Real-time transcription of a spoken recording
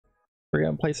we're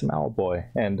gonna play some Owlboy,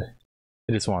 and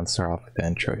I just want to start off with the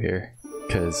intro here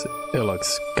because it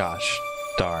looks gosh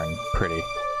darn pretty.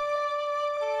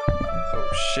 Oh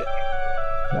shit!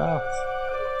 No.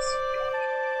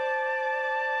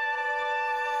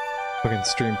 Fucking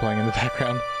stream playing in the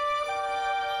background.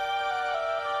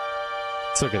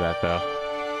 Let's look at that though.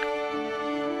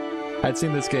 I'd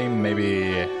seen this game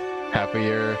maybe half a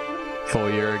year,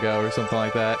 full year ago or something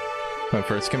like that when it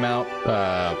first came out.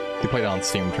 They played it on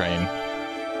Steam Train,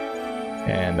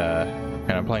 and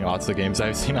I'm playing lots of games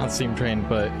I've seen on Steam Train,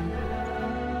 but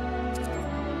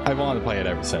I've wanted to play it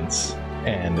ever since,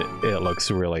 and it looks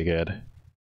really good.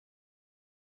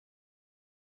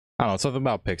 I don't know, something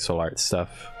about pixel art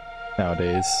stuff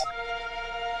nowadays.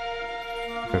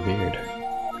 Revered,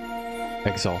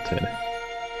 exalted,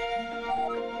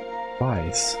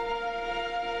 wise.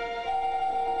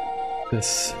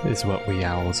 This is what we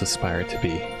owls aspire to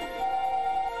be.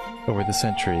 Over the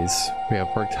centuries, we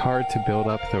have worked hard to build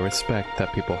up the respect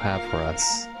that people have for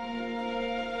us.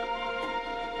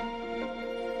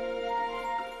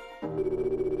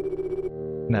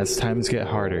 And as times get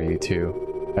harder, you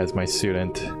two, as my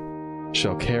student,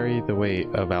 shall carry the weight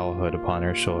of owlhood upon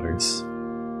your shoulders.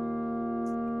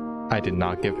 I did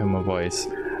not give him a voice.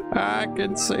 I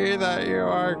can see that you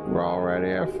are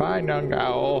already a fine young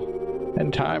owl. In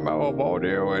time I will mold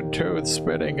you into a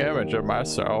spitting image of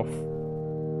myself.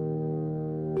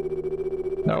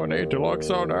 No need to look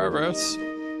so nervous.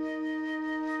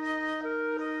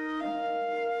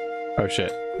 Oh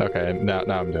shit. Okay, now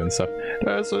I'm doing stuff.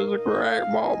 This is a great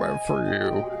moment for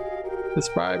you.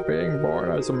 Despite being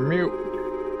born as a mute,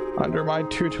 under my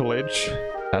tutelage,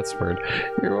 that's weird,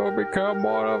 you will become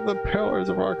one of the pillars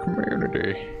of our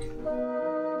community.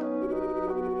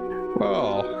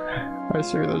 Well, I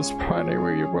see there's plenty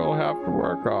we will have to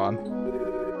work on.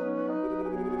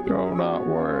 Do not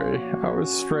worry, I will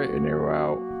straighten you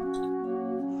out.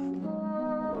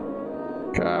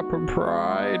 Cap and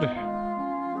pride.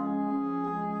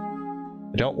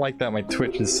 I don't like that my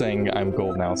Twitch is saying I'm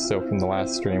gold now still from the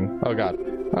last stream. Oh god.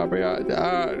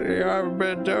 You haven't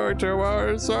been doing too well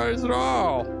in studies at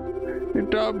all. You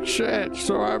dumb shit,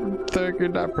 so I'm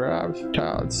thinking that perhaps your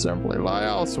talents simply lie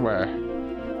elsewhere.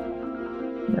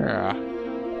 Yeah,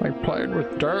 like playing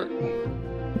with dirt.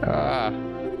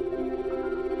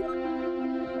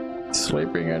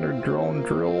 Sleeping in a drone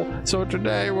drill. So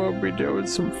today we'll be doing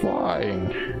some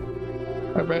flying.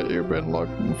 I bet you've been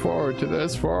looking forward to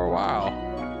this for a while.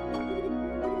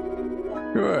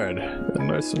 Good, then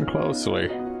listen closely.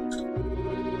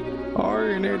 All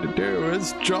you need to do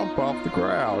is jump off the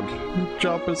ground.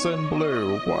 Jump is in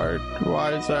blue.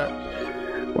 Why is that?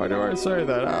 Why do I say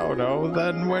that? I don't know.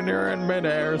 Then when you're in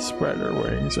midair, spread your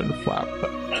wings and flap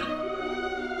them.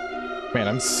 Man,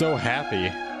 I'm so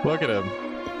happy. Look at him.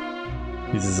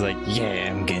 He's just like, yeah,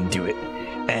 I'm gonna do it.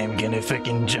 I'm gonna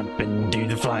fucking jump and do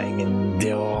the flying and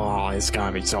oh, it's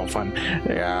gonna be so fun.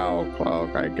 The owl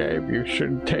cloak I gave you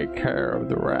should take care of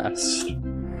the rest.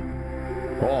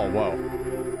 Oh, whoa.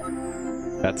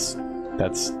 That's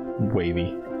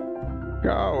wavy.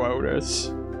 Go,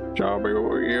 Otis. Show me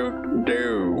what you can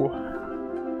do.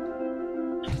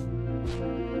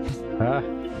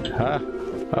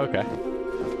 Okay.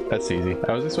 That's easy.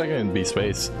 I was expecting it to be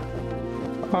space.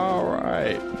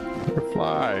 Alright. You're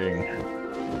flying.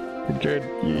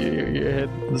 You hit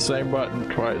the same button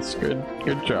twice. Good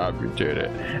job, you did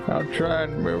it. Now try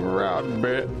and move around a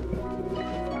bit.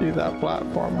 See that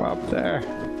platform up there?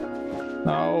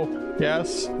 No?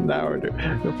 Yes? Now we're doing.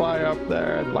 You fly up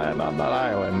there and land on that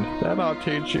island. Then I'll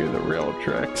teach you the real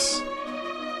tricks.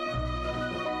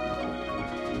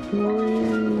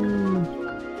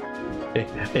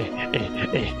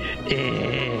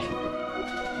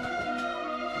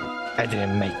 I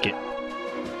didn't make it.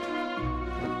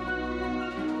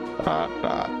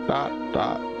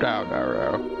 Down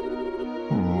arrow.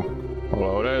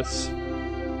 Lotus.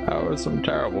 That was some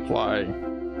terrible flying.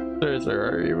 Seriously,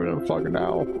 are you even a fucking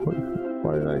owl?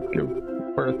 Why did I give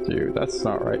birth to you? That's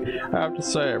not right. I have to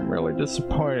say, I'm really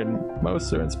disappointed. Most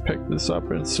students picked this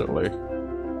up instantly.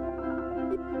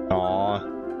 Aw,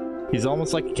 he's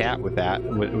almost like a cat with that,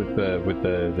 with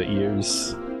the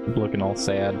ears looking all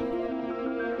sad.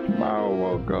 Tomorrow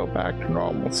we'll go back to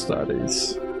normal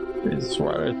studies. This is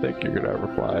why I think you could ever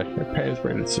fly. It pains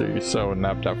me to see you so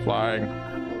inept at flying.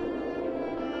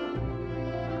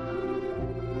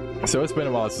 So it's been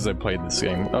a while since I played this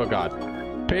game. Oh god.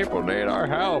 People need our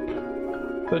help.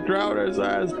 The drought is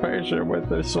as patient with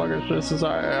their sluggishness as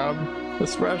I am.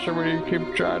 Especially when you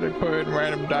keep trying to put in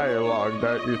random dialogue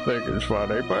that you think is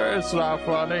funny. But it's not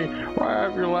funny. Why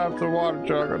have you left the water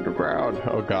jug on the ground?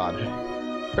 Oh god.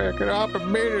 Pick it up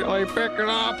immediately, pick it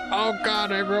up! Oh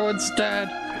god, everyone's dead!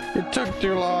 It took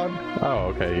too long!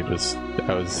 Oh, okay,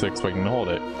 I was expecting to hold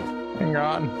it. Hang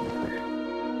on.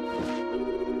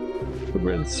 I've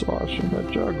been sloshing the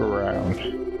jug around.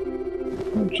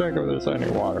 I'll check if there's any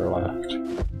water left.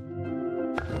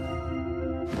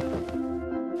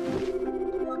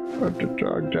 Put the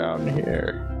jug down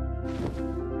here.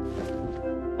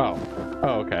 Oh,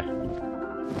 okay.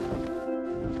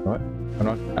 What? I'm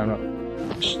not.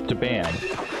 The band.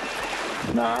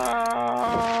 No!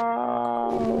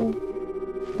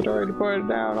 I tried to put it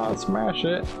down, I'll smash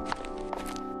it.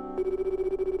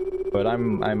 But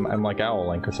I'm like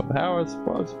Owlink or something. How is I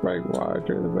supposed to bring water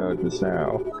to the villages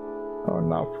now? Oh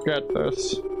no, forget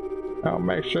this. I'll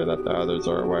make sure that the others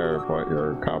are aware of what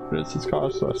your incompetence has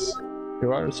cost us.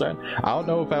 You understand? I don't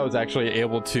know if I was actually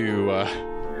able to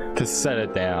set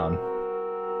it down.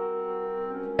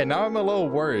 And now I'm a little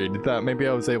worried that maybe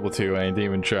I was able to and I didn't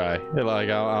even try. Like,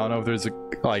 I don't know if there's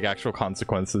like actual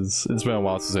consequences. It's been a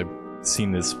while since I've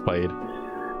seen this played.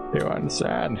 You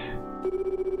understand?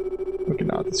 I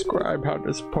cannot describe how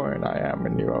disappointed I am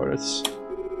in you, Otis.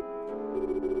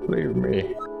 Believe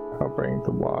me, I'll bring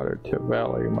the water to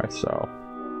Valley myself.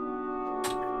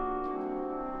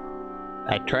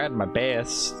 I tried my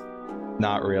best.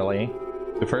 Not really.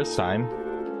 The first time.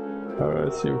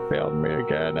 Otis, you failed me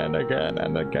again and again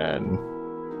and again.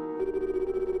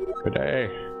 Today,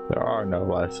 there are no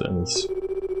lessons.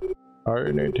 All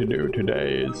you need to do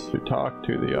today is to talk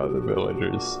to the other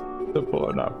villagers. Simple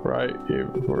enough, right?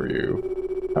 Even for you.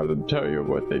 Have them tell you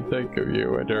what they think of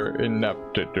you and their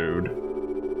ineptitude.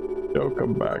 Don't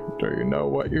come back until you know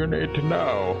what you need to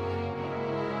know.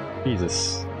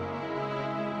 Jesus.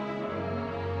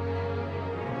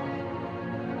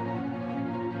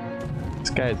 This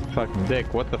guy's a fucking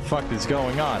dick. What the fuck is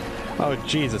going on? Oh,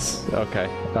 Jesus. Okay.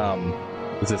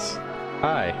 Is this...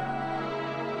 Hi.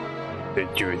 The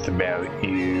truth about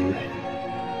you.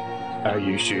 Are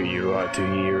you sure you ought to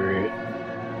hear it?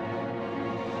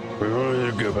 I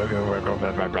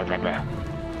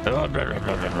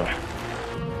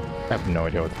have no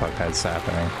idea what the fuck is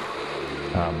happening.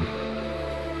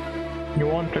 You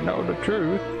want to know the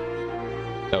truth?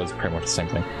 That was pretty much the same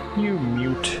thing. You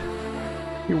mute.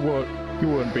 You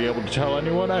wouldn't be able to tell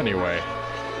anyone anyway.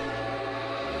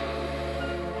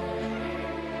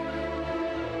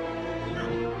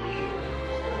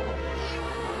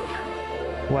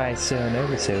 Why so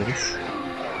nervous, Otis?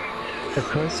 Of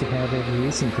course you have every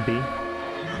reason to be.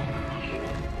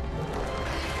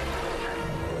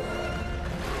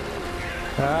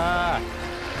 Ah!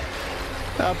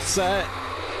 Upset!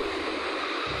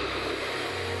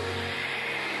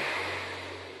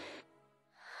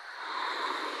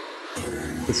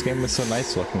 This game was so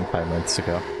nice looking 5 minutes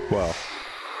ago. Well.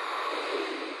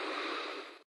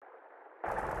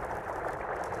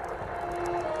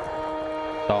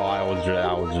 Oh, I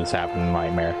was just having a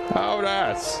nightmare. Oh,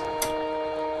 that's...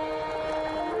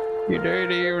 You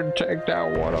didn't even take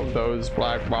down one of those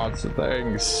black monster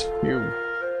things. You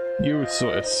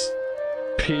useless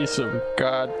piece of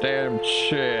goddamn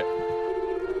shit.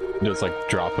 Just like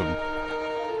drop him.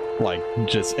 Like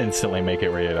just instantly make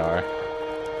it rated R.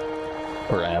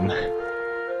 Or M.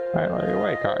 Finally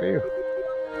awake, are you?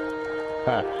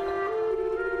 Ah.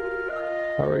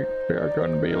 We are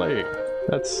going to be late.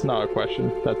 That's not a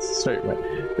question, that's a statement.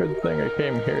 Good thing I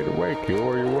came here to wake you,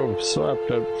 or you would have slept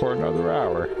for another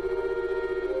hour.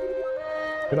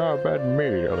 Get out of bed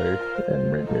immediately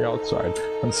and meet me outside.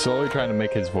 I'm slowly trying to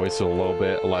make his voice a little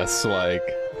bit less, like,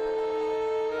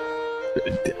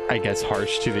 I guess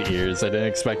harsh to the ears. I didn't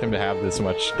expect him to have this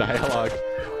much dialogue.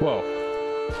 Whoa.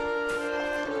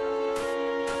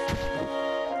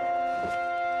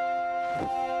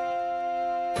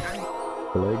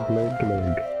 Leg.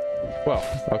 Well,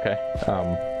 okay.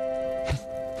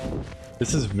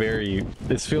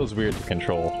 This feels weird to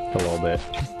control a little bit.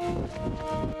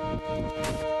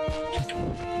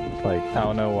 Like, I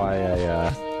don't know why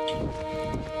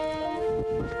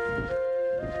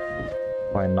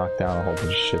I knocked down a whole bunch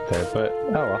of shit there, but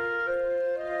oh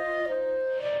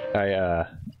well.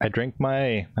 I drank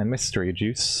my mystery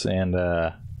juice, and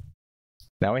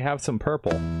now we have some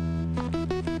purple.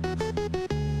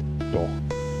 Cool.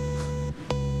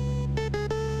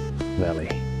 Valley.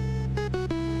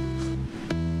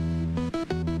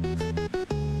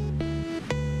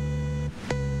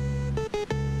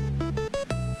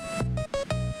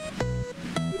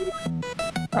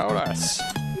 Otis!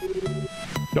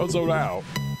 Don't zone out.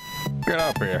 Get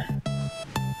up here.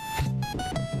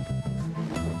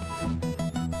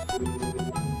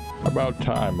 About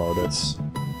time, Otis.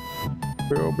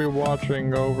 We will be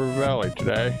watching over Valley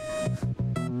today.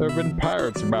 There have been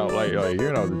pirates about lately,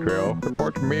 you know the drill.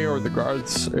 Report to me or the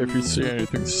guards if you see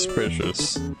anything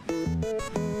suspicious.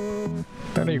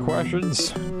 Any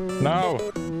questions? No?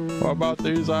 What about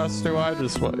these last two I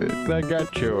just they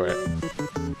get you it?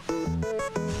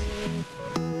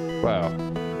 Wow.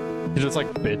 He just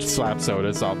like bitch slaps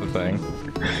Otis off the thing.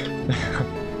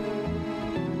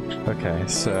 Okay,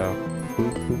 so...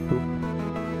 Boop, boop, boop.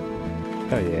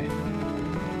 Oh yeah.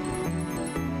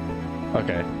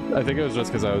 Okay, I think it was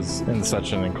just because I was in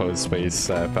such an enclosed space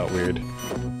that it felt weird.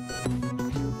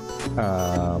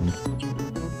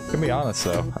 To be honest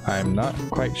though, I'm not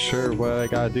quite sure what I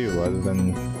gotta do other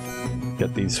than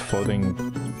get these floating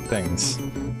things.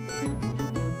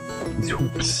 These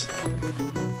hoops.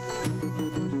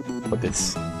 What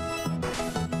this?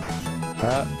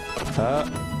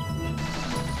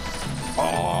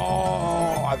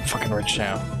 Oh, I'm fucking rich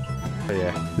now. Oh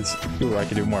yeah, ooh, I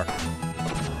can do more.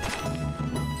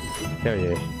 Hell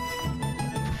yeah.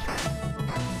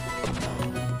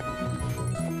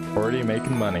 Already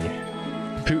making money.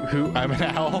 Who? I'm an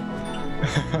owl?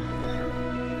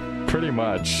 Pretty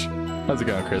much. How's it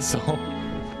going, Crystal?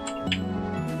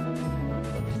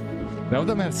 None of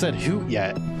them have said hoot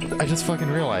yet. I just fucking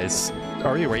realized.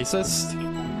 Are we racist?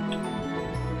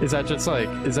 Is that just like,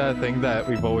 is that a thing that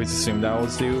we've always assumed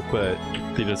owls do, but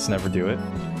they just never do it?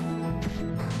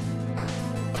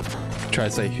 Try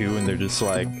to say who and they're just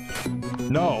like,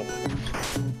 no!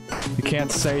 You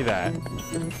can't say that.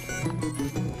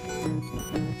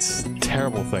 It's a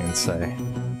terrible thing to say.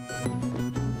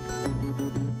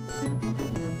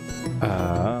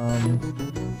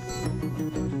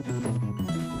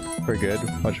 Very good.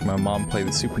 Watching my mom play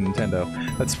the Super Nintendo.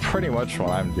 That's pretty much what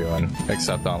I'm doing,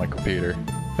 except on a computer.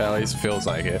 That at least feels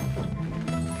like it.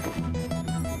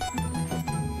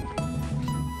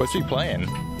 What's she playing?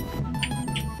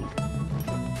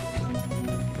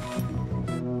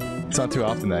 It's not too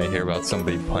often that I hear about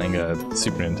somebody playing a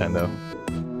Super Nintendo.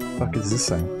 What the fuck is this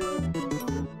thing?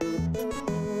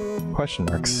 Question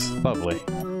marks. Lovely.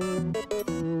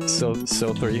 Still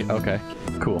 3? Okay.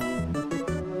 Cool.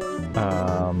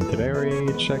 Did I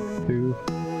already check through?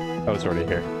 Oh, it's already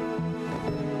here.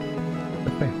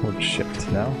 Okay, hold shift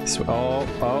now. So, oh,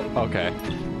 okay.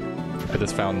 I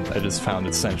just found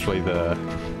essentially the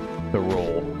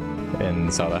roll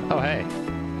in Zelda. Oh, hey.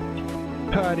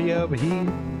 Party over here.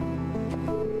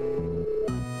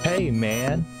 Hey,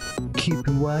 man.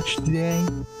 Keeping watch today?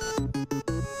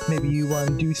 Maybe you want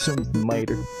to do something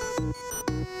later.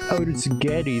 Otis and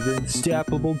Getty, the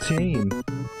unstoppable team.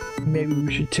 Maybe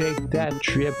we should take that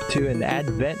trip to an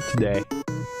advent today.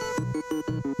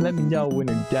 Let me know when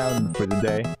you're down for the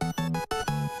day.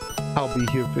 I'll be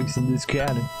here fixing this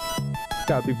cannon.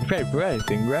 Gotta be prepared for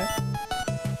anything, right?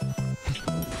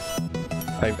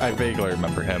 I vaguely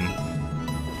remember him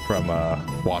from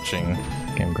watching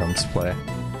Game Grumps play.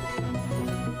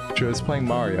 She was playing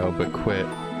Mario but quit.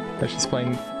 That she's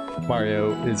playing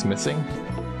Mario is Missing?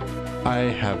 I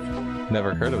have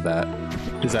never heard of that.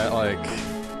 Is that like...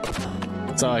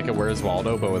 It's not like a Where's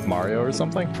Waldo but with Mario or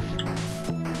something?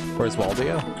 Where's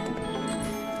Waldio?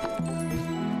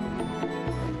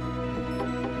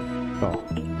 Oh.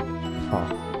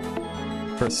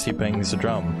 First he bangs a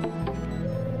drum.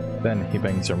 Then he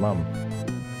bangs her mum.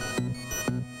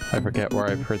 I forget where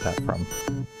I've heard that from.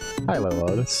 Hi, little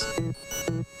Otis.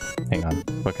 Hang on,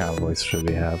 what kind of voice should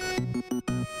we have?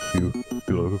 You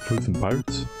looking for some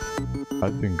pirates?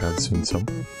 I think I've seen some.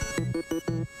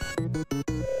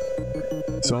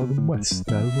 Saw them west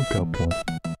at a lookout point.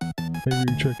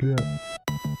 Maybe you check it out.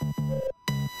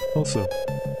 Also,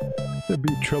 there'd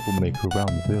be a troublemaker around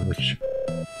the village.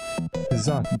 It's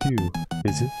not you,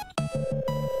 is it?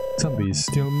 Somebody's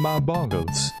stealing my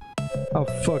bongos. I'll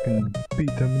fucking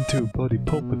beat them into a bloody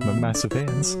pulp with my massive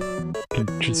hands. Can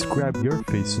just grab your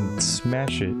face and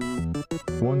smash it.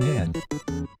 One hand.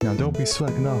 Now don't be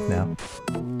slacking off now.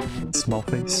 Small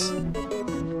face.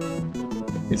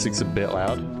 Music's a bit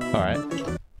loud. Alright.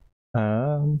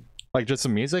 Like just the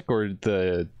music or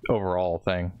the overall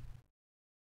thing?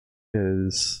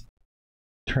 Is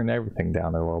turn everything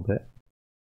down a little bit.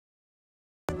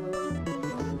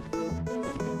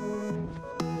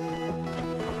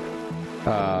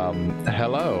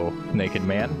 Hello, naked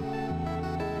man.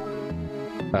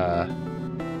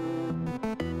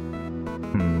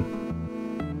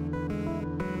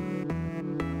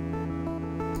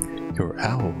 Your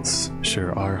owls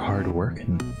sure are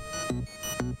hard-working.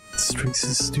 Streets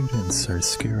of students are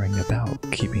scurrying about,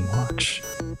 keeping watch,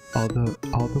 all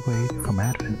the way from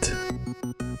Advent.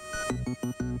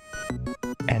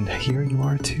 And here you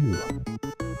are too.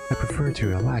 I prefer to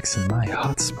relax in my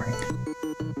hot spring.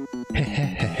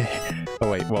 Oh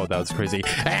wait, whoa, that was crazy.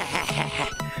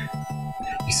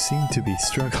 You seem to be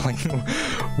struggling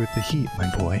with the heat, my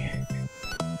boy.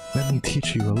 Let me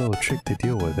teach you a little trick to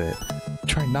deal with it.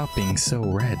 Try not being so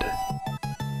red.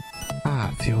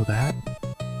 Ah, feel that?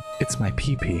 It's my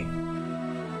pee-pee.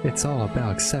 It's all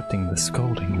about accepting the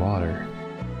scalding water.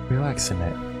 Relax in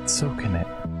it, soak in it.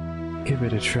 Give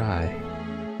it a try.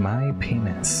 My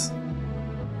penis.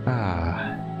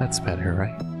 Ah, that's better,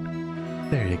 right?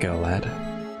 There you go, lad.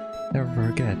 Never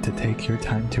forget to take your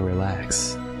time to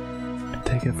relax.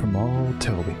 Take it from old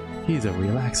Toby. He's a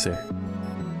relaxer.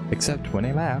 Except when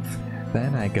I laugh,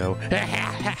 then I go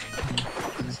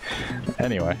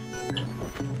Anyway.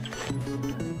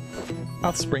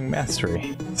 Offspring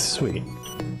mastery. Sweet.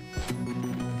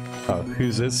 Oh,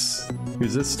 who's this?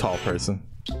 Who's this tall person?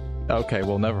 Okay,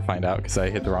 we'll never find out because I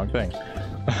hit the wrong thing.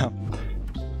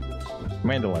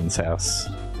 Mandolin's house.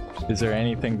 Is there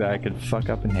anything that I could fuck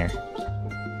up in here?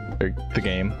 Or the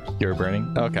game you're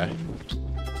burning? Okay.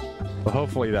 Well,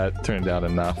 hopefully that turned out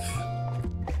enough.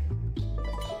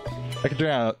 I could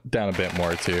turn down a bit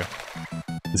more too.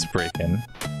 Just break in.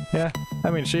 Yeah,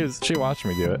 I mean she watched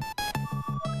me do it.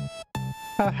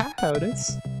 Oh, hi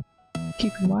Otis.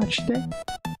 Keeping watch today?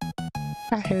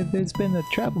 I heard there's been a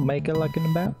troublemaker looking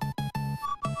about.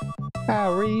 I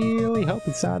really hope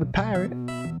it's not a pirate.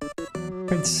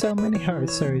 Heard so many horror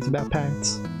stories about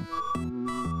pirates.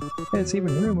 There's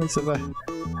even rumors of a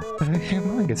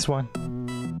humongous one.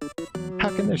 How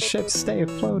can their ships stay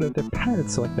afloat if they're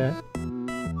pirates like that?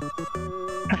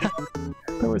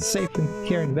 But we're safe in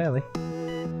here in Valley.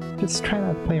 Just try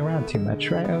not to play around too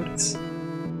much, right Otis?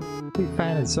 Be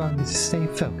fine as long as you stay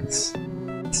focused.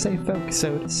 Stay focused,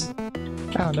 Otis.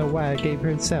 I don't know why I gave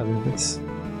her the sound of this.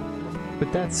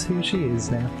 But that's who she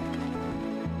is now.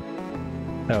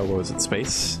 Oh, what was it?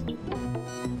 Space?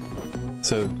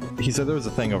 So, he said there was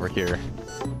a thing over here.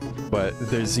 But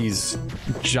there's these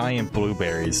giant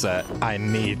blueberries that I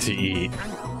need to eat.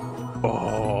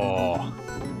 Oh.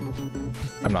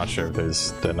 I'm not sure if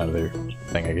there's another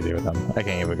thing I can do with them. I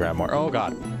can't even grab more. Oh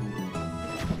god.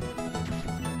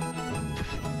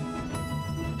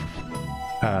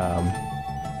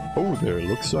 Oh there,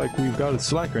 looks like we've got a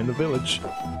slacker in the village.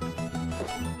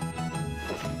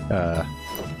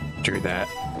 True that.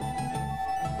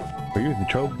 Are you the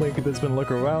troublemaker that's been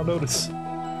looking around, Otis?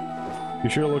 You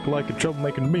sure look like a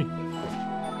troublemaker to me.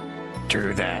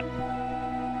 True that.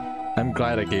 I'm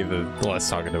glad I gave the less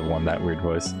talkative one that weird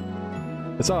voice.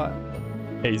 I saw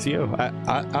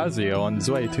Azio on his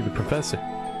way to the professor.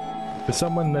 For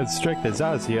someone as strict as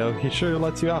Azio, he sure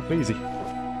lets you off easy.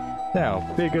 Now,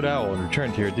 be a good owl and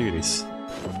return to your duties.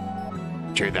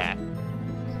 True that.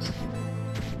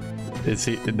 Is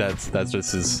he? That's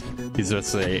just his. He's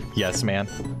just a yes man.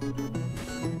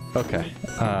 Okay.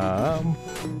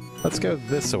 Let's go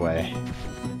this way.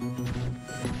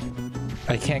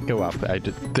 I can't go up.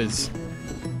 There's.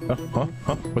 Oh,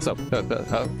 what's up? I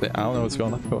don't know what's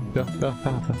going on.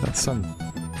 The sun.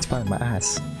 It's fine, my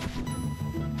ass.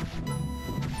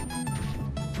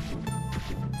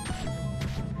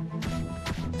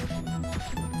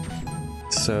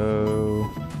 So,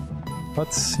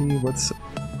 let's see what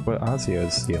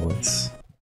Azio's deal is.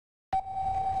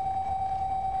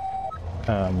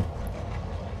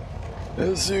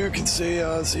 As you can see,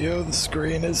 Azio, the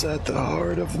screen is at the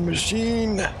heart of the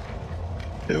machine.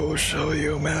 It will show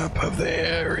you a map of the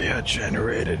area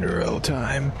generated in real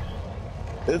time.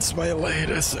 It's my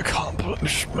latest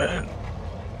accomplishment.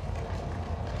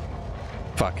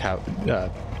 Fuck, how,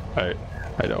 I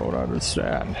don't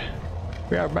understand.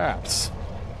 We have maps.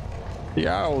 The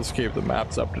owls keep the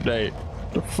maps up to date.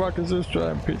 The fuck is this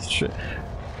giant piece of shit?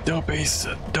 Don't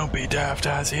be daft,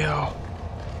 Azio.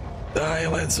 The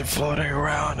islands are floating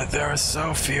around and there are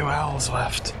so few owls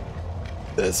left.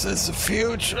 This is the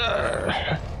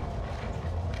future.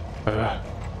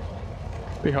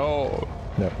 Behold.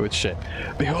 No, it's shit.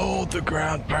 Behold the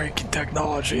groundbreaking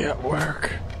technology at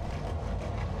work.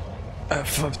 I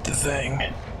flipped the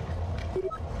thing.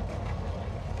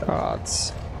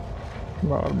 Odds.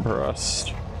 Not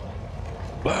impressed.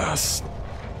 Blast.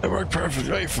 It worked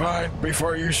perfectly fine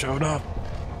before you showed up.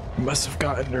 You must have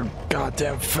gotten your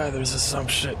goddamn feathers or some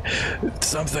shit.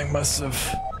 Something must have...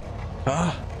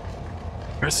 Huh?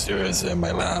 Your students in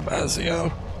my lab,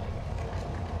 Azio.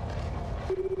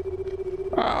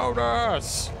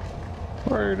 Aldous!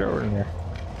 What are you doing here?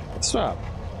 Stop.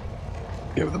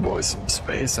 Give the boy some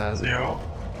space, Azio.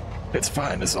 It's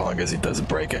fine as long as he doesn't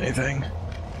break anything.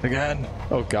 Again?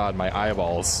 Oh god, my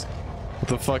eyeballs. What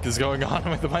the fuck is going on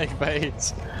with my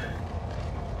face?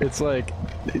 It's like,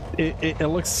 it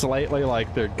looks slightly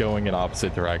like they're going in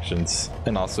opposite directions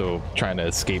and also trying to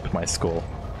escape my skull.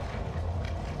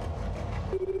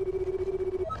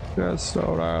 Just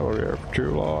don't idle here for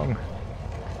too long.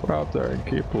 Go out there and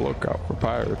keep a lookout for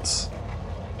pirates.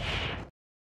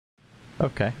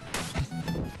 Okay.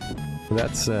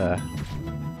 That's the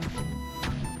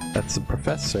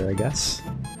professor, I guess.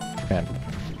 Man,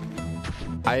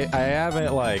 I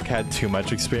haven't like had too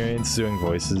much experience doing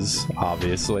voices,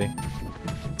 obviously.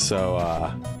 So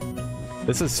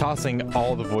this is tossing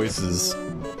all the voices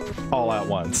all at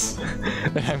once.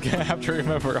 And I'm gonna have to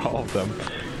remember all of them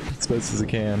as best as I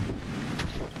can.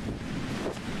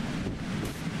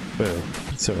 Ooh,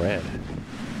 it's so red.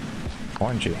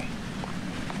 Orangey.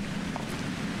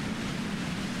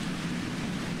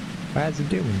 Why is it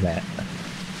doing that?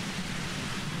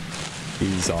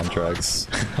 He's on drugs.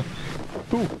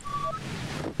 Ooh.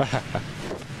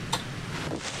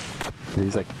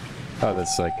 He's like, oh,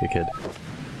 that's like a kid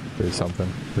or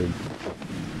something. The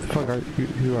fuck are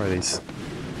who are these?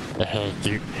 Hey,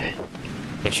 you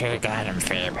sure got him,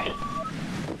 Fib.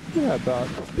 Yeah, about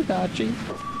Dodgy.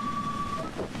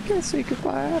 Guess we could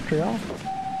fly after all.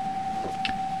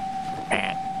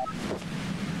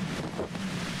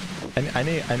 I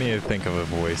need to think of a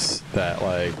voice that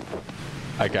like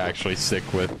I can actually stick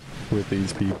with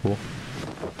these people.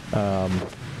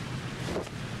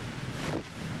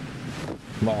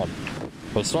 Mom,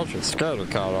 we're such a scaredy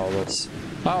cat all this.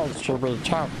 How should we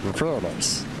talk to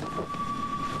fearless?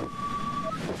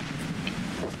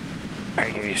 Are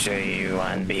you sure you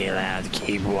want to be allowed to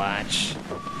keep watch?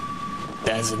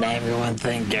 Doesn't everyone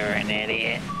think you're an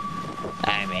idiot?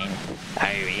 I mean,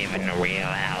 are you even a real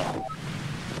owl?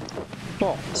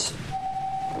 Yes.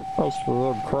 As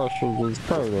for them questions his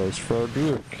parents, Fred,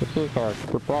 you can't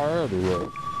goodbye anyway.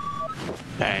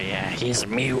 Yeah, he's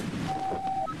mute.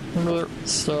 Mute,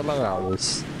 still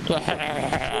hours.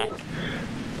 I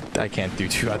can't do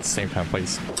two at the same time,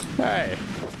 please. Hey!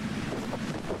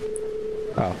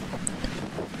 Oh.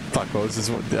 Fuck, what was this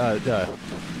one?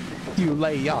 You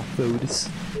lay off, Otis.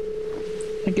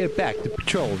 And get back to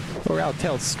patrol, or I'll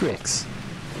tell Strix.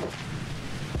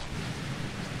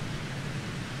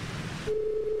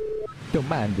 Don't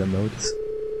mind them, Otis.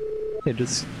 They're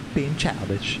just being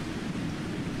childish.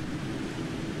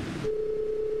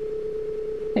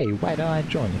 Hey, why don't I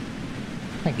join you?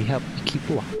 I can help you keep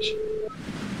watch.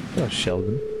 Oh,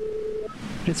 Sheldon.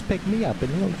 Just pick me up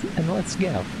and let's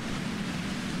go.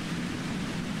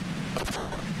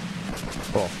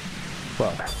 Oh,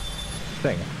 well,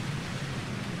 thing.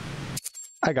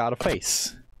 I got a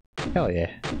face. Hell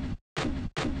yeah.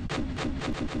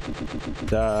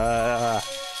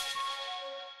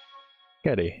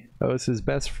 Getty. Otis' his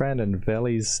best friend and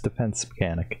Veli's defense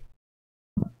mechanic.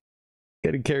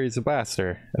 Getty carries a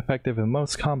blaster, effective in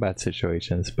most combat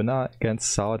situations, but not against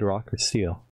solid rock or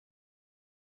steel.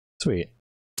 Sweet.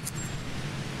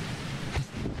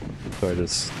 So I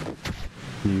just...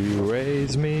 You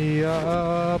raise me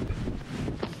up!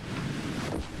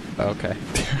 Okay.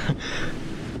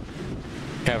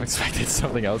 Kind of expected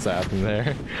something else to happen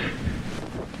there.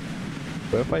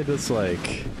 What if I just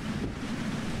like...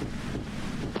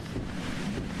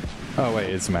 Oh wait,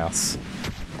 it's a mouse.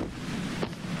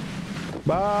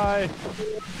 Bye!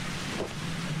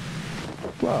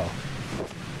 Whoa.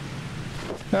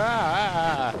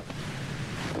 Ah!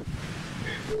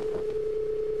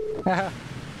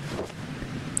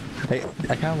 I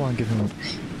kind of want to give him...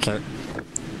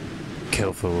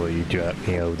 Careful what you drop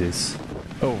me, Otis.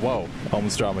 Oh, whoa.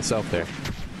 Almost dropped myself there.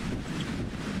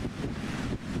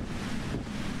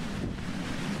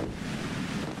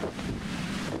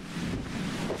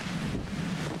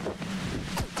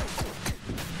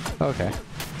 Okay.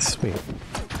 Sweet.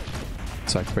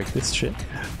 So I can break this shit.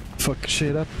 Fuck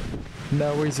shit up.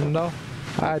 No reason, no.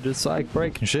 I just like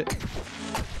breaking shit.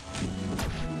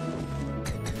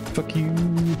 Fuck you.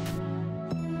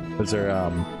 Was there,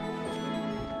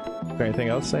 anything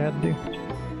else I had to do?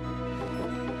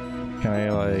 Can I,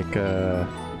 like,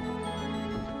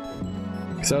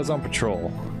 cause I was on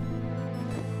patrol.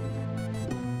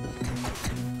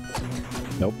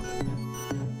 Nope.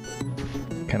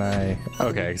 Can I...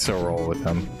 Okay, so roll with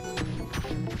them.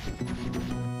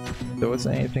 There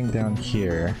wasn't anything down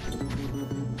here.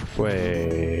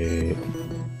 Wait...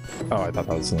 Oh, I thought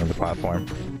that was another platform.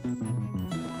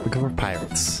 Look over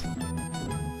pirates.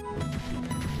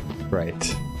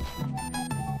 Right.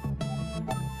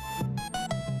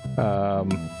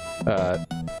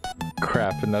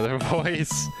 Crap, another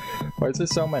voice. Why is there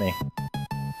so many?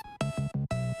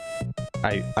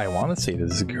 I want to say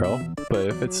this is a girl, but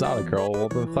if it's not a girl, well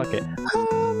then fuck it.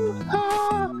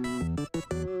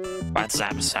 What's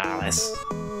up, Solace?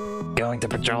 Going to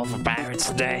patrol for pirates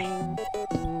today?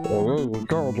 Well, we're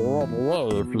going the wrong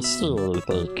way if you see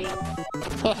anything.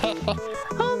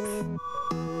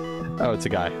 Oh, it's a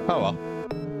guy. Oh well.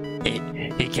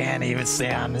 He can't even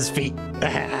stay on his feet.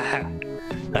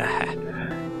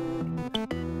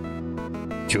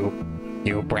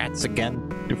 You brats again.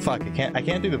 Dude, fuck, I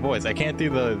can't do the voice. I can't do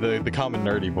the common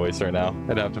nerdy voice right now.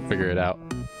 I'd have to figure it out.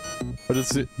 I'll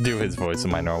just do his voice in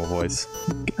my normal voice.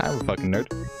 I'm a fucking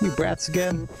nerd. You brats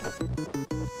again.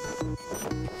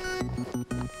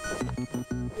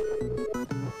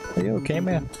 Are you okay,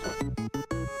 man?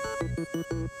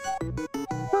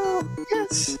 Oh,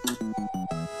 yes.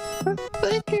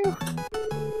 Thank you.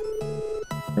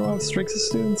 You're one of the strengths of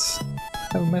students. I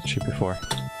haven't met you before.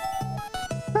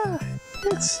 Ah,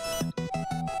 yes.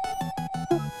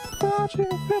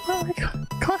 My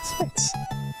classmates.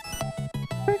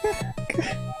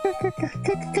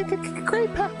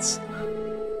 Great pets.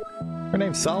 Her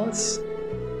name's Solace.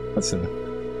 Listen,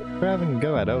 we're having a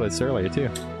go at Otis earlier too.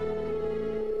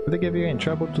 If they give you any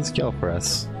trouble, just yell for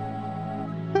us.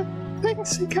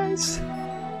 Thanks, you guys.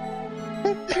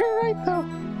 They're right though.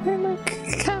 I'm a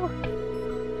coward.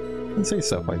 Don't say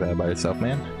stuff like that about yourself,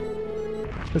 man.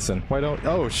 Listen, why don't—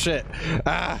 oh shit!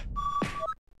 Ah!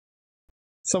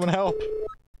 Someone help!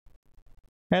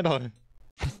 Handle him.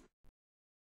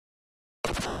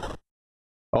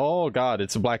 Oh god,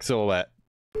 it's a black silhouette.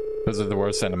 Those are the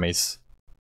worst enemies.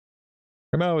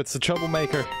 No, it's the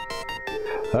troublemaker.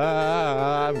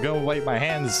 Ah, I'm gonna wipe my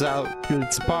hands out.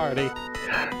 It's a party.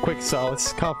 Quick,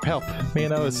 Solace, call for help. Me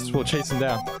and Otis will chase him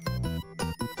down.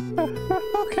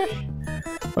 Okay.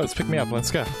 Let's pick me up.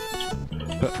 Let's go.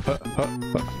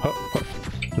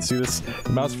 Let's do this.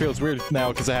 The mouse feels weird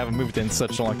now because I haven't moved in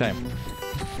such a long time.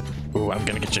 Ooh, I'm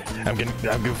gonna get you. I'm gonna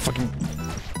fucking.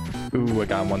 Ooh, I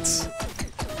got him once.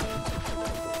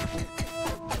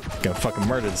 Gonna fucking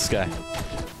murder this guy.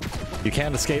 You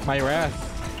can't escape my wrath.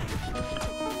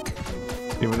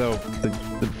 Even though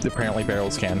the apparently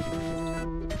barrels can.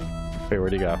 Wait,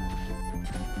 where'd he go?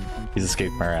 He's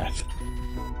escaped my wrath.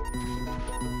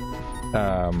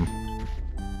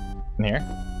 In here?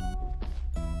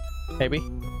 Maybe?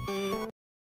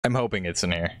 I'm hoping it's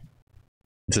in here.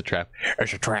 It's a trap.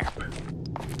 It's a trap!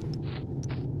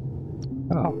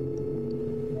 Oh.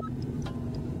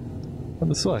 Well,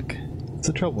 just look. It's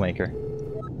a troublemaker.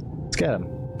 Let's get him.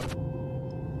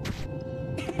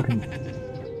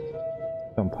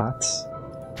 Some pots.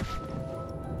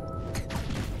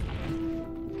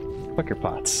 Fuck your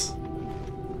pots.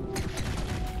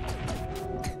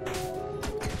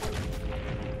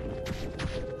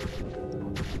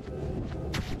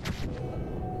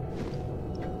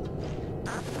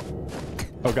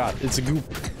 Oh god, it's a goop.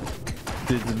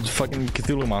 The fucking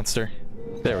Cthulhu monster.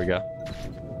 There we go.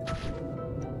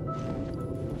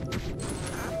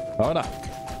 Oh no.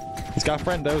 He's got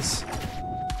friendos.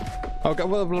 Oh god,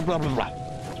 blah blah blah blah blah.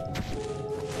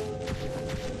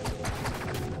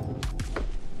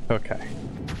 Okay.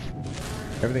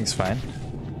 Everything's fine.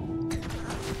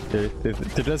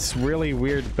 They're just really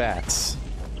weird bats.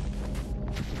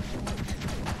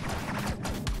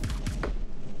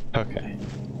 Okay.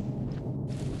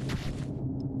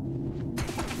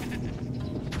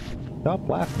 Stop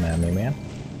laughing at me, man.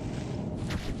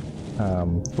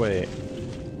 Wait.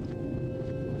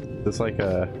 It's like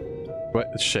a...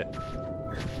 what? Shit.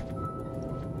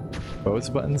 What was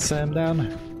the button slam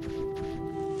down?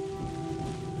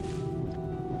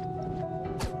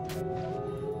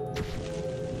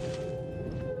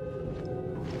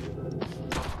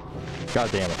 God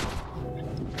damn it.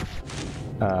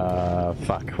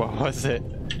 Fuck. What was it?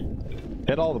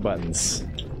 Hit all the buttons.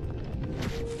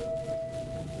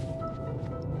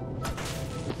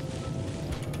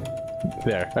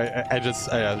 There. I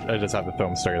just have to throw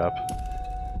him straight up.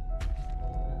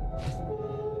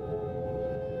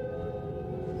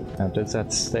 Now, does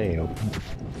that stay open?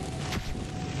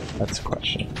 That's a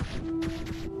question.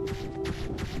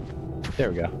 There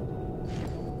we go.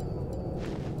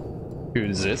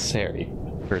 Who's this hairy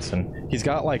person? He's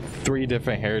got like 3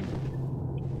 different haired...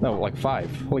 no, like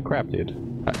 5. Holy crap, dude.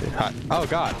 Oh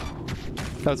god!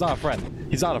 That was not a friend.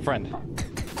 He's not a friend.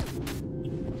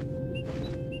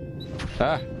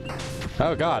 Ah!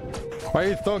 Oh god! Why are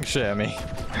you throwing shit at me?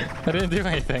 I didn't do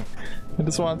anything. I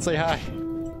just wanted to say hi.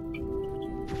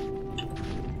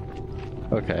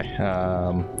 Okay,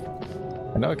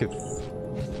 I know I could...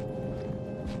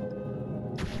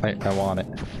 I want it.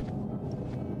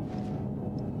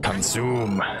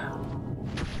 Consume!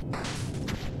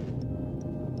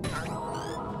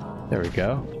 There we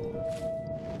go.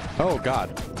 Oh god!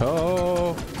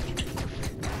 Oh!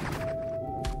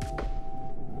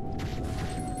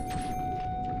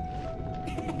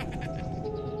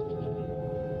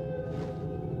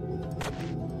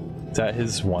 Is that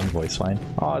his one voice line?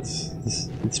 Oh,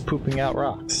 it's pooping out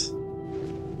rocks.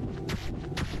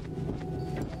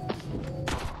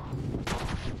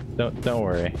 don't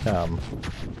worry.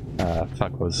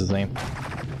 Fuck, what was his name?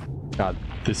 God,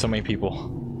 there's so many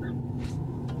people.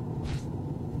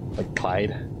 Like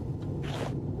Clyde?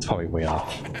 It's probably way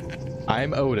off.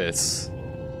 I'm Otis.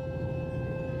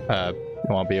 You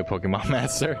wanna be a Pokemon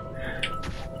master?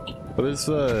 What is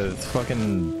the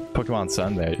fucking Pokemon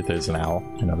Sun there? There's an owl.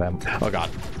 You know them. Oh god.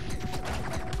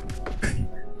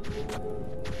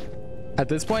 At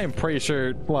this point, I'm pretty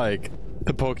sure, like,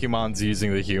 the Pokemon's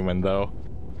using the human, though.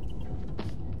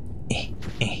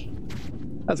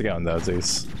 How's it going, though,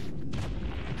 Zeus?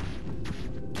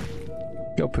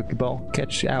 Go, Pokeball.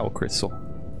 Catch Owl Crystal.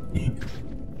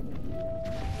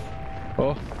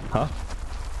 Oh, huh?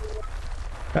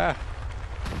 Ah.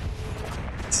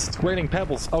 It's raining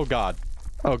pebbles. Oh god.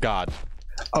 Oh god.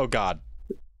 Oh god.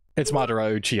 It's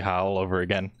Madara Uchiha all over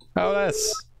again.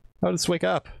 Otis! Otis, wake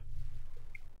up.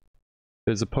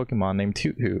 There's a Pokemon named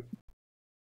Toot Hoot.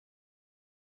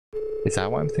 Is that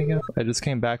what I'm thinking of? I just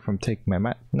came back from taking my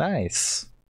mat. Nice.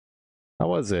 How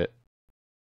was it?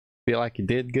 Feel like you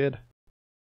did good?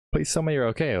 Please tell me you're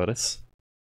okay, Otis.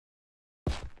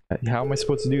 How am I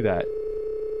supposed to do that?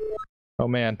 Oh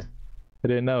man. I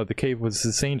didn't know the cave was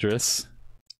this dangerous.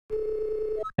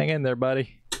 Hang in there,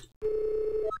 buddy.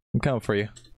 I'm coming for you.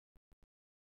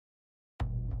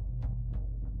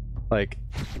 Like,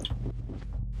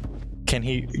 can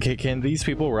these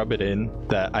people rub it in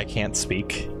that I can't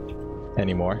speak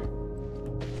anymore?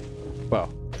 Whoa.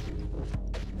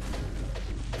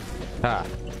 Ah.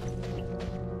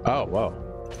 Oh, whoa.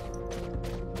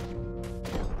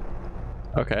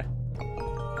 Okay.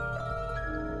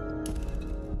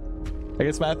 I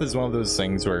guess math is one of those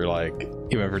things where, like,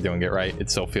 even if you're doing it right,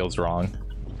 it still feels wrong.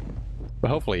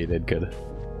 But hopefully you did good.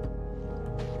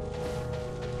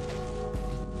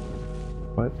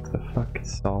 What the fuck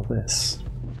is all this?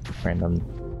 Random.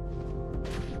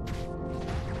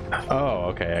 Oh,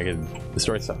 okay, I can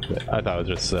destroy stuff. I thought it was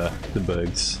just the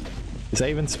bugs. Is that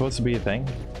even supposed to be a thing?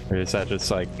 Or is that just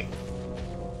like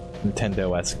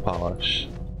Nintendo-esque polish?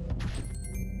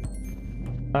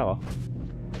 Oh well.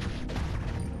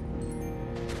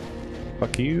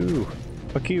 Fuck you.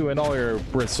 Fuck you and all your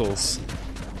bristles.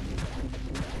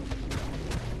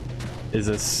 Is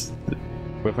this...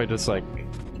 What if I just like...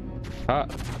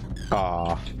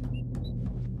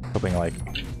 Hoping like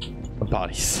a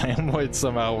body slam would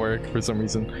somehow work for some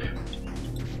reason.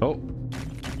 Oh.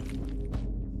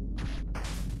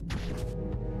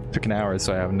 Took an hour,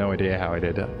 so I have no idea how I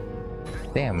did it.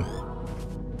 Damn.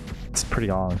 It's pretty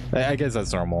long. I guess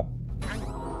that's normal.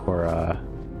 For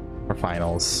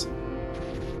finals.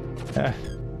 Eh.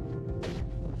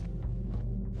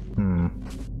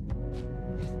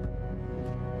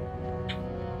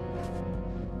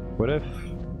 What if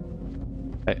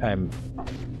I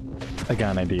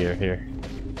got an idea here.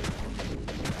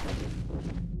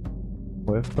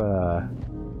 What if come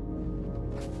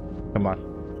on,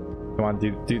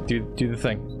 do the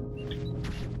thing.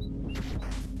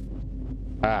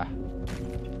 Ah.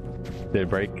 Did it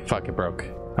break? Fuck, it broke.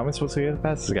 How am I supposed to get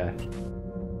past this guy?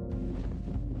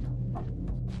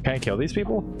 Can I kill these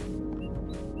people?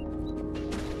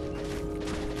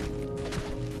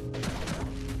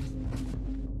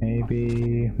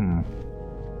 Maybe...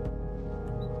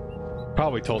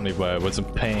 Probably told me, but I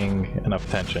wasn't paying enough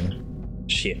attention.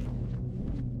 Shit.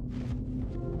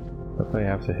 What if I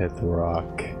have to hit the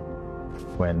rock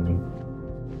when...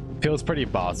 Feels pretty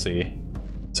bossy,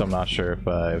 so I'm not sure if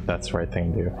that's the right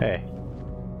thing to do. Hey.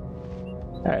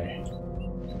 Hey.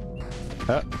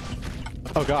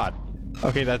 Oh god.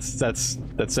 Okay, that's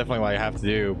definitely what I have to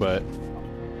do, but...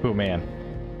 Oh man.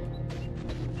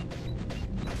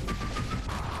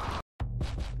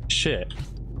 Shit.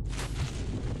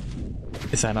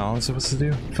 Is that not all I'm supposed to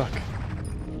do? Fuck.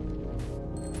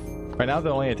 Right now the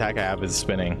only attack I have is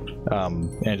spinning.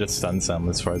 And it just stuns them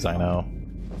as far as I know.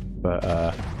 But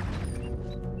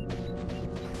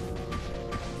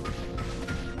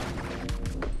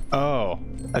oh.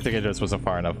 I think it just wasn't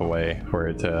far enough away for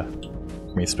it to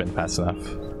me spin fast enough.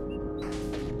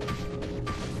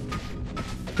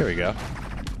 Here we go.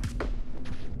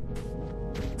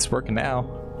 It's working now.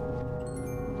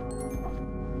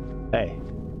 Hey.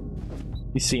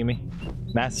 You see me?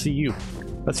 And I see you.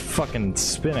 Let's fucking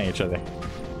spin at each other.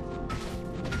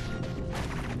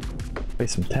 Play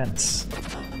some tennis.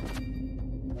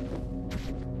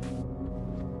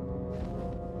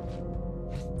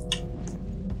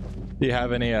 Do you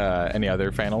have any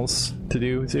other finals to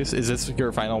do, Zeus? Is this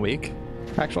your final week,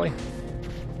 actually?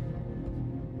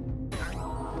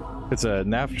 It's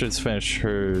Naf just finished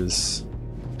hers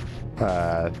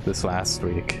this last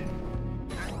week.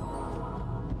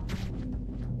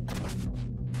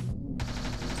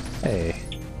 Hey,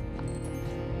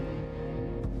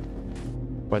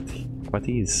 What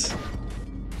these?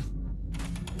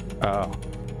 Oh.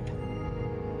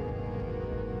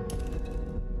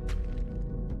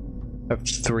 Have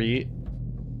 3.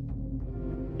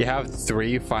 You have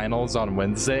 3 finals on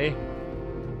Wednesday?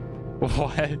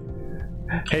 What?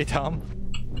 Hey Tom.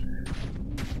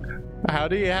 How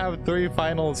do you have 3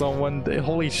 finals on one day?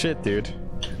 Holy shit, dude.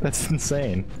 That's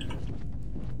insane.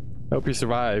 Hope you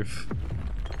survive.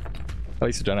 At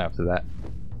least you don't after that.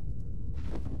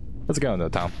 How's it going though,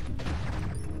 Tom?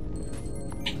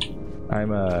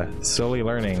 I'm slowly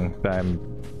learning that I'm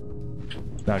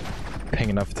not paying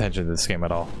enough attention to this game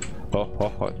at all. It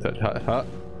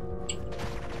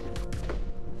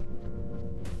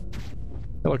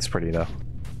looks pretty though.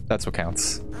 That's what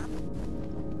counts.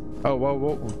 Oh, whoa,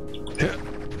 whoa.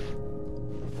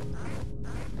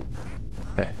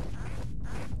 Hey.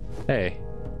 Hey.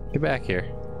 Get back here.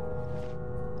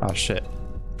 Oh shit.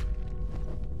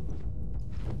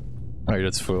 Oh, you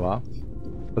just flew off? I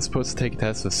was supposed to take a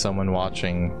test with someone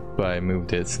watching, but I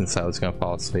moved it since I was gonna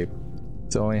fall asleep.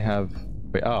 So I only have...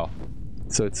 Wait, oh.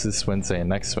 So it's this Wednesday and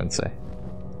next Wednesday.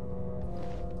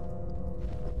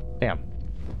 Damn.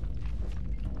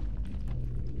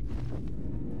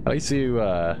 At least you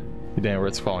didn't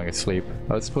risk falling asleep.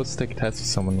 I was supposed to take a test with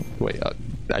someone... Wait,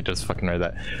 I just fucking read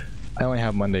that. I only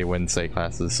have Monday, Wednesday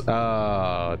classes.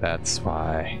 Oh, that's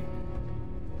why.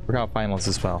 Forgot finals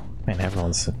as well. Man,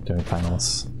 everyone's doing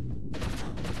finals.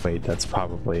 Wait, that's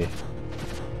probably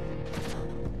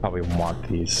want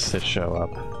these to show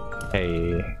up.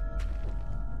 Hey.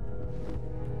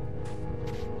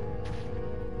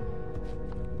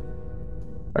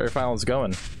 How are your finals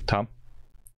going, Tom?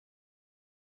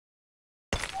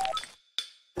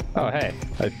 Oh, hey.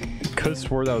 I could have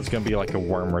swore that was gonna be like a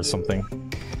worm or something.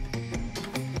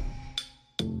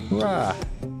 Hurrah!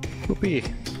 Whoopee!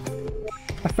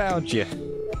 I found you!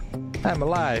 I'm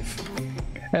alive!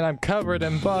 And I'm covered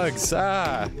in bugs!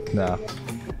 Ah! No.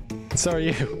 So are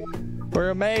you.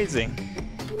 We're amazing!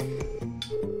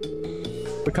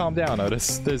 But calm down,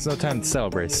 Otis. There's no time to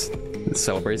celebrate.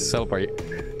 Celebrate. You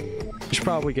should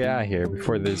probably get out of here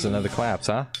before there's another collapse,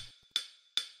 huh?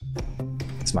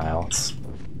 Smiles.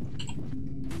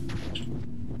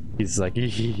 He's like, hee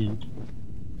hee hee.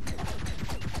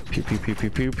 Pew pew pew pew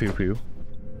pew pew pew.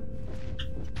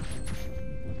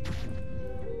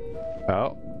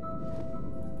 Oh.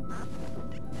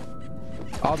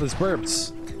 Oh, there's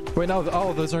burps. Wait, no,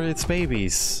 oh, those are its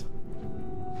babies.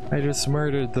 I just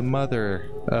murdered the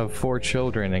mother of 4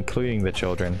 children, including the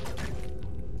children.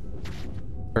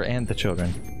 And the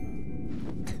children.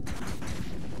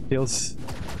 Feels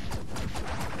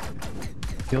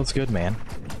good, man.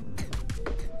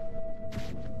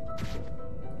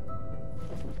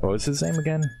 What was his name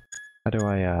again? How do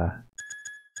I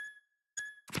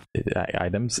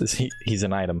items? Is he's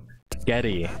an item.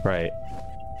 Getty, right.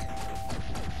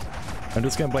 I'm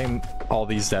just gonna blame all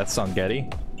these deaths on Getty.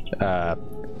 I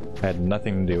had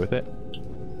nothing to do with it.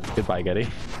 Goodbye, Getty.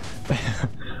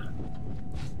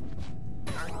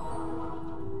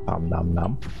 Nom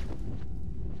nom.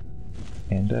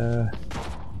 And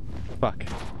fuck.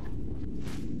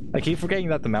 I keep forgetting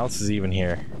that the mouse is even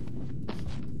here.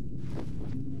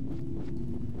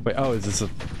 Wait, oh, is this a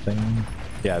thing?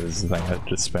 Yeah, this is the thing that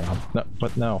just spin on. No,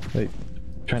 what? No. Wait,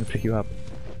 I'm trying to pick you up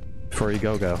before you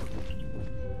go.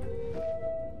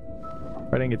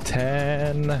 Writing a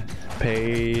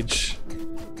 10-page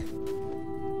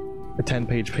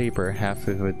paper, half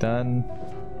of it done.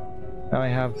 Now I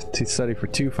have to study for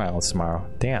 2 finals tomorrow.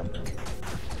 Damn.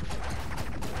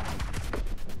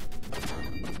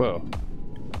 Whoa.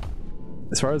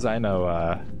 As far as I know,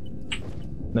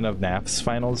 none of NAF's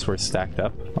finals were stacked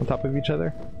up on top of each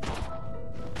other.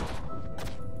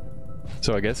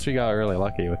 So I guess we got really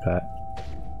lucky with that.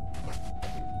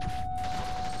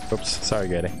 Oops, sorry,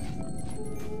 Getty.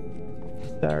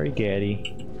 Sorry,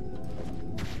 Getty.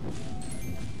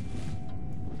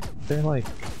 They're like...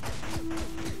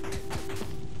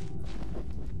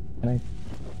 Can I...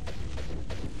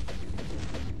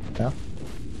 No?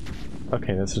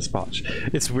 Okay, that's just polish.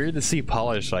 It's weird to see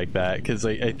polish like that, because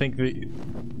I think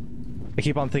I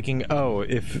keep on thinking, oh,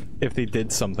 if they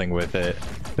did something with it,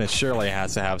 then surely it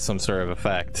has to have some sort of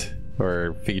effect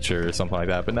or feature or something like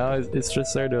that. But no, it's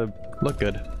just there to look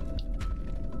good.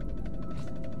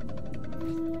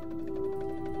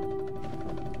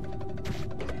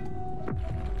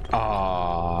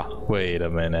 Ah, wait a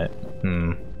minute.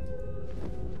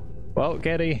 Well,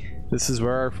 Getty, this is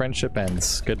where our friendship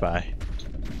ends. Goodbye.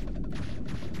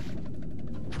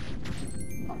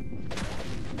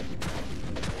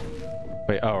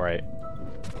 Wait, oh, right.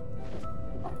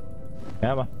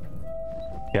 Come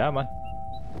on.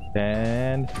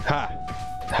 And... Ha!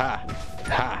 Ha!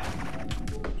 Ha!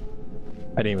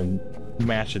 I didn't even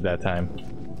match it that time.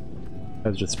 That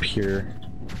was just pure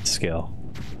skill.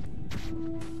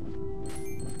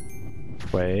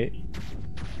 Wait.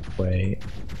 Wait.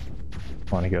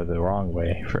 I want to go the wrong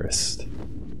way first.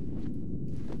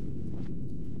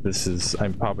 This is...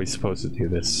 I'm probably supposed to do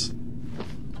this.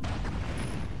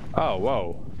 Oh,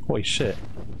 whoa. Holy shit.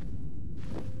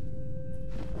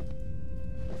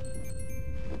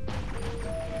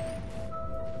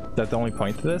 Is that the only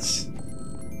point to this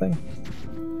thing?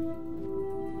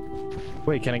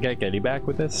 Wait, can I get Getty back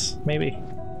with this? Maybe?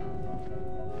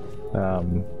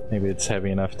 Maybe it's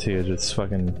heavy enough to just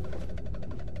fucking...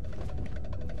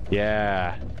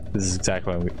 Yeah! This is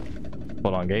exactly what we...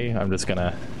 Hold on, Getty. I'm just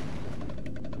gonna...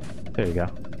 There you go.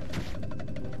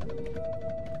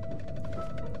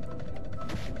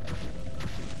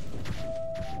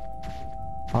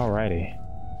 Alrighty.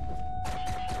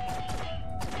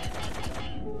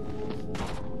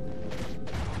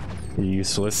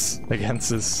 Useless against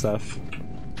this stuff.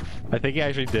 I think he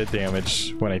actually did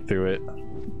damage when I threw it.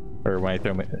 Or when I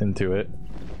threw him into it.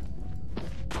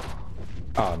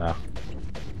 Oh no.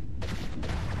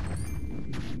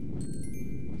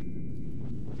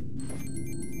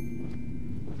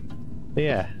 But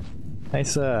yeah.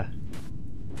 Nice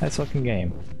nice looking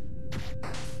game.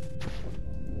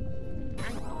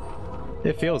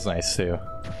 It feels nice too.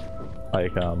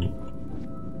 Like I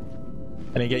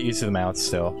didn't get used to the mouse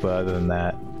still, but other than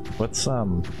that, what's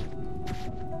going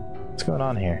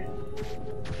on here?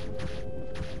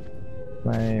 Am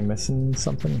I missing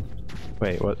something?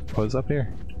 Wait, what was up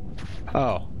here?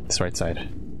 Oh, it's right side.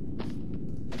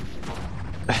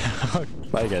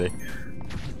 Bye, Getty.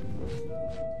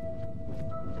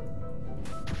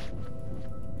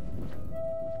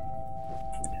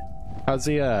 How's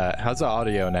the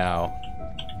audio now?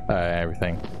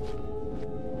 Everything.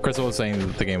 Crystal was saying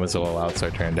that the game was a little loud, so I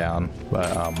turned it down,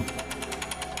 but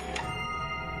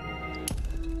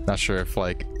not sure if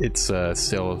like it's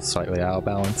still slightly out of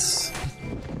balance,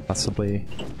 possibly,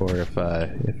 or if a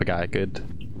guy could.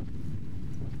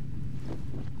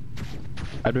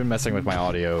 I'd been messing with my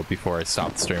audio before I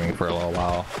stopped streaming for a little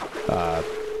while,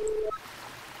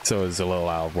 so it was a little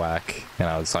out of whack, and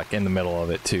I was like in the middle of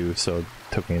it too, so it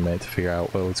took me a minute to figure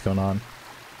out what was going on.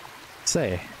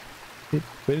 Say, what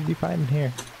did you find in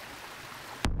here?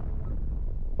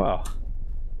 Wow.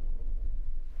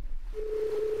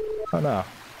 Oh no,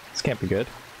 this can't be good.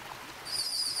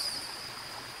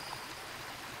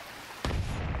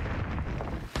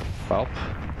 Well,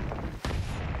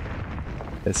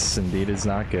 this indeed is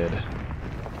not good.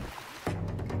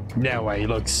 Now I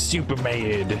look super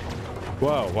mad.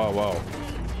 Whoa, whoa, whoa.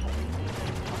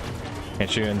 Can't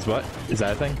shoot in his butt? Is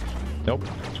that a thing? Nope.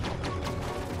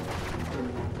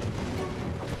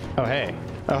 Oh hey.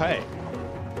 Oh hey.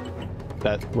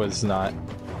 That was not...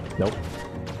 Nope.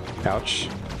 Ouch.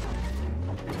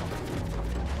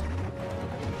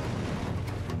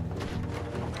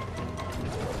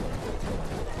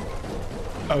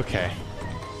 Okay.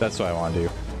 That's what I want to do.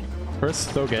 First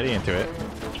throw Getty into it.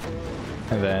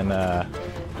 And then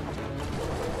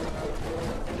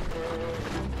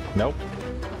nope.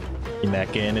 You're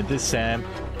not getting it this time.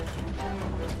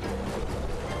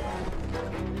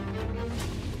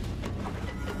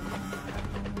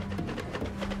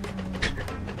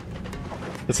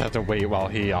 Just have to wait while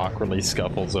he awkwardly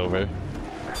scuffles over.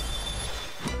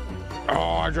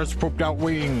 Oh, I just pooped out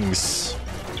wings.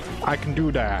 I can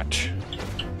do that.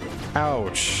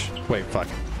 Ouch. Wait, fuck.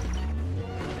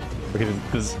 Okay,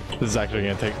 this is actually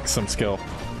gonna take some skill.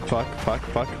 Fuck, fuck,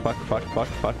 fuck, fuck, fuck, fuck,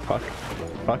 fuck, fuck,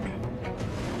 fuck.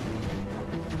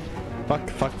 Fuck,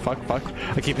 fuck, fuck, fuck.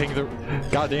 I keep hitting the...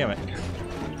 God damn it.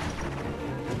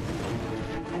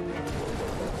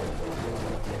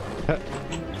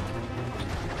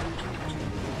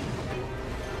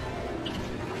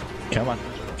 Come on,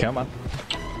 come on.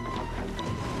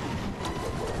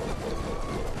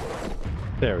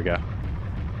 There we go.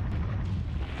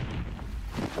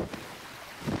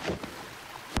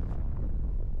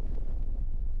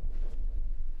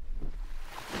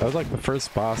 That was like the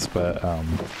first boss, but I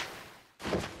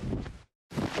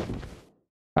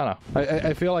don't know.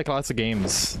 I feel like lots of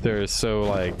games, they're so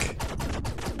like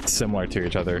similar to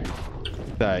each other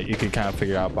that you can kind of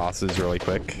figure out bosses really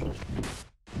quick.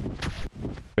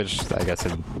 Which I guess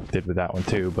I did with that one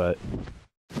too, but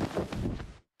I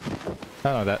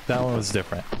don't know, that one was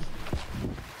different.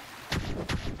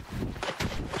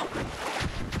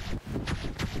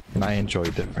 And I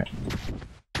enjoyed different.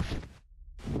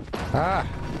 Ah!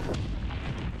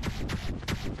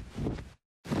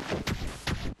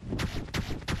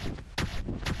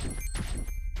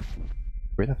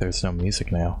 weird that there's no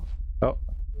music now. Oh.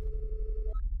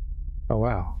 Oh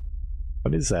wow.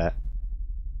 What is that?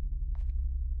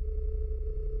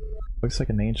 Looks like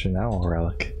an ancient owl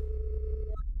relic.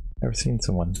 Never seen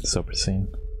someone so pristine.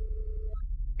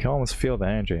 You can almost feel the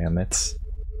energy it emits.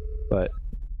 But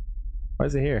why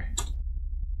is it here?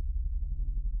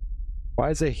 Why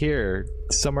is it here?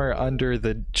 Somewhere under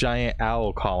the giant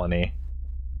owl colony.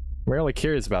 I'm really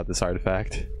curious about this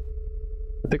artifact.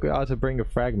 I think we ought to bring a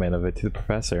fragment of it to the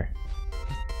professor.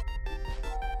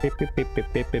 Beep, beep, beep, beep,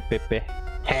 beep, beep, beep, beep.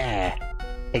 Ha!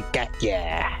 I got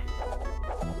ya!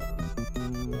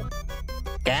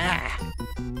 Ah!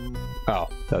 Oh,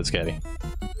 that was Getty.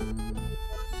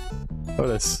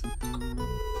 Otis.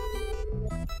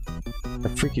 A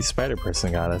freaky spider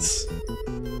person got us.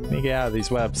 Let me get out of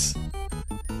these webs.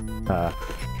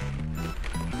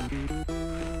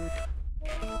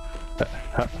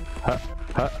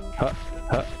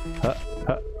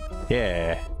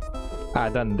 Yeah. I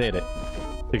done did it.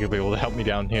 Think you'll be able to help me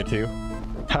down here too?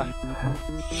 Ha!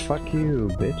 Fuck you,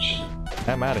 bitch.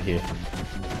 I'm out of here.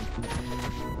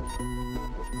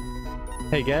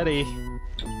 Hey, Getty.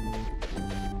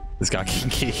 This got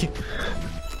kinky.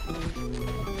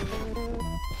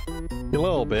 A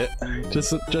little bit.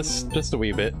 Just a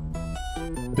wee bit.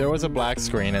 There was a black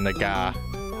screen and a guy.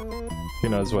 Who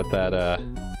knows what that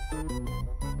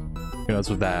who knows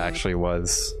what that actually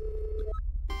was.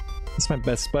 That's my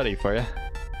best buddy for you.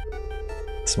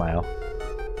 Smile.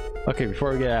 Okay,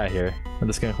 before we get out of here, I'm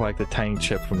just gonna collect a tiny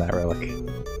chip from that relic.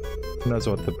 Who knows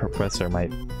what the professor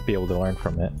might be able to learn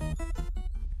from it.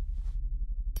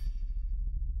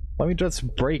 Let me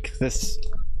just break this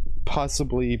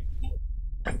possibly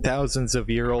thousands of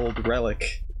year old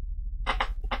relic.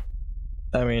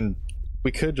 I mean,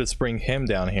 we could just bring him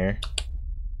down here.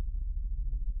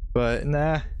 But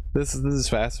nah, this is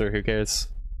faster, who cares?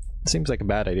 Seems like a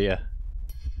bad idea.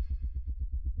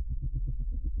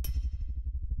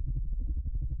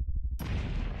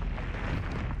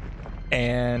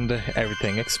 And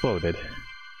everything exploded.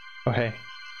 Oh hey.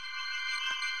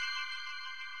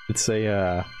 It's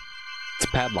a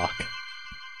padlock.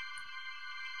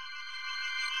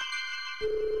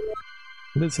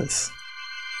 What is this?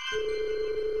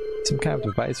 Some kind of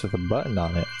device with a button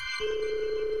on it.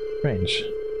 Strange.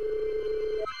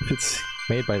 If it's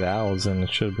made by the owls, then it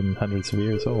should have been hundreds of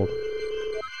years old.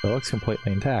 But it looks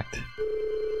completely intact.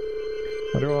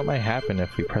 Wonder what might happen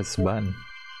if we press the button.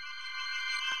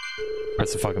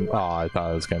 Press the fucking... Oh, I thought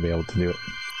I was gonna be able to do it.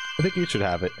 I think you should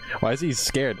have it. Why is he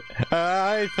scared?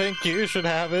 I think you should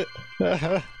have it.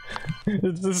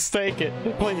 Just take it,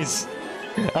 please.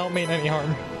 I don't mean any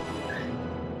harm.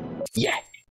 Yeah!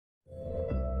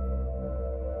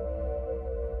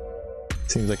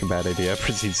 Seems like a bad idea.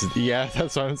 Proceeds. Yeah,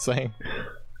 that's what I'm saying.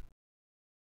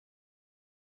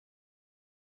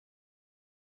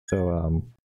 So,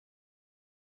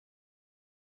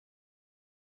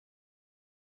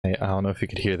 I don't know if you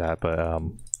could hear that, but,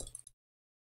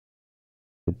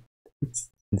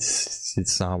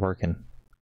 it's not working.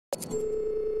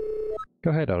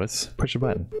 Go ahead, Otis. Push a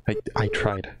button. I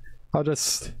tried. I'll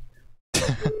just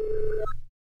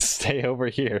stay over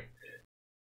here.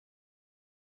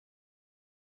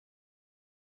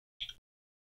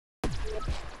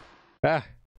 Ah!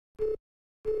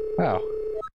 Wow.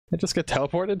 I just got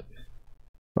teleported?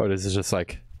 Oh, this is just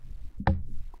like...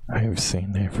 I have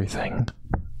seen everything.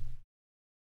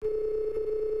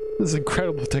 This is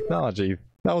incredible technology.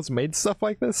 That was made stuff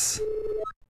like this? Do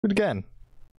it again.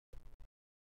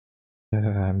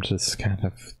 I'm just kind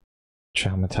of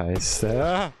traumatized.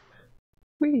 Ah!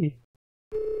 Wee!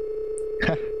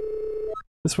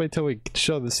 Just wait till we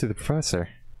show this to the professor.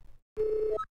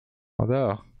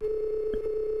 Although...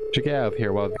 should get out of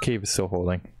here while the cave is still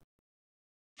holding.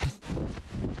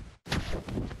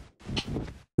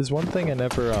 There's one thing I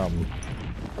never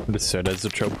understood as a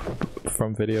trope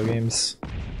from video games.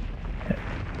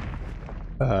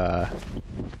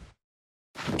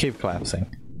 Cave collapsing.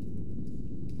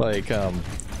 Like,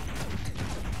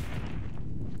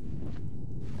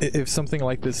 if something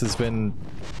like this has been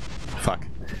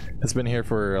here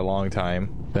for a long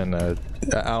time, then I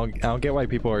don't get why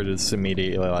people are just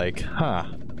immediately like, huh,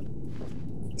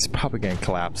 it's probably gonna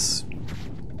collapse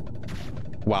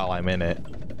while I'm in it,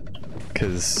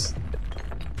 because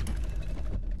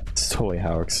it's totally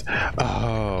how it works.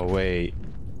 Oh wait,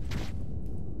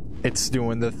 it's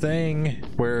doing the thing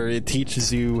where it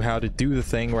teaches you how to do the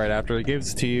thing right after it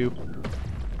gives it to you.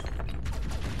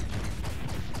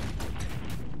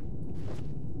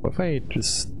 What if I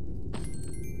just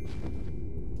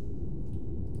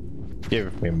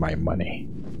give me my money?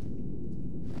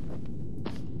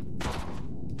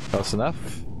 Close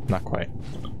enough? not quite.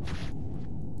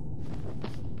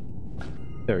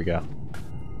 There we go.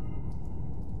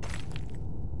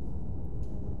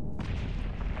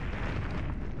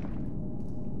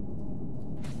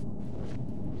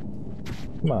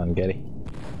 Come on, Getty.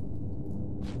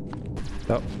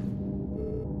 Oh.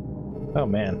 Oh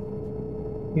man.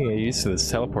 You get used to this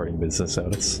teleporting business,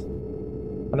 Otis.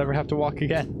 I'll never have to walk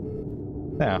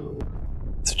again. Now,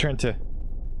 let's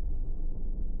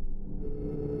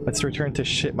return to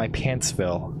shit my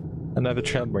pantsville. Another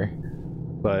tremor.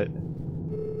 But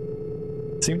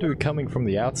it seemed to be coming from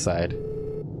the outside.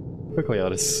 Quickly,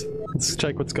 Otis. Let's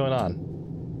check what's going on.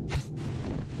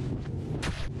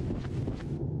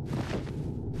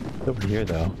 Over here,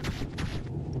 though.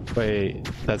 Wait,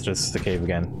 that's just the cave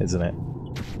again, isn't it?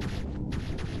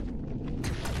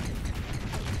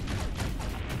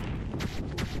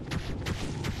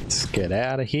 Let's get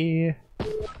out of here.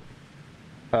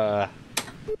 Why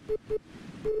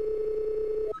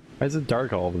is it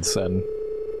dark all of a sudden?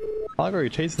 How long are we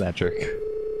chasing that jerk?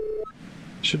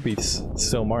 Should be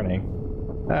still morning.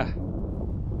 Ah.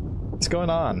 What's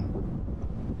going on?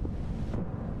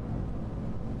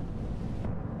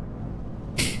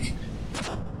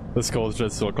 The skulls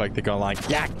just look like they're going like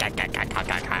yeah.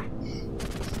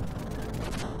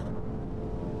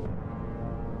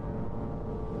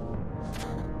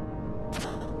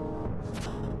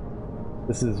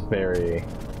 This is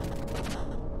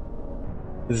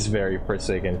very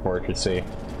Forsaken Fortressy.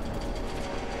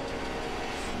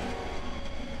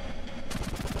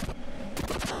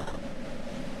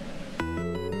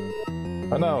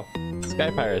 Oh no,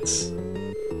 Sky Pirates. I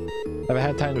haven't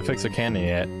had time to fix a cannon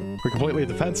yet. We're completely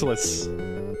defenseless.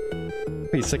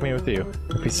 Please stick me with you.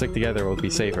 If we stick together, we'll be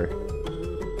safer.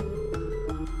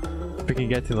 If we can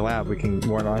get to the lab, we can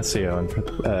warn Osseo and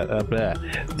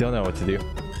don't know what to do.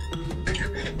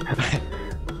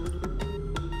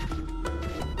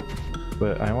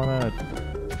 But I wanna...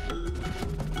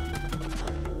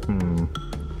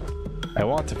 I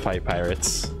want to fight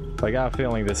pirates. But I got a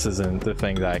feeling this isn't the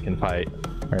thing that I can fight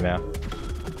right now.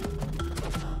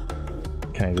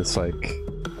 Can I just like...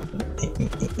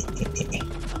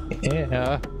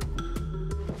 Yeah.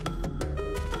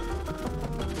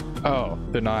 Oh,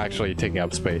 they're not actually taking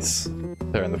up space.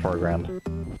 They're in the foreground.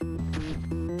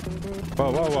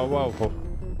 Whoa, whoa, whoa, whoa, whoa.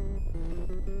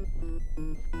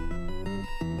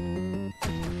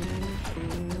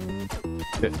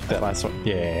 That last one,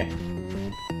 yeah.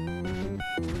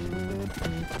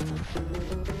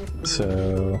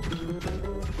 So...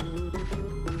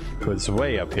 it was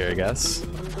way up here, I guess.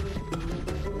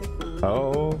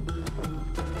 Oh.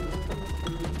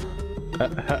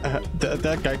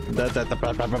 That guy.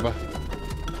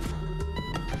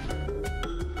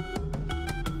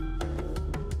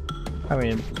 I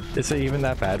mean, is it even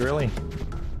that bad, really?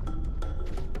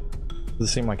 Does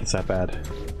it seem like it's that bad?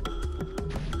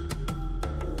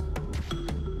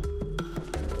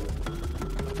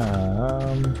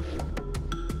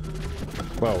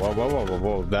 Whoa, whoa, whoa, whoa, whoa,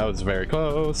 whoa, that was very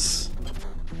close.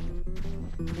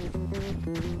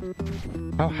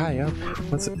 How high up?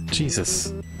 What's it?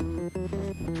 Jesus.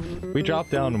 We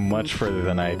dropped down much further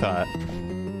than I thought.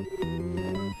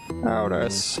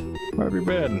 Otis, where have you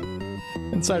been?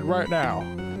 Inside right now.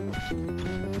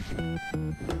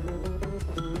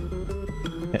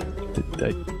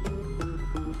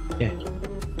 Yeah.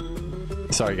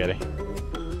 Sorry, Getty.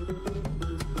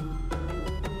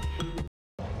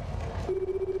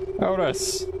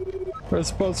 Otis, we're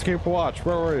supposed to keep watch.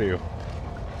 Where were you?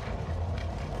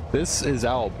 This is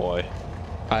Owlboy.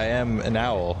 I am an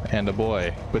owl and a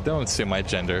boy, but don't assume my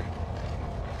gender.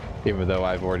 Even though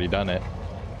I've already done it.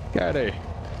 Getty,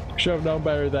 should have known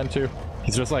better than to.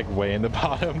 He's just like way in the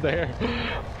bottom there.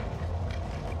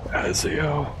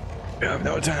 Osseo, we have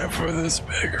no time for this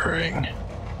bickering.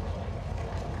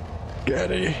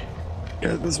 Getty,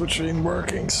 get this machine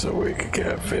working so we can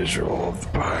get a visual of the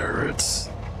pirates.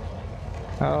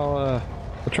 I'll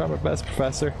try my best,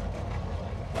 Professor.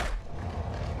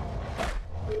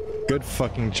 Good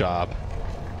fucking job.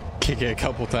 Kick it a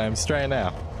couple times. Try it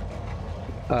now.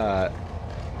 But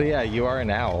yeah, you are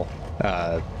an owl.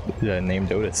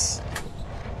 Named Otis.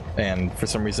 And for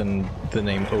some reason, the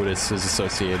name Otis is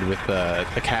associated with a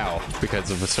cow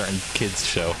because of a certain kids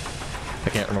show.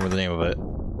 I can't remember the name of it.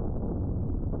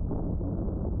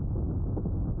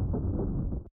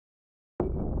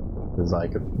 There's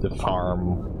like the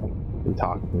farm, we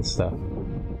talked and stuff.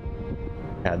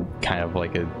 Had kind of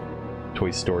like a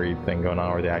Toy Story thing going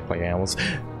on where they act like animals.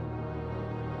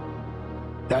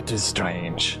 That is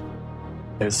strange.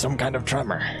 There's some kind of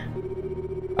tremor.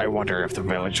 I wonder if the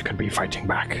village could be fighting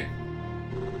back.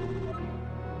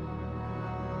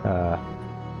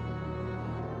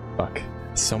 Fuck.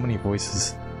 So many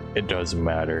voices. It doesn't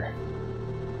matter.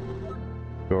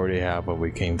 We already have what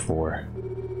we came for.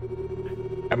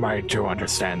 Am I to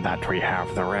understand that we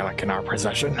have the relic in our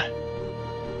possession?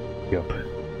 Yup.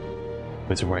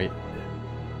 Was right.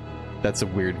 That's a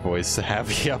weird voice to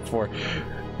have you up for.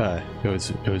 It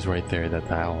was right there that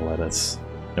the owl let us.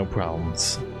 No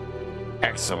problems.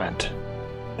 Excellent.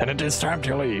 Then it is time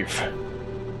to leave.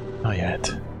 Not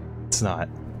yet. It's not.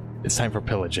 It's time for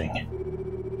pillaging.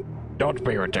 Don't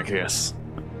be ridiculous.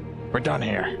 We're done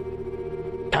here.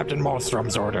 Captain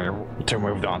Malmstrom's order to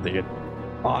move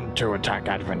on to attack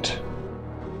Advent.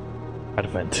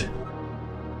 Advent.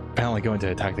 Finally going to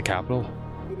attack the capital?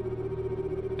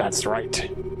 That's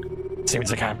right. Seems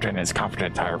the captain is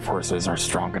confident our forces are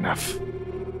strong enough.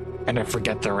 And if we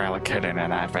get the relic hidden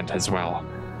in Advent as well,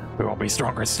 we will be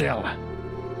stronger still.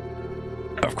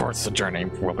 Of course, the journey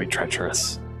will be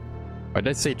treacherous. Why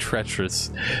did I say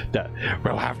treacherous?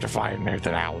 We'll have to find near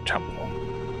the Owl Temple.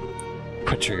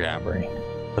 Put your yammering.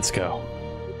 Let's go.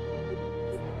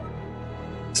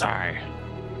 Sorry.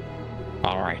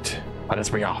 Alright, let us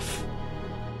be off.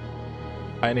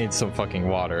 I need some fucking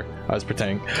water. I was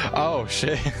pretending. Oh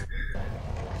shit.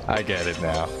 I get it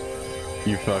now.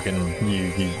 You fucking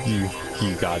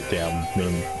you goddamn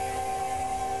thing.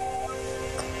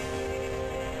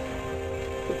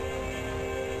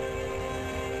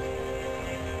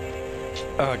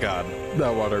 Oh god,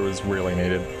 that water was really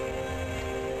needed.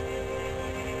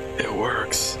 It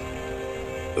works.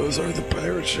 Those are the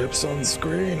pirate ships on the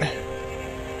screen.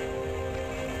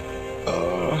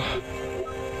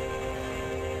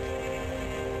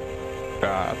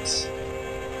 Gods.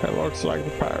 It looks like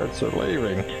the pirates are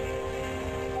leaving.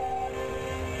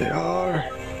 They are.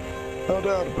 No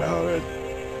doubt about it.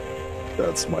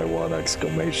 That's my one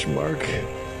exclamation mark.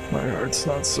 My heart's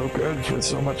not so good for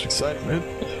so much excitement.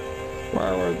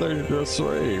 Why would they just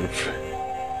leave?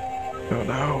 Oh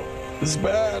no. This is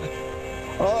bad.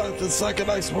 Oh, the second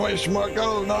exclamation mark.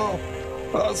 Oh no.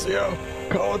 Osio,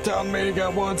 call a town meeting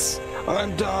at once.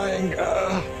 I'm dying.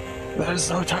 There's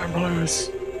no time to lose.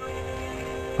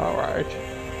 Alright.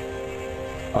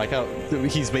 I like how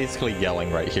he's basically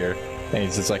yelling right here. And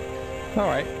he's just like,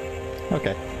 alright.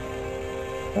 Okay.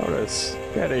 Notice.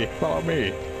 Eddie, follow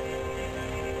me.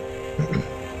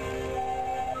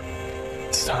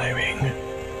 It's timing.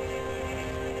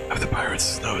 If the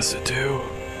pirates knows to do,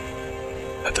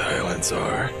 the islands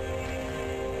are.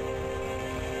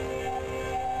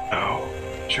 No,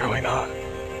 surely not.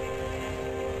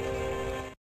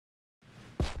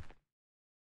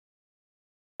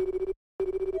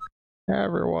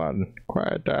 Everyone,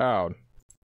 quiet down.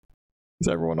 Is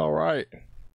everyone alright?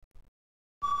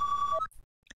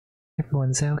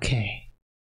 Everyone's okay.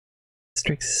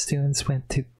 Strix's students went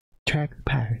to track the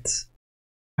pirates.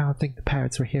 I don't think the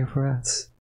pirates were here for us.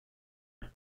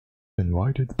 Then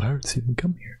why did the pirates even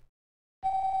come here?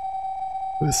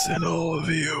 Listen, all of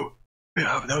you. We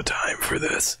have no time for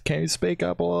this. Can you speak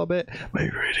up a little bit? My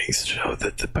ratings show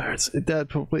that the pirates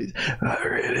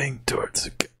are heading towards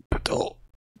the capital.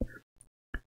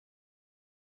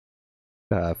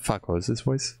 Fuck, what was this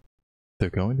voice? They're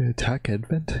going to attack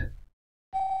Advent?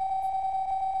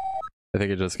 I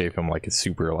think it just gave him like a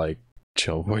super like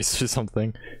chill voice or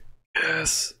something.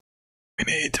 Yes. We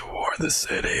need to warn the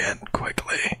city and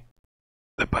quickly.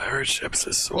 The pirate ships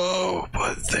are slow,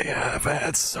 but they have a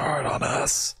head start on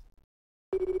us.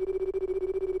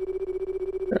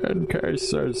 In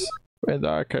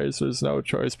that case, there's no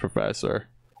choice, Professor.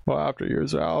 We'll have to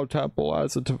use our temple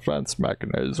as a defense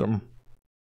mechanism.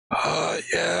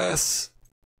 Yes.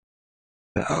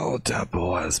 The Owl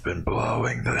Temple has been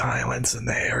blowing the islands in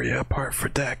the area apart for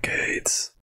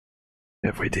decades.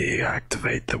 If we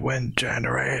deactivate the wind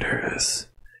generators,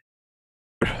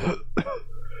 the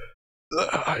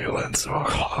islands will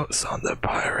close on the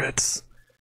pirates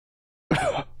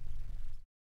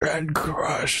and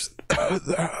crush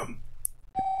them.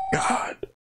 God,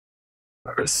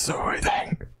 or so I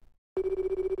think.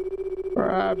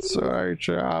 Perhaps the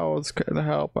ancient owls can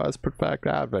help us protect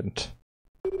Advent.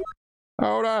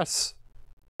 Otis!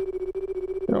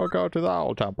 You'll go to the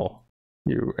Owl Temple.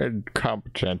 You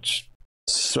incompetent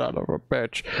son of a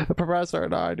bitch. The professor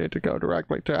and I need to go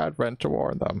directly to Advent to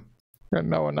warn them. And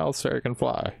no one else here can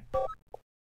fly.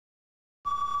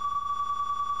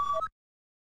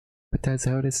 But does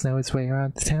Otis know his way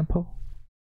around the temple?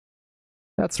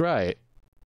 That's right.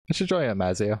 I should join him,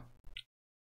 Mazio.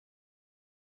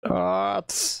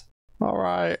 It's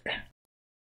alright.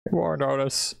 You warned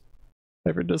Otis.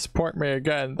 If you disappoint me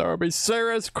again, there will be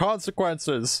serious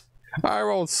consequences. I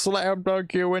will slam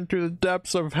dunk you into the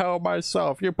depths of hell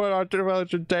myself. You put our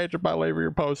village in danger by leaving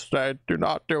your post today. Do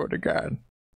not do it again.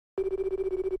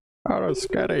 Otis,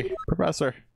 Getty,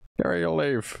 Professor, Gary, you'll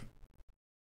leave.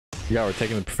 Yeah, we're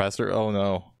taking the professor? Oh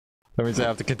no. That means I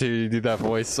have to continue to do that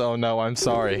voice. Oh no, I'm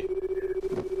sorry.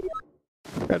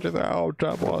 Get to the old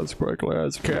temple as quickly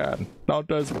as you can. Don't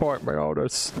disappoint me,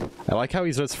 Otis. I like how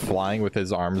he's just flying with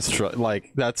his arms,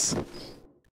 like, that's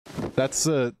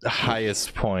the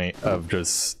highest point of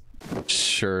just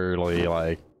surely,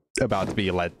 like, about to be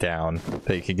let down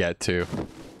that you could get to.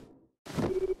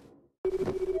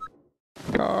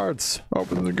 Guards,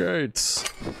 open the gates.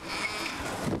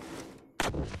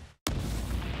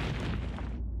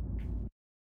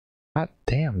 God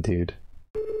damn, dude.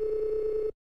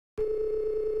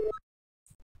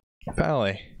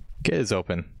 Finally, gate is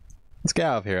open. Let's get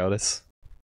out of here, Otis.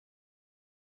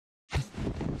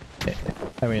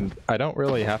 I mean, I don't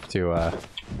really have to,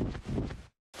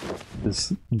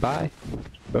 just bye.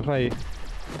 But if I...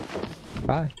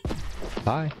 Bye.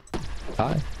 Bye.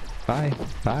 Bye. Bye.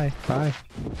 Bye. Bye.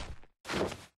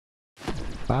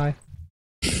 Bye.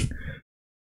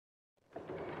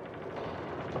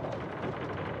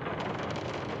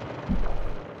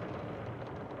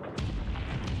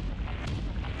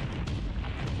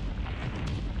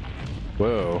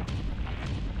 Whoa.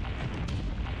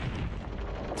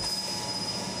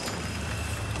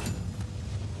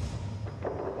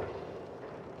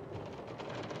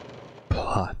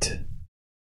 Plot.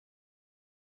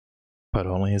 But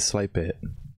only a slight bit.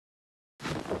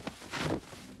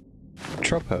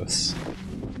 Tropos.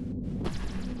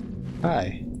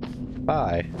 Hi.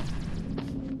 Bye.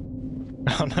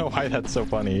 I don't know why that's so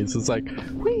funny. It's just like,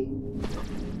 whee!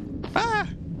 Ah!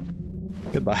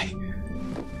 Goodbye.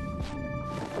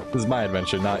 This is my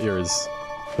adventure, not yours.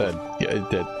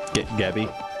 Getty.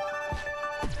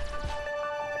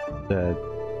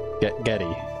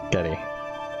 Getty.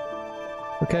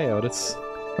 Okay, Otis.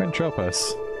 We're in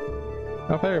Tropos.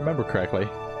 Now, if I remember correctly,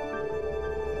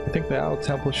 I think the Owl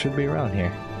Temple should be around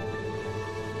here.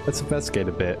 Let's investigate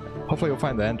a bit. Hopefully we'll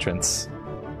find the entrance.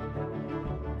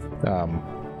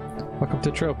 Welcome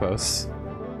to Tropos.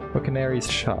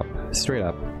 Buccaneery's shop. Straight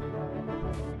up.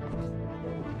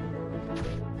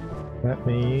 Let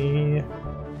me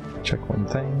check one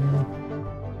thing.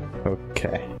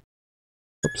 Okay.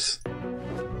 Oops.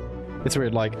 It's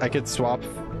weird, like, I could swap...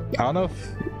 I don't know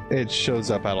if it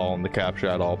shows up at all in the capture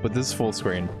at all, but this is full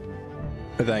screen.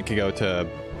 And then I could go to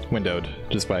windowed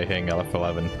just by hitting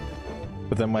F11.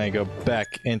 But then when I go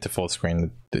back into full screen,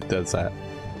 it does that.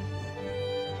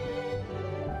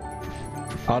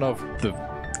 I don't know if the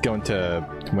going to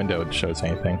windowed shows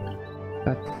anything.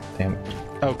 God damn it.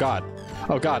 Oh god.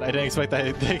 Oh god, I didn't expect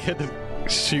that they had to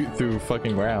shoot through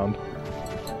fucking ground.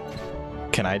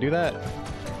 Can I do that?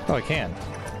 Oh, I can.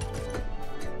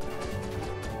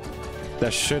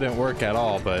 That shouldn't work at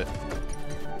all, but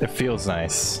it feels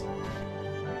nice.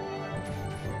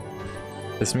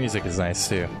 This music is nice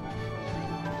too.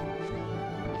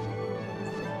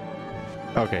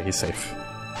 Okay, he's safe.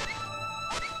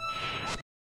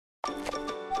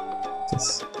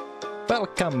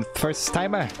 Welcome, first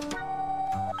timer.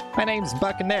 My name's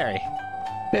Buccaneery.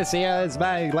 This here is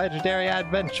my legendary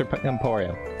adventure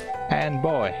emporium. And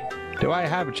boy, do I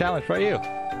have a challenge for you.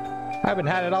 I haven't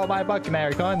had it all my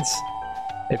Buccaneery coins.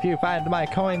 If you find my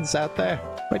coins out there,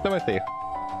 take them with you.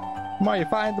 The more you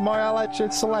find, the more I'll let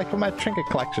you select from my trinket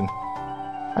collection.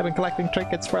 I've been collecting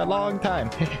trinkets for a long time.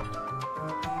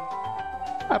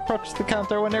 Approach the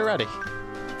counter when you're ready.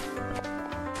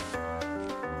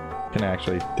 Can I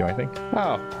actually do anything?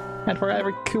 Oh, and for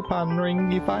every coupon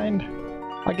ring you find,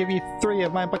 I'll give you 3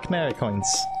 of my Buccaneery coins.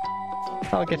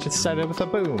 I'll get you started with a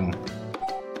boom.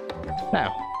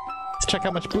 Now, let's check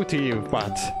how much booty you've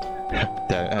bought.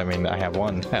 I mean, I have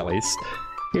 1, at least.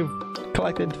 You've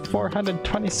collected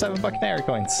 427 Buccaneery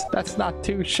coins. That's not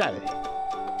too shabby.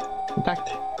 In fact,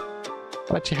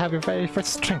 I'll let you have your very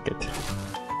first trinket.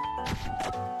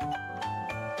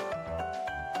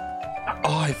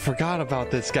 Oh, I forgot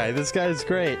about this guy. This guy's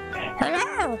great.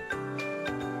 Hello!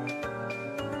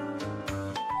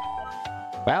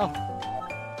 Well,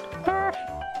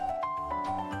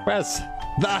 where's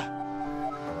the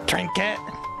trinket?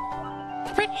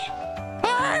 Which?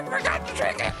 Oh, I forgot the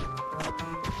trinket!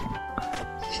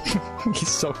 He's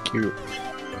so cute.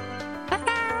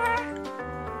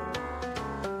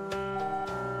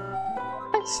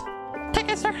 Nice. Take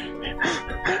it, sir.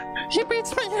 He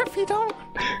beats me if you don't.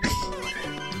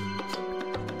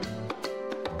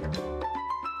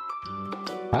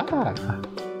 Ah.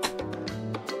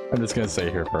 I'm just gonna stay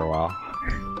here for a while.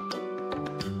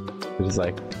 Just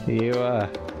like, you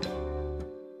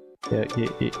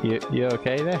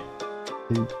okay there?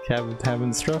 You having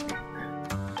a stroke?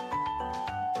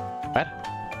 What?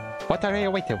 What are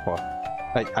you waiting for?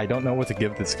 I don't know what to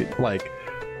give this, like,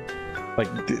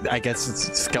 I guess it's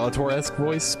Skeletor-esque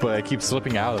voice, but I keep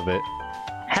slipping out of it.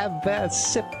 Have a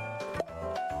sip.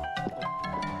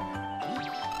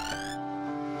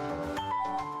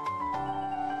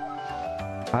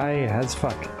 High as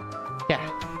fuck. Yeah,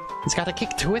 it's got a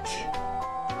kick to it.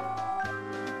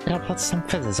 Gotta put some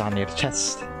feathers on your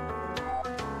chest.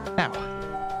 Now,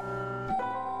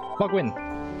 Mugwin,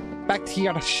 back to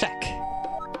your shack.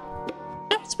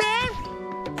 Yes, ma'am.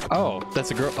 Oh,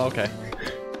 that's a girl. Okay.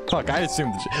 Fuck, I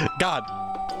assumed. God.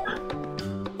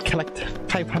 Collect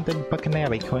 500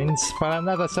 Buccanary coins for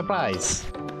another surprise.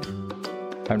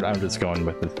 I'm just going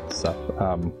with this stuff.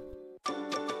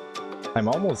 I'm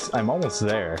almost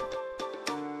there.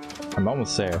 I'm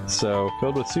almost there. So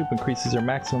filled with soup increases your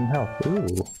maximum health. Ooh.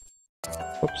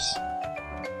 Oops.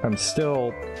 I'm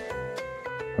still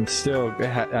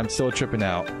tripping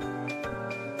out.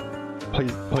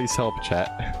 Please help,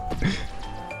 chat.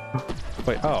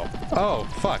 Wait. Oh,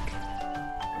 fuck.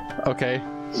 Okay.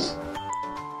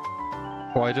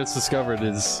 What I just discovered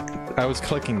is I was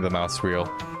clicking the mouse wheel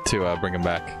to bring him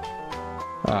back.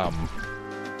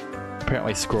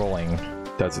 Apparently scrolling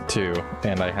does it too,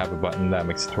 and I have a button that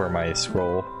makes it to where my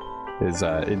scroll is,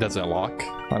 it doesn't lock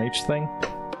on each thing.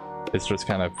 It's just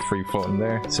kind of free floating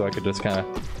there, so I could just kind of...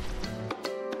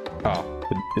 Oh,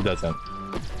 it doesn't.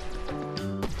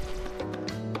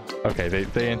 Okay,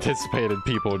 they anticipated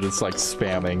people just like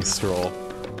spamming scroll.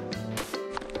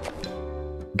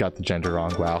 Got the gender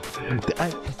wrong, wow.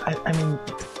 I mean...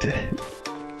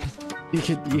 You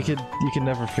could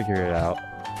never figure it out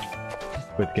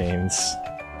with games.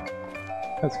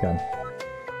 That's good.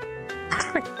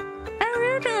 How are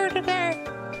you doing today?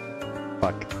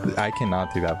 Fuck, I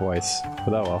cannot do that voice,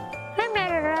 but oh well. I'm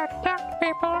not allowed to talk to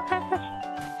people.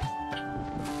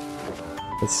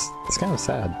 It's kind of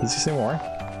sad. Does he say more?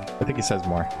 I think he says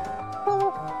more.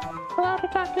 Oh, allowed to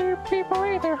talk to people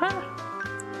either, huh?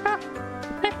 Ah,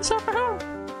 make yourself at home.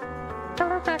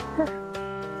 Hello back there.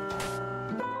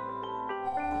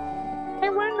 I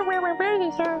wonder where my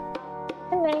babies are.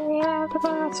 And then we have to go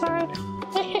outside.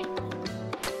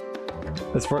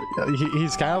 As far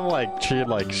he's kind of like treated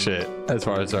like shit, as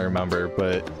far as I remember,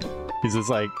 but he's just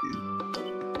like,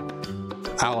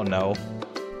 I don't know.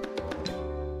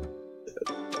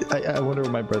 I wonder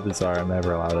where my brothers are. I'm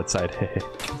never allowed outside.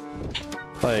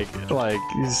 like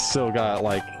he's still got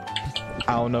like,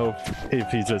 I don't know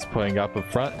if he's just putting up a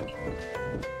front,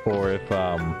 or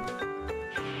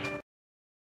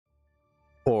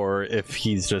if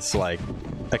he's just like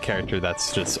a character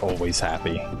that's just always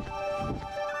happy,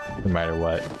 no matter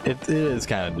what. It is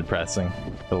kind of depressing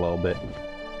a little bit,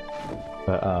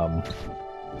 but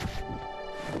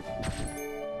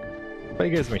he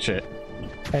gives me shit,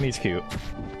 and he's cute.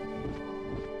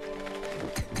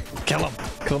 Kill him!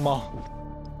 Kill them all!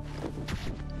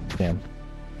 Damn.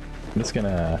 I'm just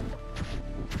gonna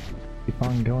keep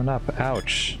on going up.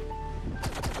 Ouch.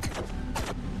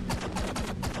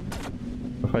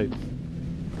 If I...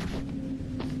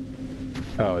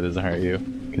 Oh, it doesn't hurt you,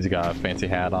 because you got a fancy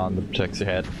hat on that protects your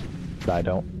head. But I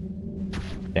don't.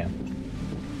 Damn.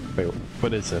 Wait,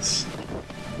 what is this?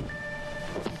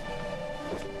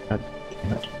 God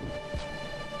damn it.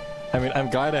 I mean, I'm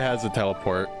glad it has a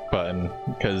teleport button,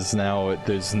 because now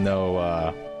there's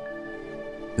no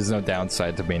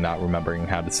downside to me not remembering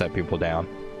how to set people down.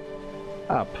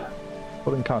 Up.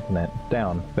 Holding continent.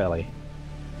 Down. Belly.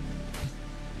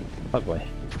 Lovely.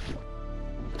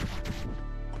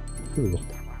 Ooh.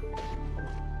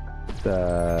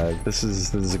 This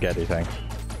is a Getty thing.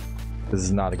 This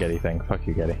is not a Getty thing. Fuck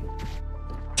you, Getty.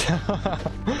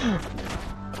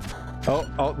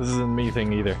 oh, this isn't a me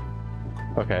thing either.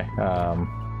 Okay,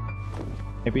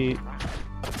 maybe...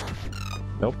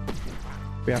 Nope.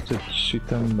 We have to shoot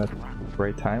them at the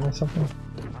right time or something?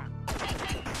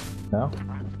 No?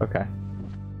 Okay.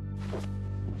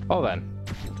 Oh then.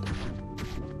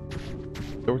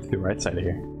 Go to the right side of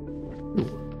here. Ooh.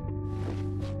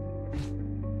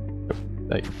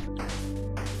 Like,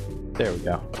 there we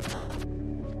go.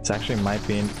 This actually might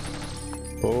be in...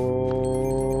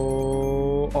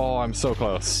 Oh, I'm so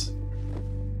close.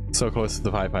 So close to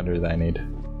the 500 that I need.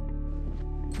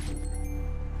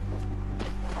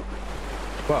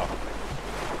 Whoa.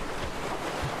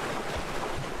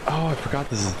 Oh, I forgot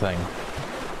this is a thing.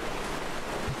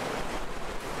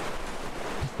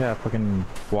 Yeah, fucking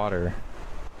water.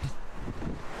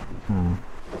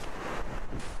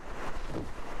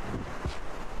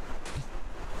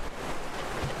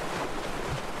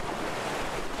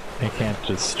 I can't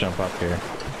just jump up here.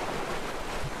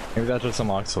 Maybe that just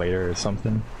unlocks later or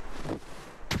something.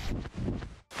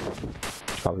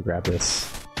 Probably grab this.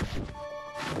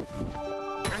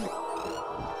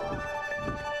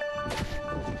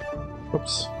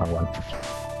 Whoops, wrong one.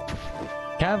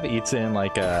 Kind of eats in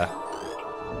like a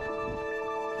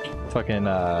fucking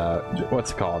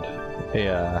what's it called?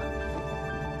 A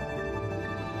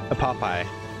Popeye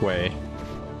way.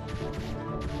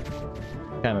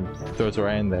 Kind of throws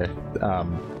right in there.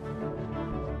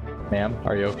 Ma'am,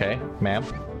 are you okay? Ma'am?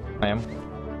 Ma'am?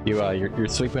 You're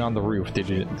sleeping on the roof, did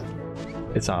you?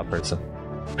 It's not a person.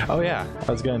 Oh yeah,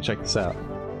 I was gonna check this out.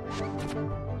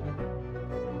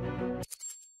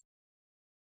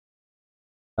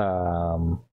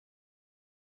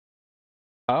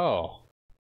 Oh.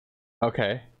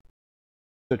 Okay.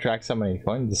 Subtract so many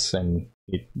coins and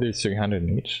there's 300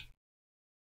 in each.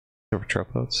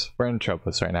 Tropos? We're in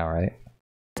Tropos right now, right?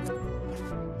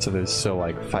 So there's still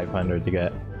like 500 to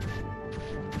get.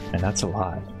 And that's a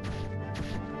lot.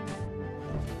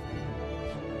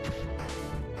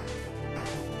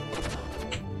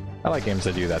 I like games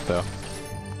that do that though.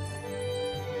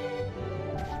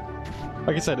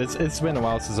 Like I said, it's been a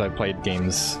while since I've played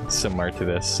games similar to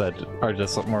this that are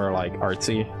just more like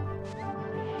artsy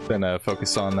than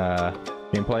focus on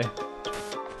gameplay.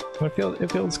 It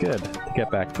feels good to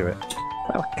get back to it.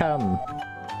 Welcome!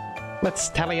 Let's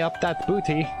tally up that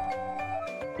booty!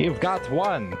 You've got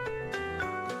 1!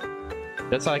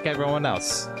 Just like everyone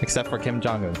else, except for Kim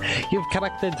Jong-un. You've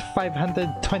collected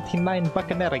 529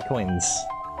 Buccaneer coins!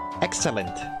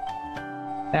 Excellent!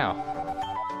 Now,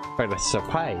 for the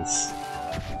surprise.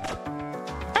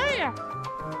 Hey!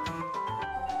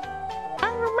 I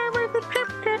remember the trip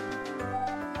kit!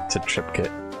 It's a trip kit,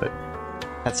 but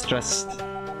that's just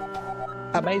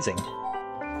amazing.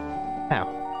 Now,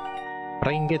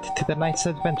 bring it to the nice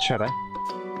adventurer.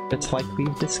 It's like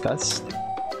we've discussed.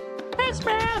 Yes,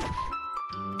 man!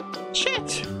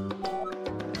 Shit!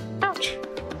 Ouch!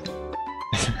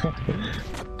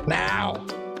 Now!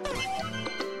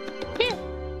 Here!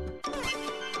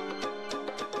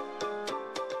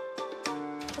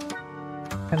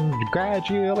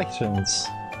 Congratulations!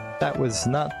 That was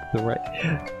not the right...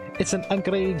 It's an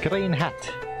ugly green hat.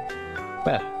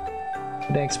 Well, I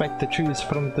didn't expect to choose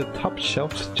from the top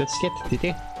shelf just yet, did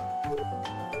you?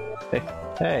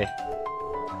 Hey,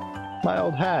 my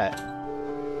old hat.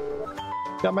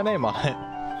 Got my name on it.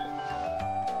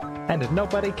 And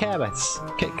nobody cares.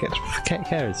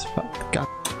 Cares. God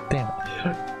damn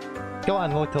it. Go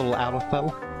on, little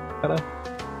Owlboy.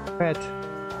 Wear it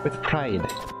with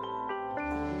pride.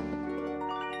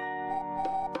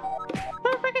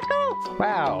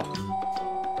 Wow.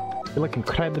 You look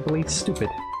incredibly stupid.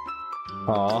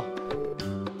 Aw.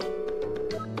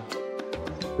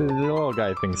 The little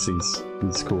guy thinks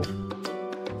he's cool.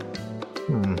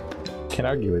 Can't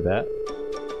argue with that.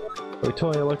 We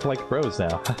totally look like bros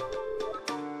now.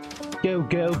 Go,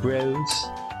 bros!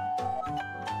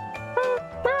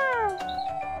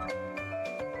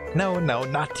 No,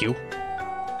 not you.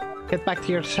 Get back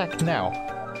to your shack now.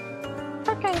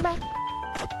 Okay, man.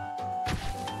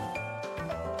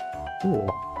 Cool.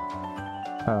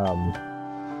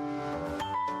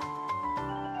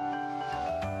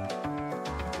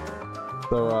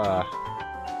 So,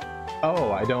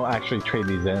 oh, I don't actually trade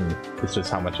these in. It's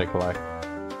just how much I collect.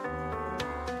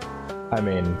 I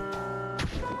mean...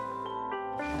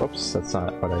 Whoops, that's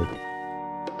not what I...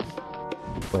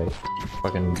 Wait,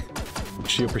 fucking...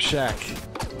 Super Shack.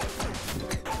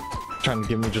 Trying to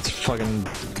give me just a fucking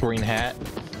green hat.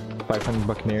 500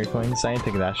 Buccaneer coins. I ain't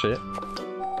taking that shit.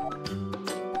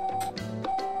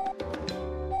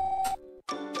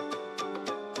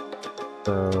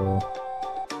 So...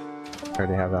 I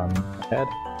already have that on my head.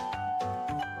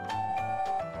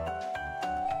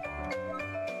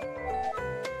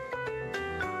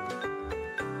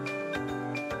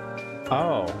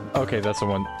 Oh, okay, that's the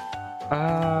one.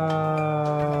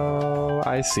 Oh,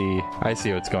 I see. I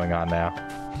see what's going on now.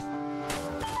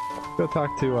 Go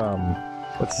talk to,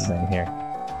 what's his name here?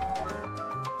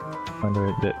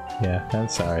 Yeah, I'm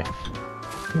sorry.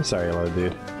 I'm sorry, little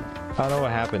dude. I don't know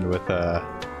what happened with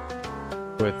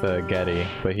Getty,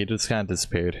 but he just kind of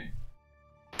disappeared.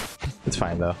 It's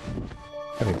fine though.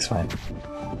 Everything's fine.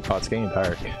 Oh, it's getting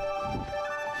dark.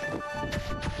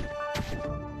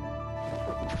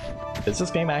 Does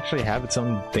this game actually have its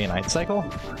own day-night cycle?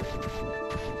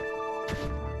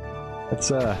 It's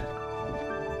a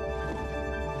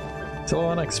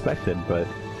little unexpected, but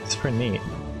it's pretty neat.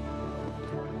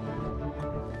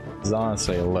 It's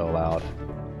honestly a little loud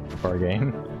for a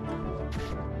game.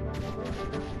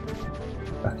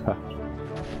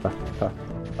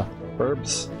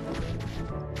 Verbs.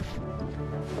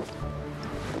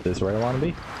 This is where I want to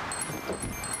be.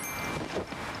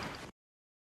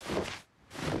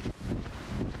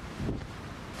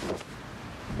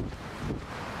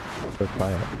 So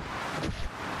quiet.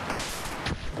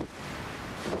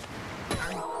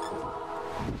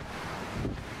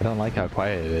 don't like how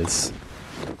quiet it is.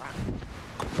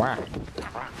 Wah.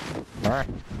 Wah.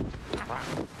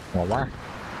 Wah, wah.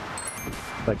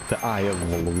 Like the eye of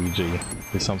Luigi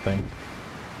or something.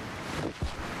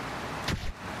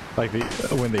 Like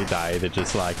when they die, they're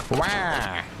just like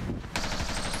wah.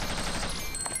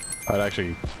 I'd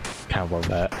actually kind of love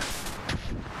that.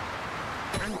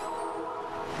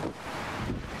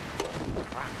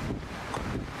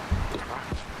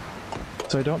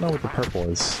 So I don't know what the purple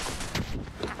is.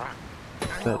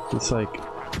 That it's like,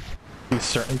 do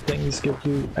certain things give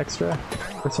you extra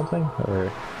or something?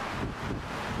 Or...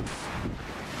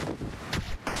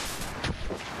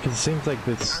 Because it seems like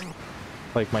this,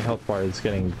 like my health bar is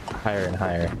getting higher and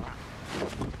higher.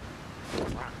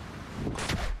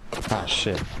 Ah,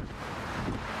 shit.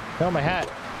 No, my hat!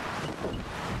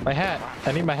 My hat!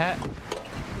 I need my hat!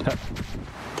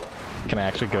 Can I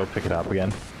actually go pick it up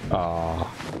again? Aww.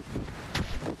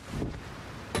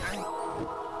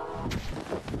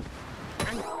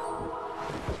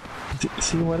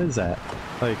 See, what is that?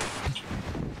 Like...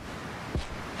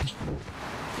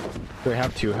 Do I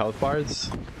have 2 health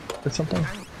bars? Or something? Is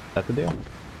that the deal?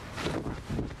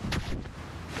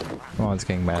 Oh, it's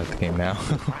getting mad at the game now.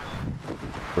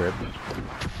 Rip.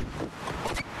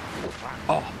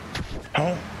 Oh!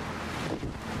 Oh!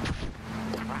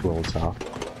 Rolls off.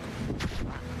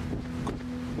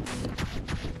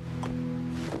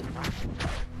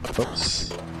 Oops.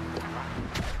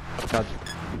 God.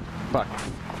 Fuck.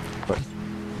 But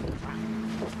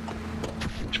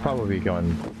should probably be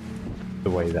going the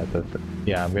way that the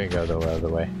yeah, I'm gonna go the other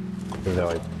way. Even though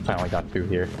I finally got through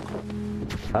here.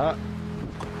 Ah.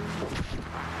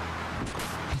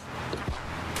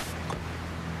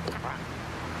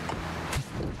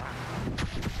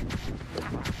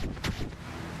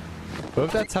 What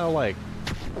if that's how, like...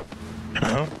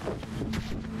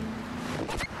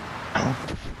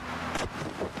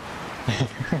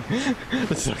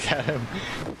 Let's look at him.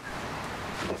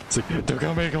 It's like, don't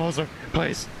come any closer,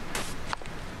 please.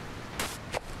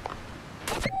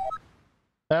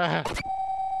 Ah.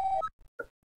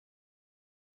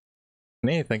 I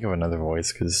need to think of another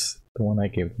voice because the one I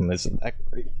gave them isn't that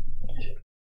great.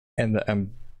 And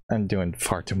I'm doing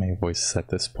far too many voices at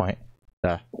this point.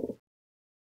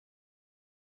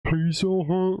 Please don't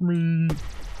hurt me.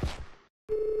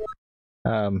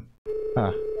 How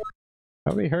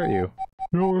did he hurt you?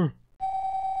 No,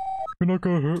 you're not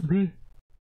gonna hurt me.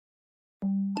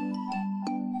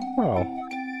 Oh,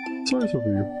 sorry for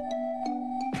you.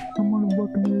 I'm one of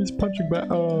Buccaneer's punching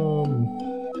bag.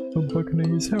 Of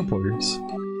Buccaneer's hamburgers.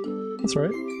 That's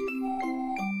right.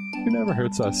 He never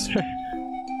hurts us.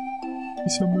 He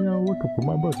sent me out looking for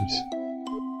my brothers.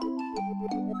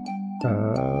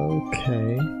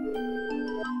 Okay.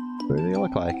 What do they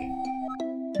look like?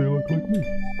 They look like me.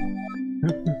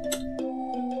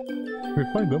 If we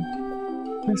find them,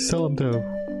 please tell them to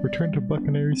return to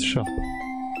Buccaneer's shop.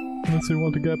 Unless they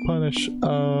want to get punished,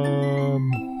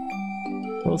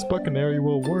 else Buccaneer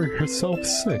will worry herself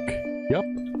sick. Yup,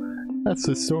 that's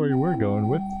the story we're going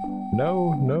with.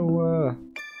 No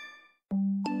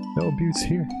abuse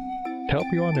here. To help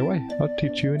you on your way, I'll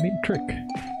teach you a neat trick.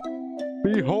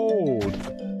 Behold!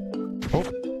 Oh!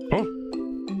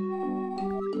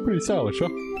 Pretty stylish, huh?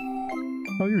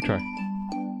 Oh, you try.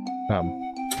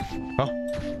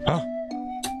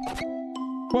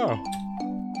 Wow!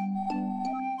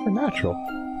 You're natural.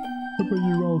 I bet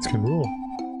you rounds can roll.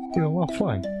 You know, while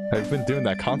flying. I've been doing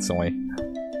that constantly.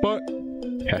 But...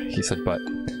 Yeah, he said but.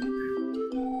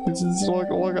 It's just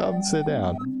look, up, sit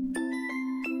down.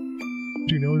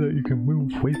 Do you know that you can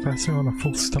move way faster on a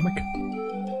full stomach?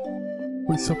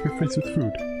 Always stuff your face with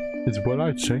food, is what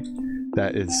I'd say.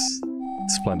 That is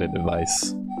splendid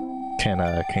advice. Can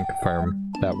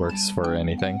confirm that works for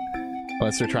anything.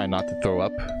 Unless you're trying not to throw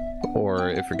up, or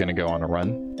if you're gonna go on a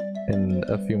run in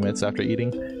a few minutes after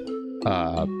eating.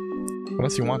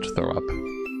 Unless you want to throw up.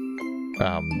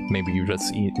 Maybe you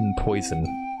just eat in poison,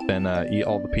 then eat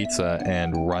all the pizza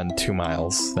and run 2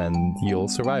 miles, then you'll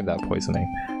survive that poisoning.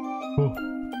 Oh,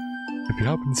 if you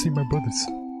happen to see my brothers,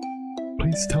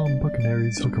 please tell them Buccaneer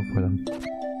is looking for them.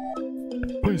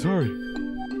 Please hurry!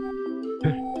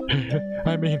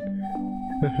 I mean,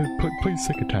 please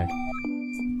take your time.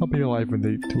 I'll be alive when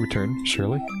they return,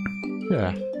 surely.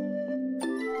 Yeah.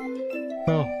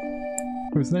 Well,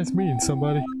 it was nice meeting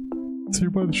somebody. See you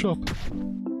by the shop.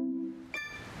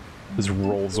 Just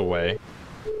rolls away.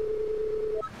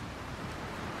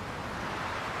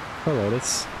 Hello,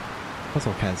 that's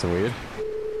all kinds of weird.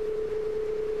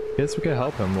 Guess we could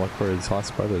help him look for his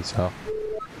lost brothers, so.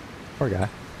 Poor guy.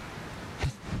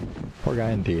 Poor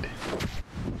guy indeed.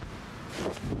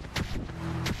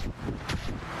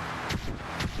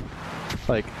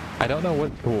 Like, I don't know what...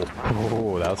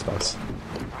 Oh, that was close.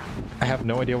 I have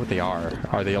no idea what they are.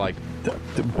 Are they like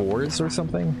boars or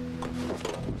something?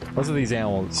 Most of these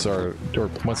animals are...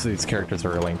 Or most of these characters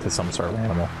are linked to some sort of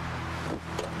animal.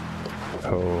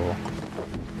 Oh.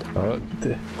 Oh.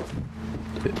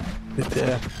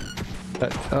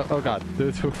 Oh god.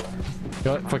 You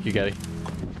know what? Fuck you, Getty.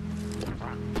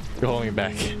 You're holding me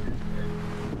back.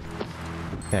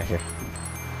 Yeah, here.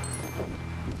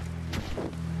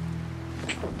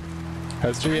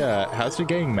 How's she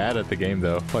getting mad at the game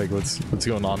though? Like, what's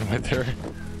going on with her?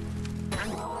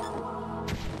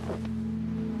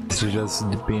 Is she just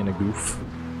being a goof?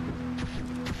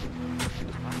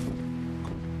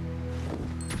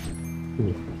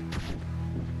 Ooh.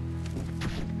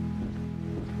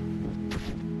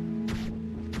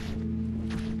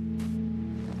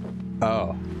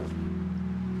 Oh.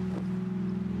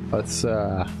 Let's,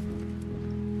 but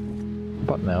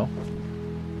no.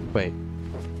 Wait.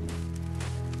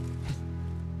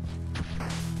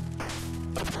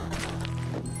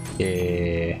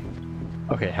 Yeah.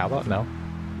 Okay, how about no?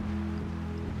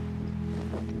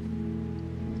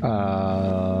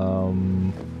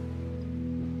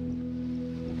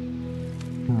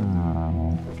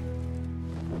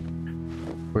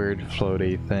 Weird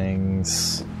floaty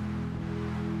things.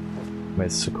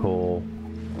 Mystical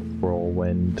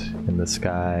whirlwind in the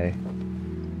sky.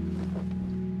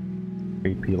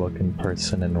 Creepy looking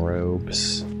person in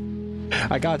robes.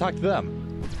 I gotta talk to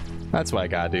them. That's what I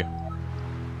gotta do.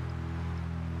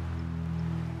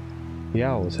 The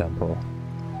Owl Temple.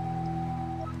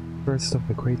 First of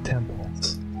the great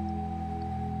temples.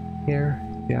 Here,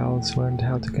 the owls learned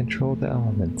how to control the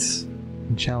elements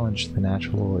and challenge the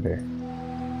natural order.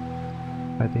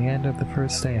 By the end of the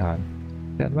first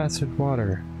Aeon, they had mastered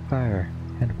water, fire,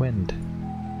 and wind.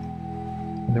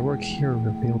 And their work here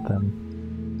revealed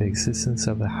them the existence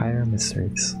of the higher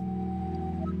mysteries.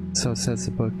 So says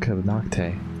the Book of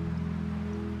Nocte.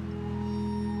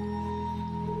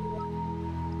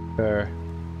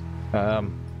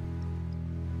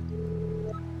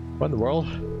 What in the world?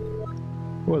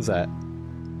 What was that?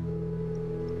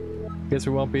 Guess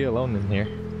we won't be alone in here.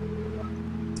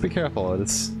 Let's be careful,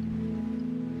 Otis.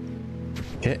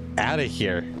 Get out of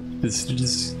here.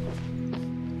 Just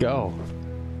go.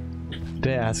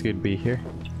 Didn't ask you to be here.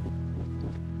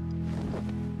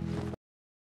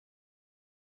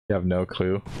 You have no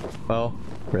clue. Well,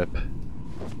 rip.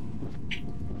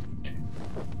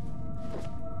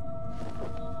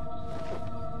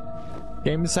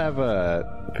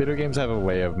 Video games have a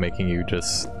way of making you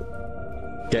just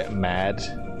get mad,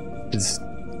 just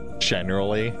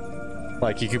generally.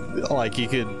 Like you could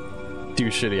do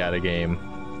shitty at a game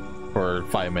for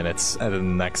 5 minutes, and then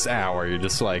the next hour you're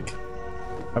just like,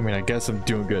 I mean, I guess I'm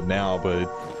doing good now, but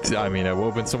I mean, I would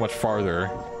have been so much farther.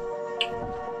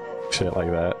 Shit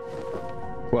like that.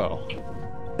 Whoa.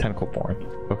 Tentacle porn.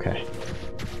 Okay.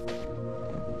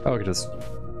 Oh, I could just...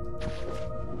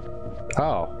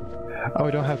 Oh,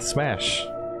 I don't have to smash.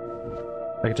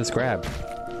 I can just grab.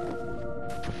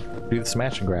 Do the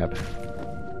smash and grab.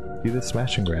 Do the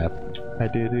smash and grab. I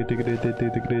do that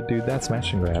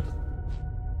smash and grab.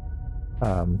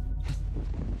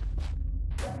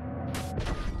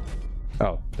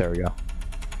 Oh, there we go.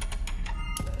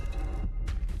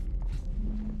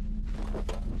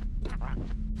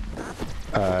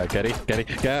 Getty,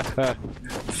 yeah,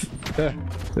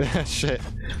 shit.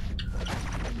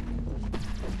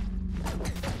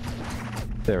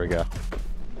 There we go.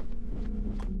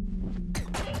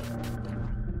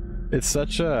 It's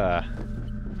such a...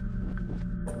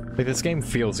 Like, this game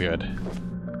feels good.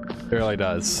 It really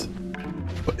does.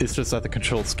 But it's just that the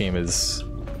control scheme is...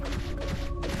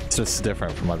 It's just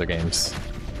different from other games.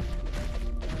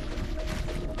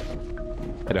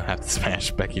 I don't have to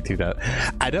smash Becky to that.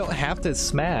 I don't have to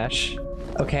smash,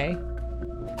 okay?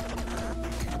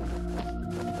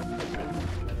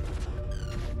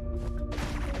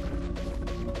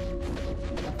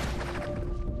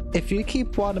 If you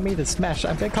keep wanting me to smash,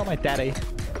 I'm gonna call my daddy.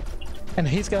 And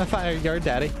he's gonna fire your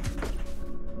daddy.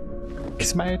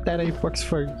 Cause my daddy works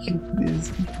for you.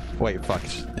 Wait, fuck.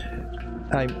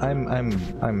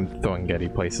 I'm throwing Getty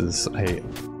places.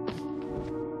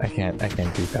 I can't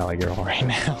do Valley Girl right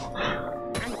now.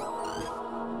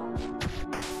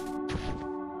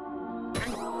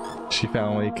 She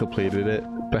finally completed it,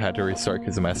 but had to restart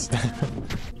because of mess.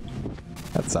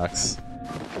 That sucks.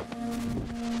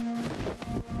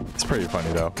 It's pretty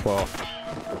funny though. Well,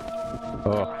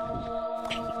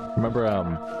 oh, remember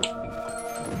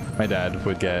my dad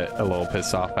would get a little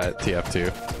pissed off at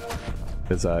TF2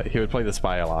 because he would play the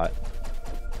spy a lot.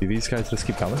 Do these guys just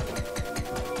keep coming?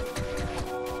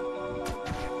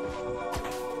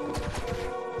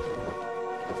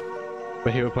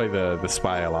 But he would play the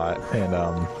spy a lot, and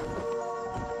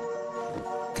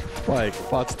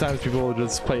like lots of times people will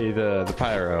just play the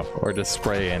pyro or just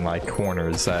spray in like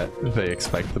corners that they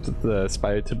expect the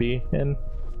spy to be in,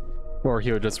 or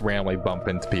he would just randomly bump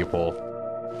into people,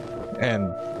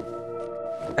 and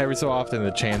every so often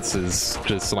the chances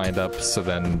just lined up, so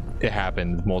then it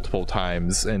happened multiple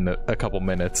times in a couple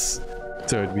minutes,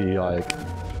 so it'd be like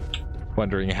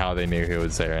wondering how they knew he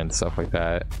was there and stuff like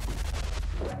that.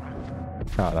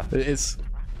 I don't know.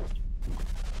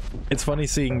 It's funny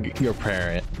seeing your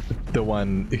parent, the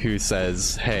one who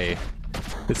says, hey,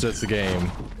 it's just a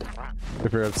game,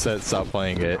 if you're upset, stop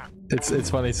playing it. It's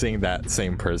funny seeing that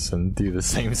same person do the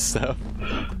same stuff.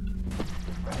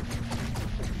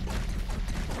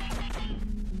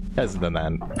 Hasn't done that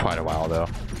in quite a while though.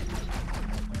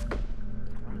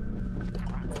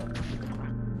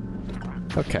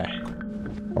 Okay.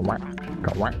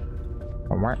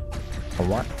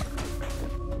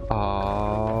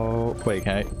 Oh, wait,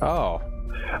 can I? Oh.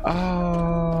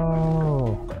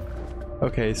 Oh.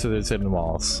 Okay, so there's hidden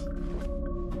walls.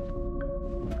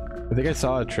 I think I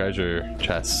saw a treasure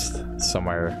chest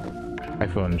somewhere. I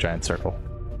flew in a giant circle.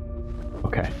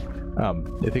 Okay. I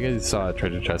think I saw a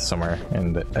treasure chest somewhere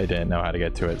and I didn't know how to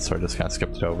get to it, so I just kind of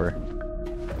skipped it over.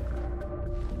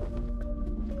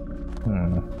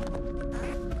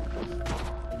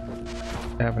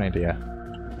 I have an idea.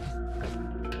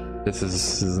 This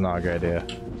is not a good idea.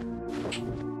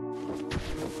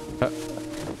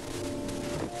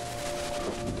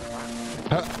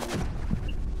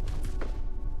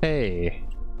 Hey.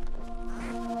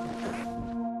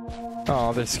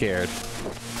 Oh, they're scared.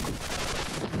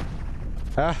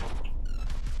 Ah.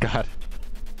 God.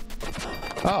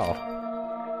 Oh.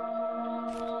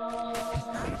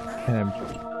 And I'm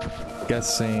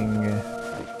guessing...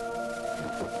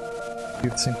 do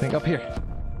the same thing up here.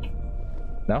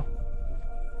 No?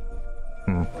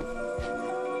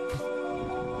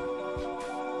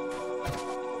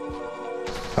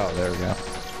 Oh, there we go.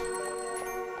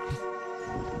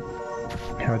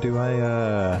 How do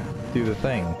I, do the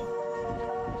thing?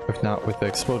 If not with the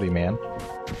exploding man.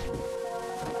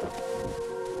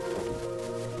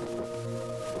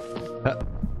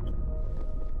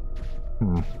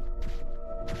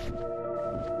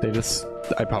 They just...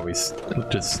 I probably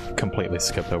just completely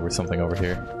skipped over something over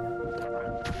here.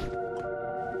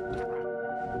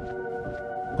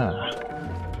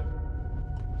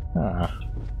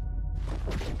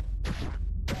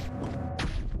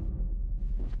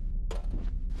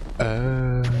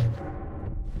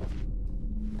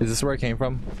 Is this where I came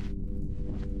from?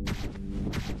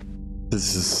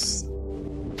 This is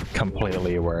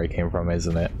completely where I came from,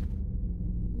 isn't it?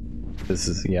 This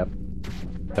is, yep.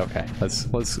 Okay, let's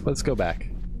go back.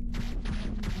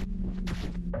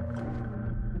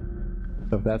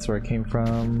 So if that's where I came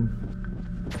from,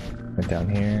 right down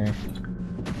here.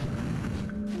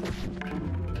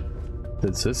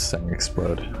 Does this thing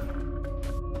explode?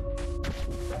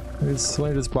 Let me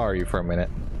just borrow you for a minute.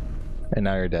 And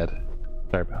now you're dead.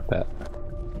 Sorry about that.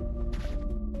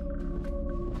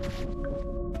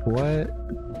 What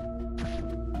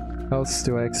else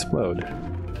do I explode?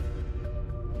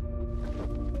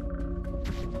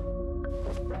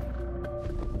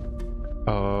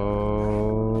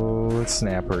 Oh,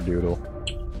 snapper doodle.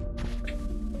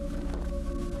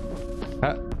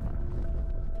 Ah,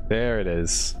 there it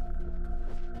is.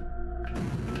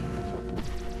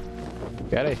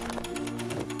 Got it.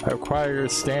 I require your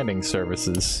standing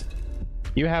services.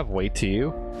 You have weight to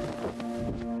you.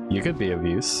 You could be of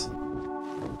use.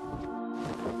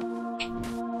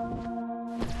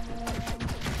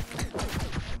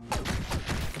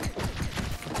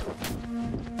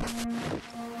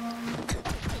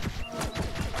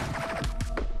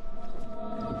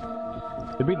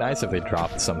 It'd be nice if they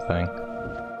dropped something.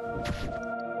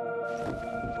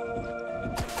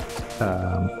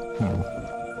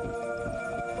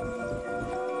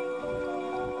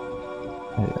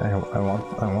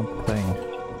 I want the thing.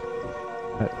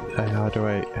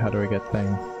 How do I get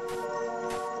thing?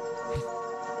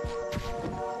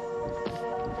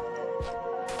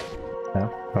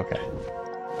 No? Okay.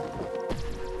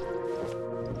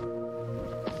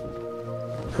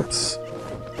 Oops.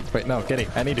 Wait, no, Kitty,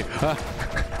 I need you. Ah.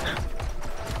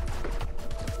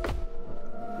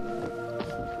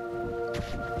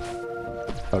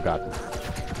 Oh god.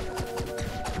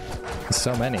 There's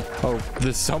so many. Oh,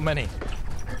 there's so many.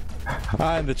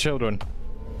 Ah, and the children.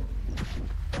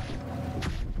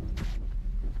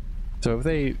 So if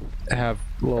they have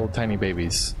little tiny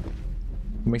babies,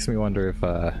 it makes me wonder if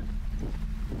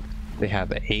they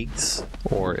have eggs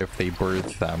or if they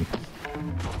birth them.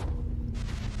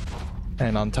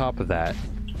 And on top of that,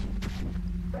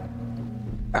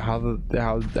 how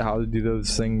do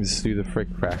those things do the frick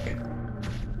frack?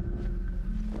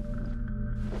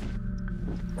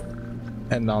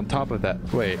 And on top of that,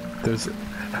 wait, there's,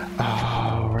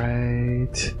 oh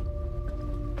right,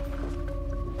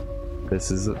 this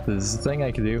is the thing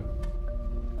I can do.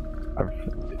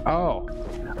 Oh,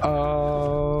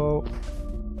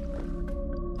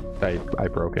 I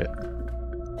broke it.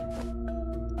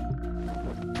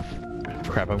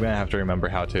 Crap, I'm gonna have to remember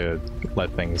how to let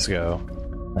things go.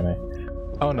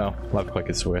 Oh no, left click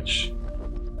is switch.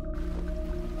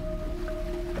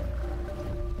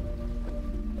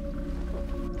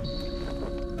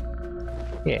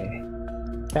 Yeah,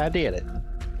 I did it.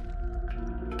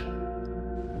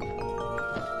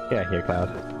 Yeah, here, Cloud.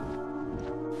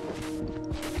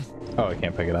 Oh, I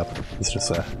can't pick it up. It's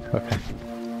just okay.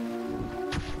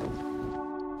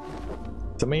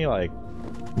 So many like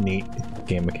neat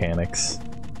game mechanics.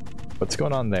 What's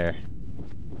going on there?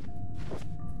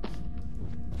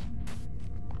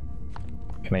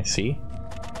 Can I see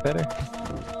better?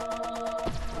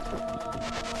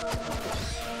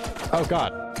 Oh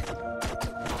god.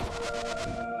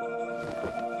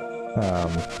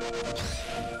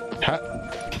 Ha.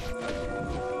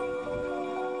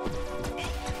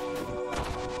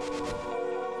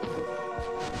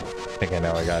 I think I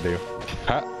know what I gotta do.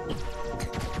 Ha.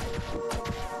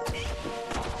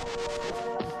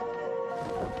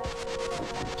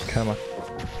 Come on.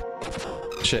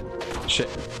 Shit. Shit.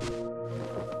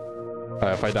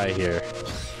 If I die here.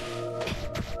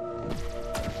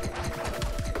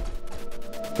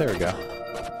 There we go.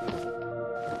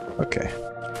 Okay.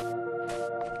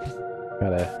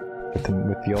 Gotta get them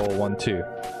with the old 1-2.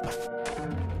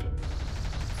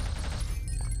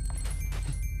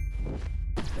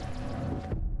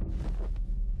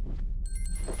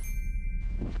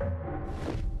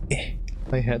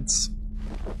 My head's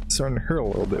starting to hurt a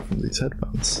little bit from these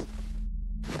headphones.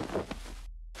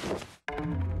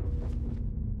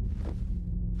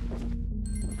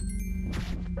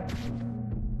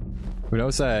 Who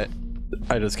knows that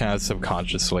I just kind of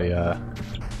subconsciously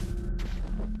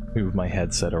move my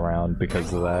headset around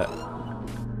because of that.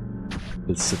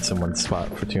 It sits in one spot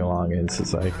for too long and it's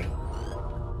just like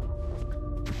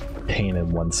pain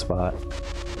in one spot.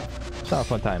 It's not a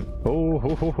fun time. Oh,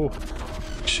 ho, ho, ho.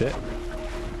 Shit.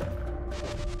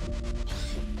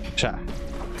 Cha.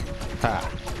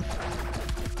 Ha.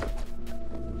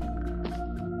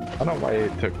 I don't know why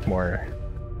it took more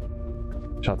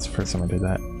shots the first time I did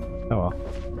that. Oh well.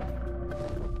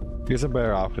 I guess I'm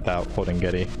better off without holding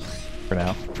Getty for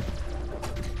now.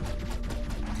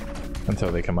 Until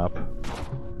they come up.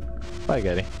 Bye,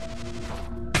 Getty.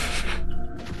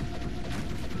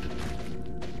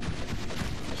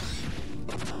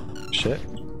 Shit.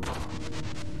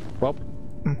 Well.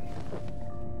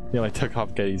 Nearly took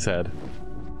off Getty's head.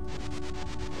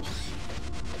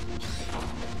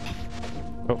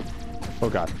 Oh. Oh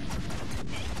god.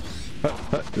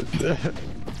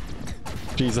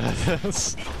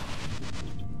 Jesus.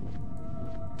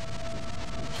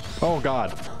 Oh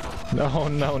god. No,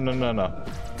 no, no, no, no.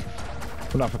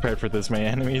 I'm not prepared for this many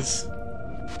enemies.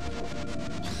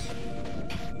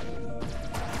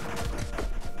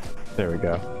 There we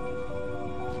go.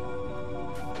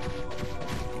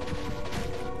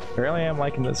 I really am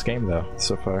liking this game though,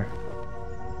 so far.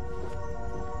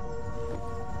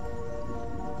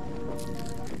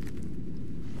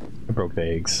 I broke the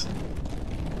eggs.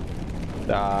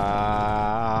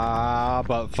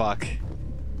 But fuck.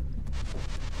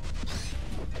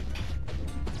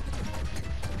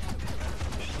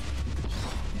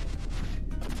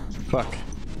 Fuck.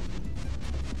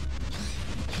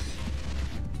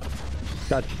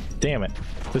 God damn it.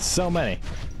 There's so many.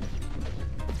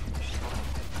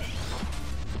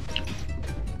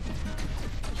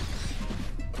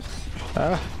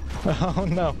 Oh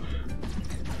no.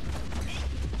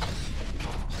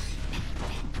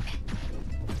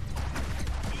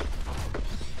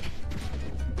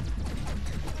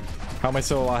 How am I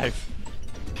still alive?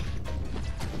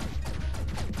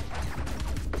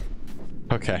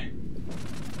 Okay.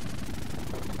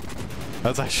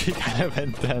 That's actually kind of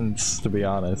intense, to be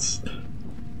honest.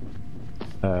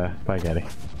 Bye, Getty.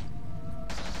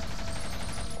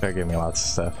 They're giving me lots of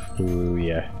stuff. Ooh,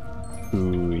 yeah.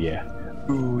 Ooh, yeah.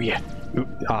 Ooh, yeah. Ooh.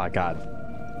 Ah, God.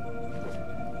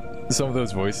 Some of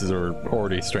those voices are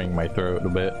already straining my throat a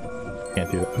bit.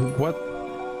 Can't do that. What?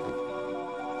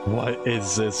 What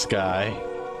is this guy?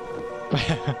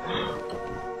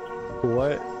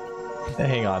 What?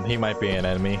 Hang on, he might be an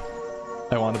enemy.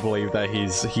 I want to believe that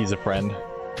he's a friend.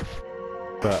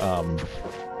 But,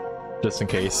 Just in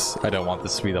case. I don't want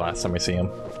this to be the last time I see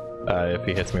him. If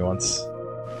he hits me once.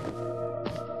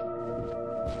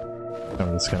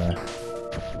 I'm just gonna...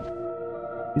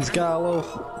 He's got a little...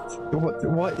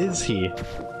 What is he?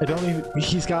 I don't even...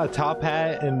 He's got a top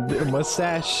hat and a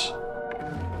mustache.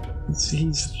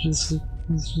 He's just a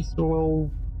little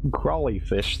crawly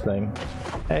fish thing.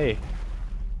 Hey.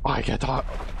 Oh, I can't talk.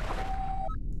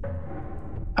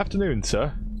 Afternoon,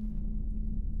 sir.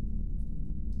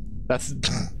 That's...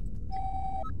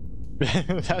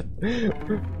 that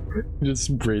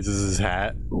just raises his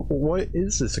hat. What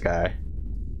is this guy?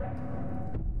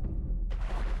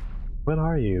 What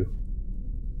are you?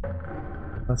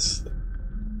 I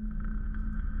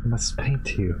must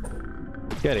paint you.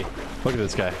 Getty, look at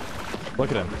this guy.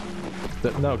 Look at him.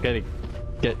 No, Getty.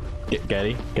 Getty.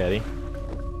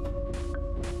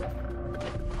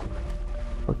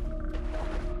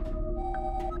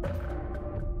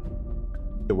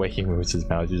 The way he moves his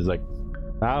mouth, he's just like,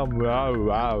 ow,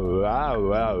 ow, ow,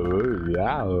 ow, ow,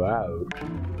 ow, ow.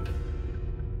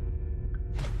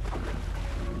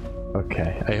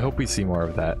 Okay, I hope we see more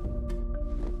of that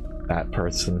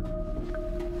person.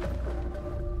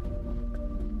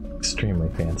 Extremely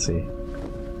fancy.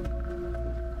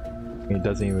 He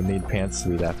doesn't even need pants to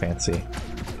be that fancy.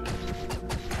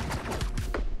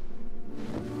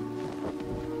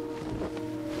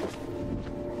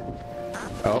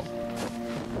 Oh.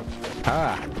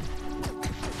 Ah!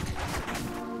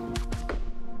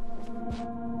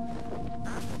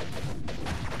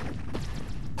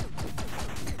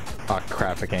 Oh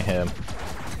crap, I can't hit him.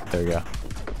 There we go.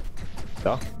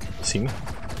 Oh, you see me?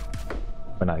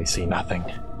 But now you see nothing.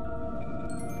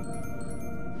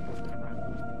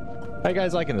 How you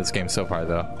guys liking this game so far,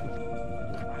 though?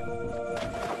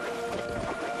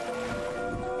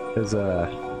 Because,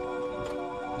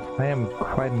 I am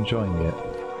quite enjoying it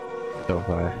so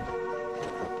far.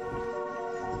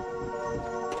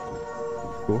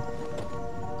 Cool.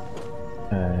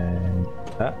 And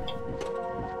that.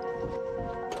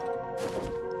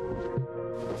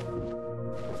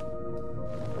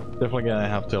 Definitely gonna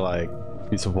have to, like,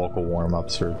 do some vocal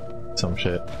warm-ups or some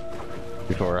shit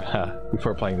before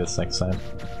playing this next time.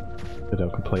 I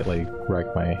don't completely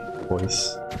wreck my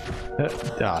voice.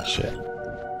 Ah, shit.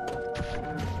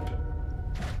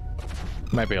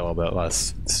 Might be a little bit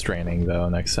less straining though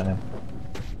next time.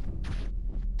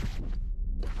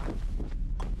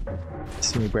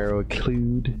 Semi-barrel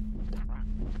include.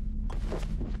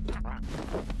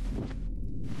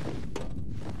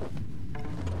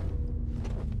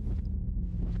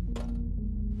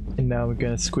 And now we're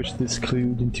gonna squish this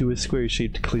clued into a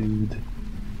square-shaped clued.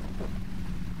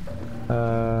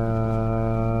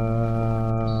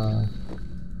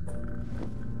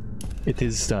 It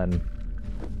is done.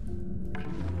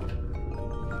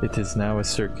 It is now a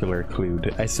circular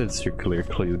clued. I said circular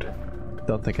clued.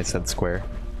 Don't think I said square.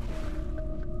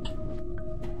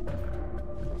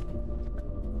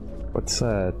 What's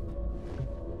that?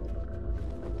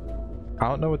 I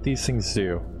don't know what these things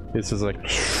do. This is like...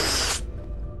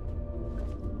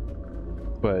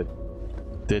 But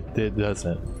it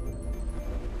doesn't.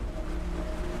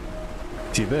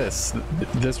 See this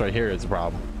right here is a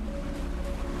problem.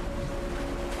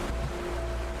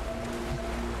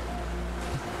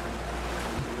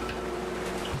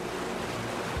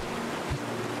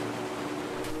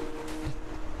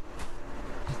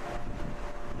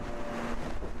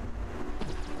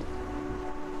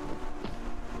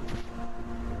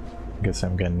 Guess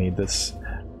I'm gonna need this.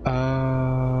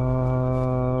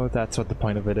 Oh, that's what the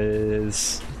point of it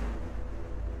is.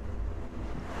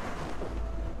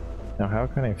 Now how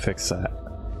can I fix that?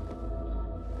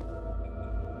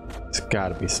 There's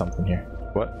gotta be something here.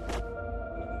 What?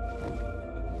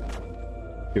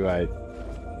 Do I...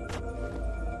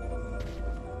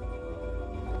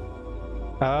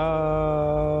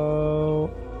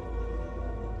 Oh...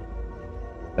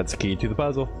 That's the key to the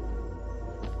puzzle.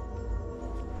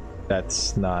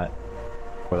 That's not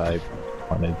what I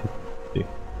wanted to do.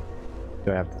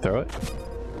 Do I have to throw it?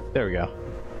 There we go.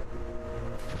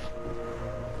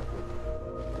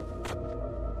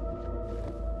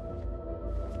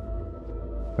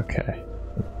 Okay.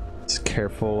 Just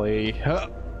carefully. Huh.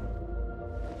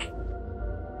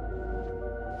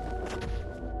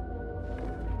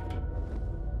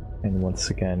 And once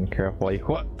again, carefully.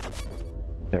 What?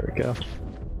 There we go.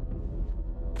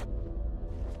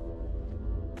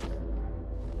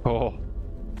 Oh,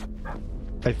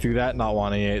 I threw that not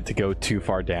wanting it to go too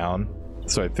far down,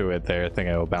 so I threw it there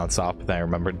thinking it will bounce off, but then I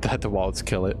remembered that the walls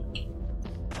kill it.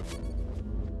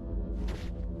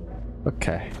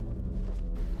 Okay.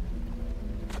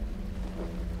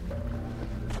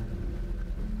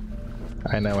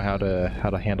 I know how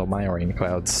to handle my rain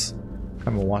clouds.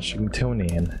 I'm a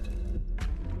Washingtonian.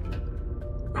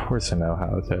 Of course I know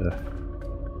how to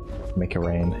make it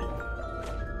rain.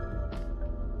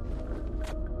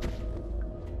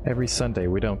 Every Sunday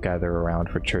we don't gather around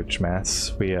for church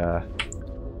mass. We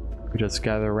just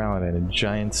gather around in a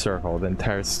giant circle, the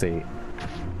entire state,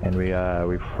 and we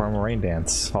perform a rain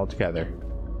dance all together.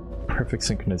 Perfect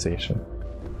synchronization.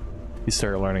 We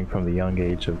started learning from the young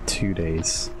age of 2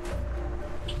 days.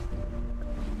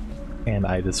 And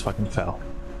I just fucking fell.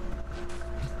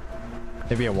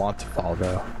 Maybe I want to fall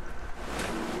though.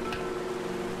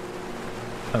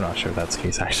 I'm not sure if that's the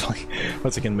case actually.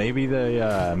 Once again, maybe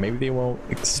they won't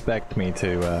expect me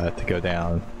to go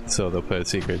down, so they'll put a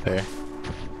secret there.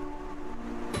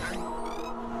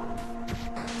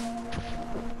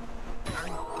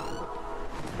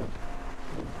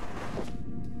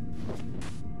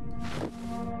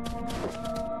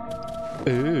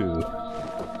 Ooh.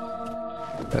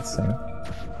 That's thing.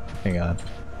 Hang on.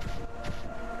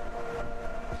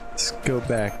 Let's go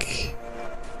back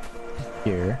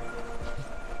here.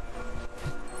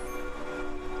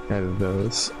 Out of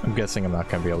those. I'm guessing I'm not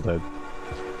gonna be able to.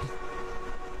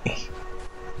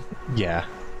 Yeah,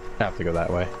 I have to go that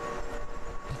way.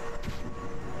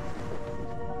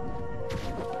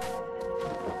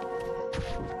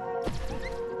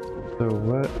 So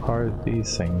what are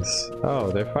these things?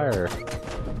 Oh, they're fire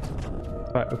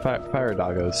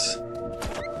doggos.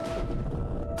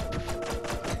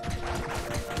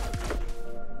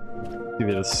 See,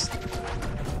 they just...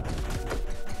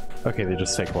 Okay, they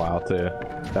just take a while to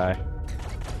die.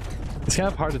 It's kind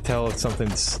of hard to tell if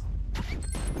something's...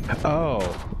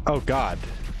 Oh god.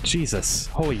 Jesus.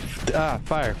 Holy...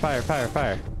 fire.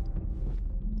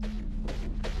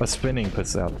 A spinning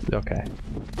puts out... Okay.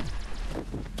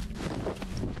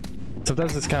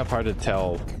 Sometimes it's kind of hard to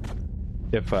tell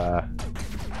if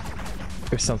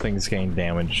something's getting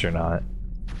damaged or not.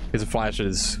 Because it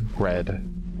flashes red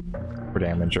for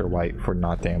damage or white for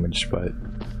not damaged, but...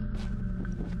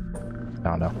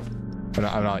 I don't know.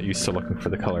 I'm not used to looking for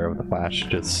the color of the flash,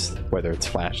 just whether it's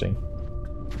flashing.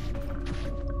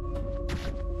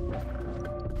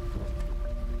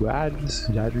 I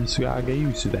just gotta get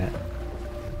used to that.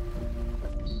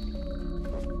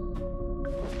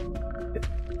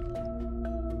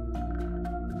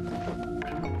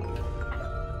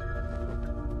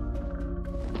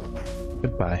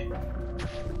 Goodbye.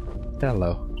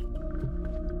 Hello.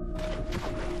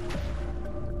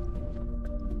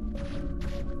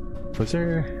 Was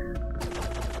there...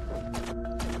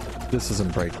 This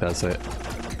doesn't break, does it?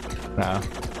 Nah.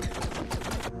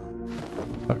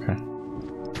 Okay.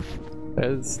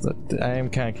 I am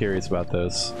kind of curious about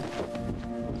those.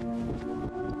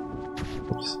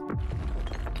 Oops.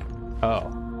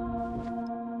 Oh.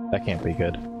 That can't be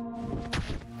good.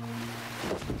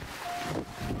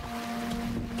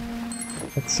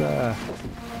 Let's,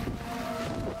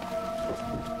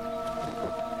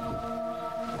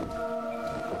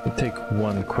 we'll take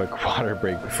one quick water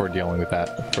break before dealing with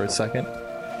that for a second.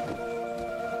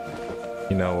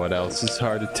 You know what else is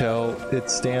hard to tell?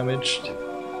 It's damaged.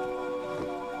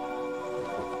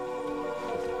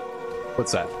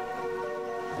 What's that?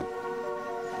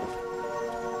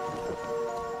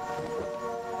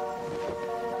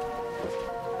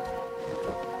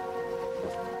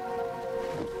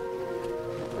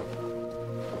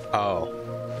 Oh.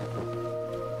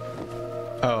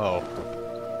 Oh.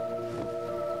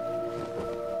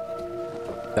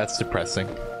 That's depressing.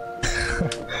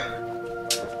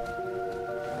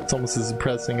 It's almost as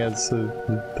depressing as the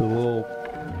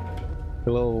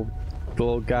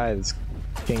little guy that's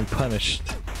getting punished.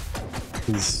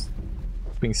 He's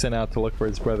being sent out to look for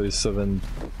his brothers, so then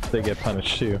they get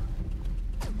punished too.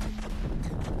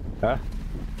 Huh?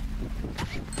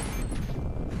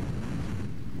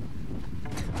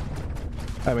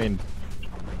 I mean,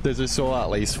 there's a soul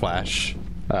out lace flash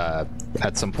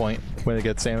at some point when it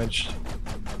gets damaged.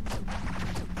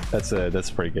 That's a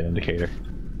pretty good indicator.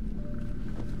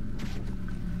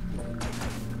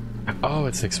 Oh,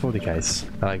 it's exploding guys.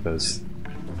 I like those.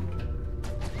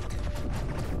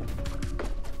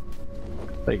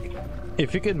 Like,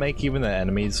 if you could make even the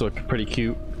enemies look pretty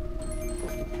cute,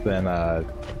 then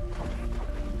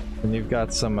you've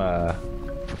got some A+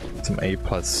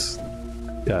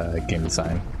 game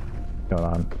design going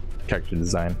on, character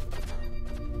design.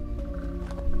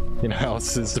 You know how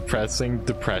else is depressing?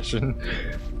 Depression.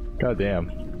 God damn,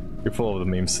 you're full of the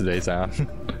memes today, Zion.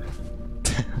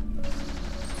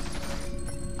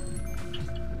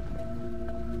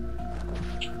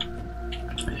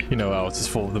 You know how else is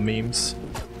full of the memes?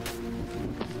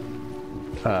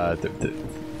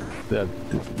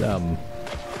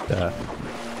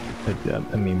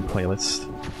 a meme playlist.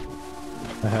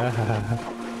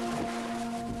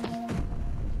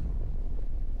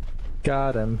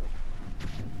 Got him.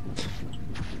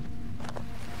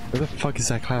 Where the fuck is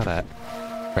that cloud at?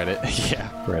 Reddit? Yeah,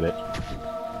 Reddit.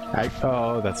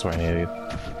 Oh, that's why I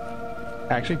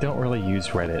actually don't really use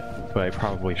Reddit, but I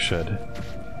probably should.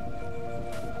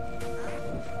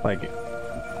 Like,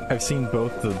 I've seen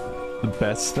both the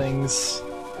best things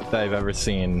that I've ever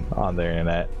seen on the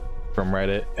internet from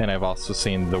Reddit, and I've also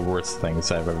seen the worst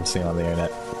things I've ever seen on the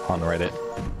internet on Reddit.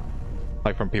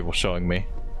 Like from people showing me.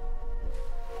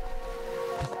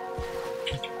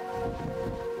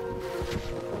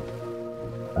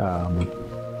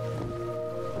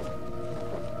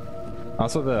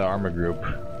 Also the armor group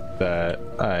that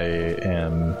I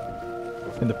am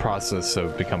in the process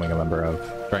of becoming a member of.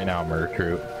 Right now I'm a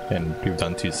recruit and we've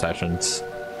done 2 sessions,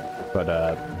 but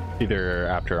either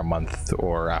after a month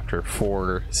or after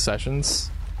 4 sessions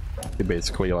they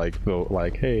basically like vote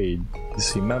like, hey,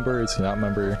 is he member, is he not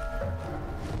member,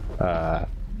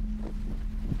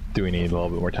 do we need a little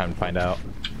bit more time to find out?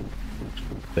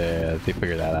 They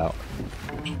figure that out.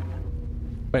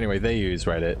 But anyway, they use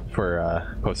Reddit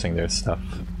for posting their stuff,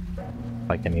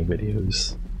 like any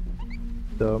videos.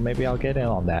 So maybe I'll get in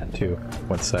on that too,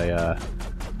 once I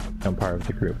am part of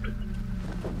the group.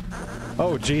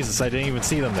 Oh Jesus, I didn't even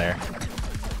see them there.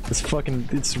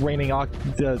 It's raining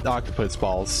octopus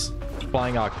balls.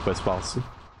 Flying octopus balls.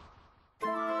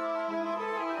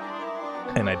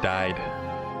 And I died.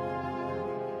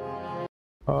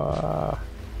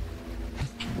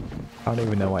 I don't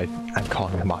even know why I'm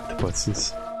calling them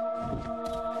octopuses.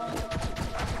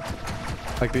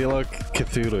 Like, they look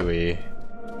Cthulhu-y,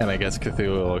 and I guess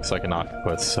Cthulhu looks like an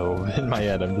octopus, so in my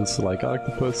head I'm just like,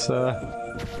 octopus,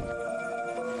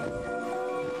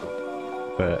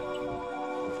 But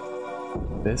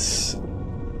this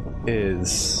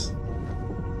is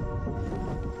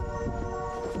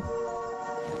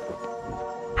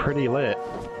pretty lit.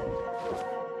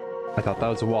 I thought that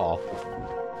was a wall.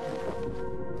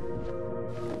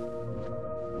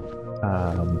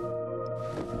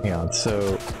 Hang on, so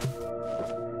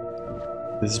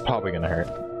this is probably gonna hurt.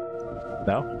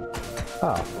 No?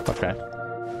 Oh, okay.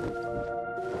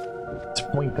 It's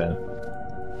point then.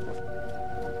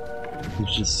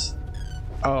 It's just...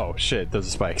 Oh shit, those are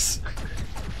spikes.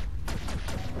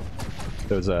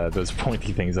 Those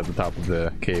pointy things at the top of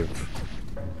the cave.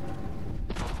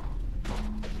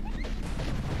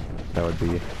 That would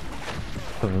be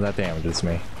something that damages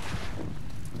me.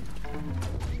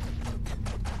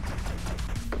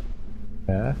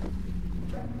 Yeah,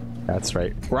 that's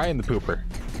right. Ryan the Pooper.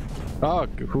 Oh,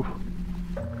 whew.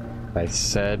 I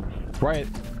said Ryan.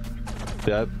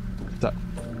 Ryan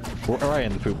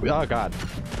the Pooper. Oh God.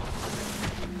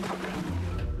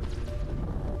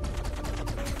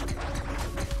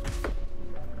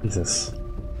 Jesus.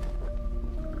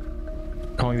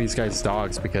 Calling these guys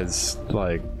dogs because,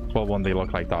 like, well, one, they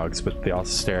look like dogs, but they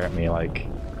also stare at me like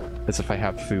as if I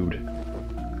have food.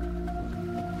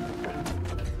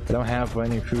 I don't have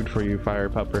any food for you, Fire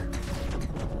Pupper.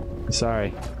 I'm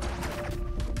sorry.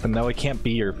 But no, it can't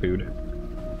be your food.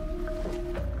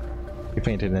 You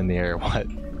fainted in the air, what?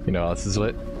 You know what else is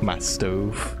lit? My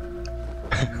stove.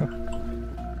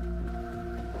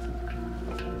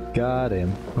 Got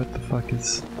him. What the fuck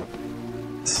is...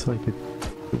 It's like a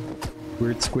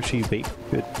weird squishy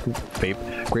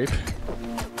grape.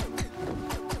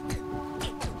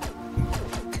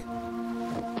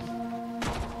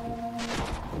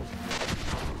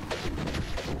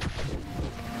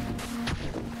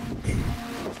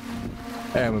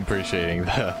 I'm appreciating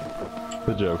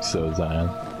the jokes though, Zion.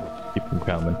 Keep them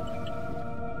coming.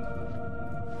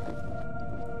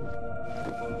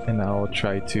 And I'll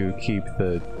try to keep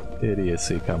the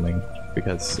idiocy coming,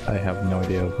 because I have no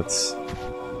idea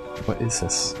what is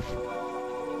this?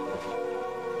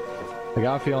 I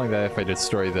got a feeling that if I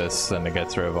destroy this, then it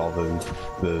gets rid of all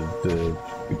the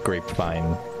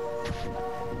grapevine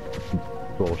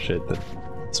bullshit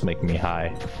that's making me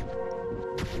high.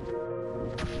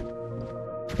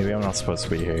 Maybe I'm not supposed to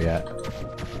be here yet.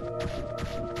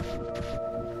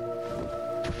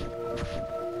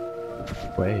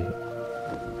 Wait.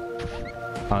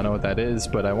 I don't know what that is,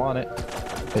 but I want it.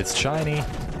 It's shiny.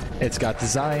 It's got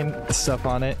design stuff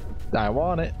on it. I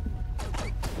want it.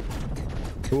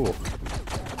 Cool.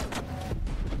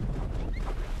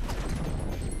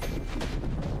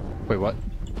 Wait, what?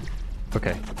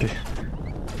 Okay.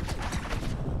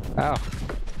 Ow.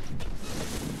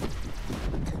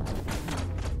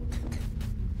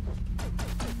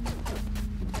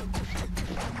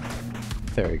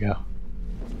 There we go.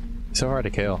 So hard to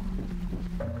kill.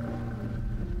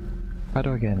 How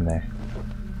do I get in there?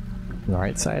 On the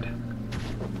right side?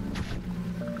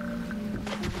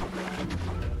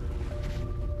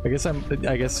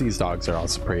 I guess these dogs are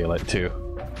also pretty lit too.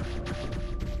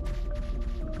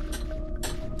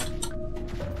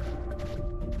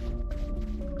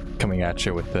 Coming at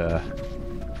you with the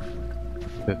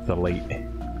late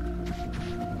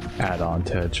add-on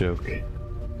to a joke.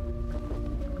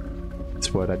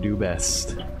 It's what I do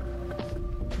best.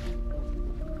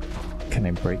 Can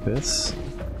I break this?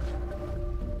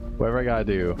 Whatever I gotta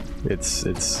do, it's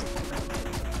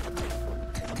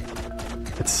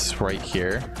right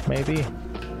here, maybe?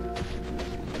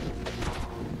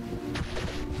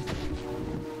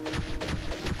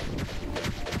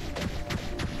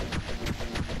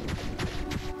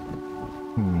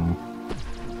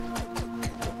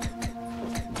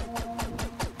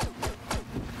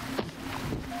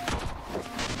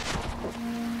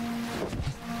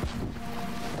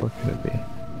 What could it be?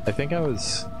 I think I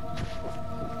was...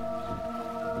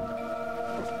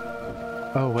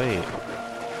 Oh wait.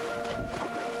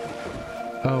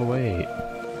 Oh wait.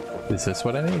 Is this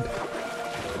what I need?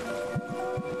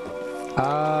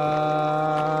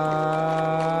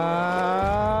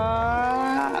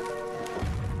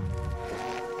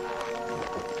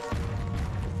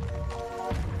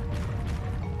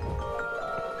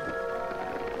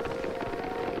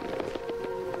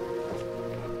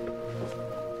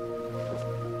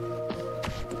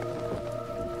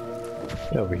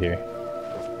 Get over here.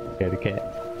 Scared of cat.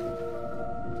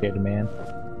 Scared of man.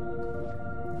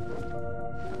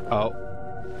 Oh.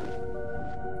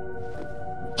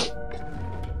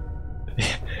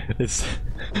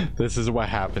 This is what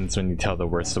happens when you tell the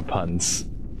worst of puns.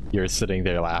 You're sitting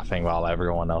there laughing while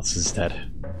everyone else is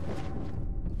dead.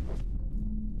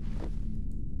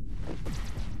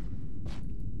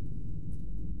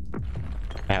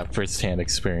 I have first-hand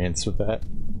experience with that.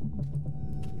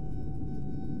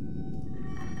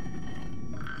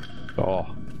 Oh.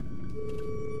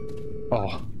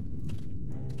 Oh.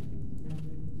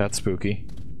 That's spooky.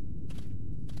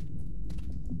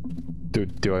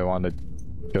 Do I want to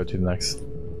go to the next?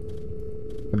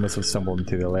 I must have stumbled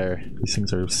into the lair. These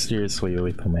things are seriously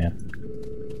lethal, man.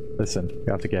 Listen, you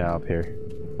have to get out of here.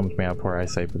 Some may have poor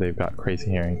eyesight, but they've got crazy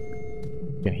hearing.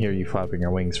 I can hear you flapping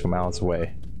your wings from miles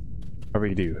away. Whatever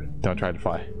you do, don't try to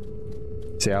fly.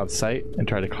 Stay out of sight and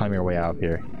try to climb your way out of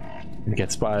here. If you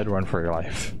get spotted, run for your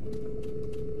life.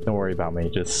 Don't worry about me,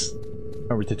 just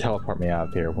remember to teleport me out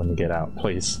of here when you get out,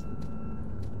 please.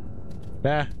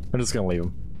 Nah, I'm just gonna leave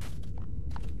him.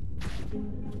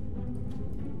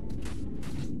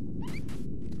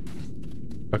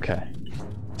 Okay,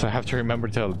 so I have to remember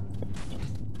to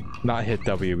not hit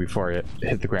W before it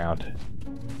hit the ground.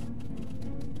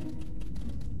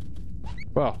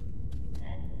 Well.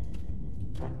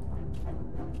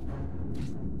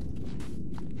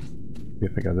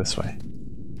 If I go this way.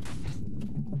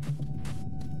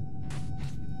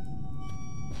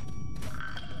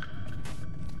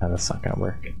 Oh, that's not gonna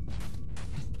work.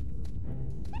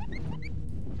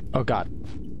 Oh god.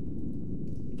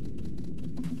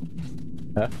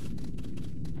 Huh?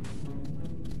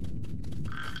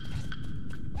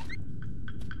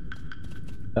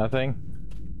 Nothing?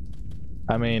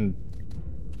 I mean...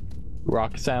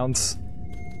 rock sounds?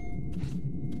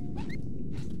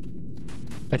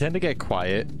 I tend to get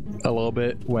quiet a little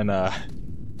bit when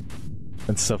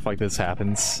stuff like this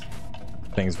happens.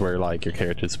 Things where like your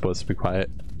character's supposed to be quiet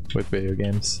with video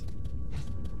games.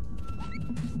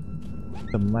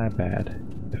 So my bad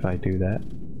if I do that.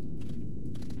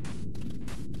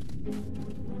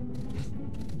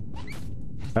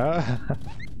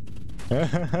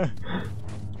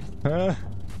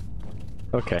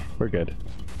 Okay, we're good.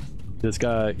 You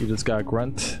just got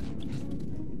grunt,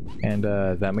 and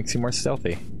that makes you more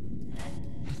stealthy.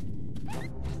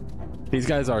 These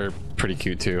guys are pretty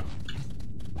cute too.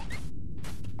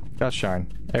 Gosh darn,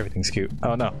 everything's cute.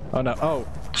 Oh no, oh no, oh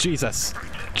Jesus,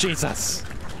 Jesus.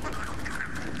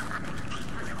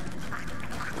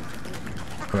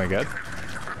 Am I good?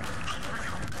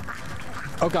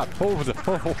 Oh god, oh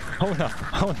no,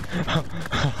 oh.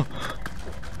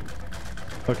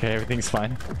 Okay, everything's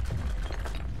fine.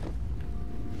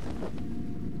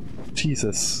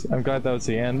 Jesus, I'm glad that was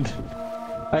the end.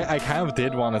 I kind of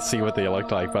did want to see what they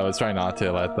looked like, but I was trying not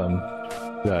to let them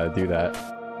do that.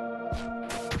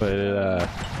 But it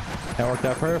worked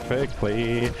out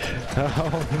perfectly.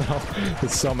 Oh no,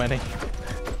 there's so many.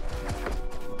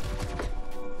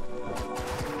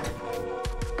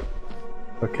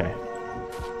 Okay.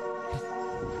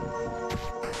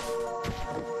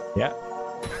 Yeah.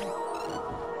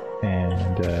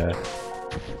 And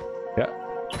yeah.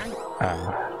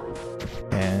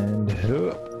 And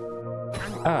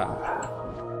Ah.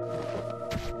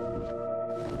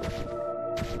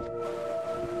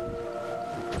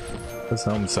 Let's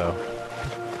home so.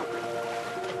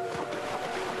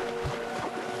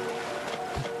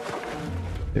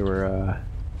 They were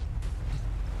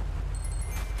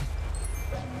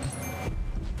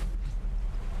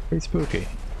pretty spooky.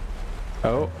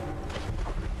 Oh.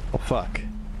 Oh fuck.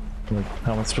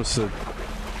 How am I supposed to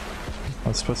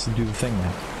do the thing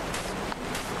now?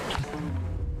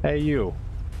 Hey you.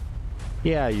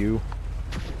 Yeah, you.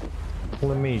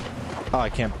 Let me. Oh, I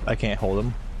can't hold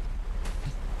him.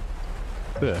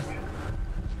 Ugh.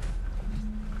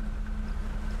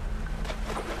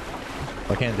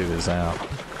 I can't do this now.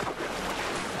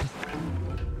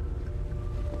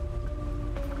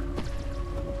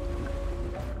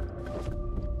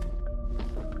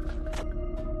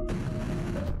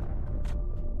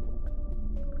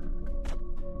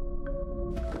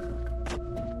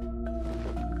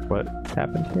 What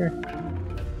happened here?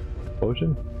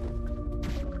 Explosion?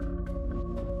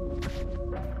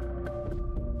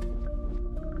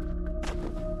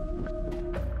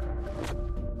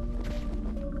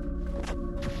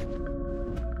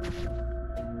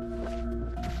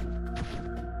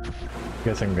 I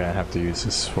guess I'm gonna have to use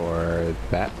this for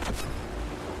that.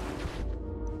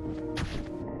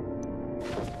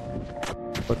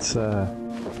 What's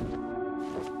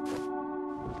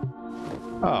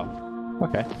Oh,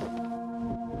 okay.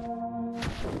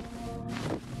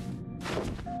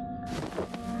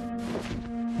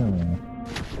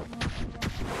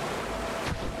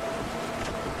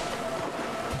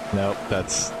 Nope,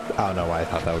 that's... I don't know why I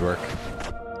thought that would work.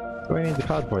 What do I need the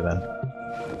cloud for then?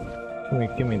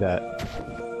 Give me that.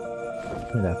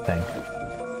 Give me that thing.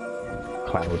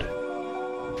 Cloud.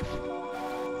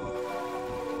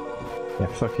 Yeah,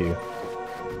 fuck you.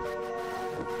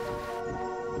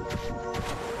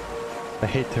 I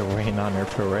hate to rain on your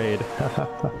parade.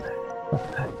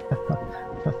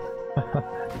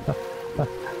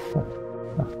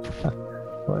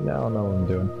 Well, now I don't know what I'm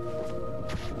doing.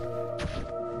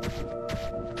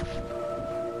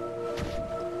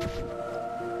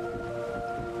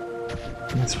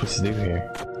 What am I supposed to do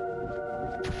here?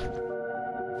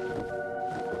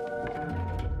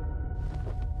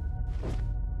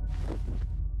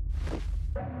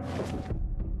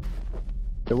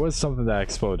 There was something that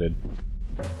exploded.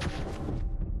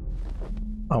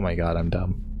 Oh my god, I'm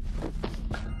dumb.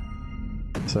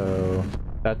 So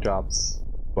that drops,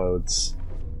 explodes.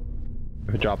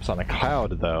 If it drops on a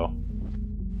cloud though.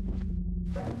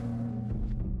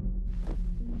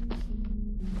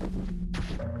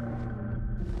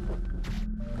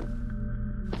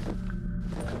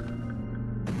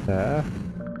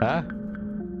 Huh?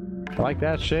 I like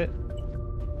that shit.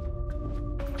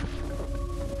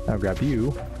 I'll grab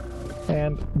you,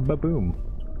 and ba-boom.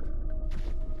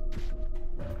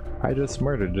 I just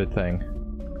murdered the thing.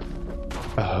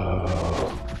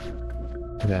 Oh.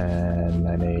 Then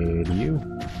I need you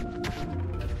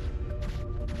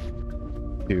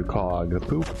to clog the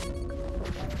poop.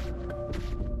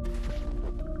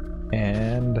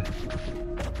 And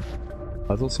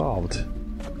puzzle solved.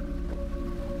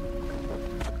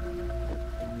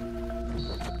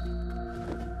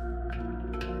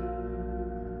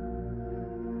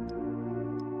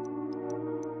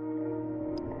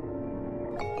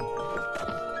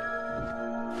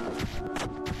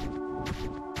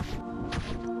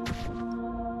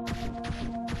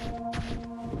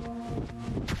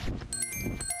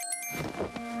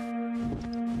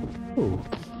 Ooh.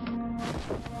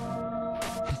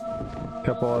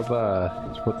 Couple of,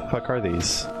 what the fuck are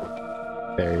these?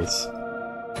 Berries.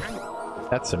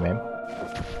 That's the name.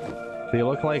 They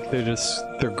look like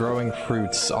they're growing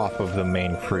fruits off of the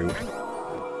main fruit.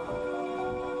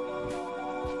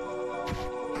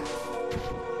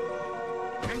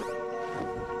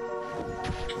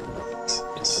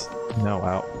 No,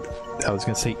 I was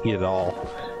gonna say eat it all.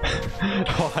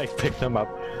 While I picked them up.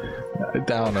 I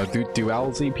don't know, do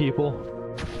owls eat people?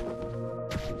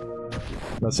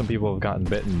 I know some people have gotten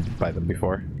bitten by them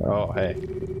before. Oh, hey.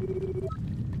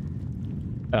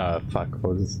 Fuck,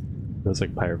 what was this? It was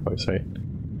like pirate voice, right?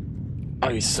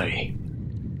 I see.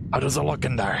 How does it look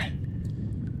in there?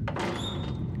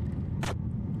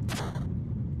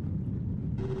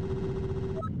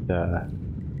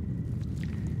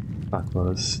 Fuck, what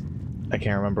was... I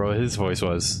can't remember what his voice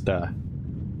was.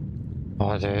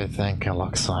 What do you think it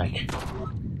looks like?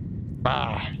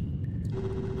 Ah!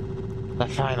 The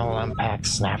final impact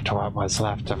snapped what was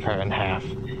left of her in half.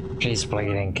 She's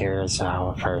bleeding gears out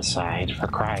of her side, for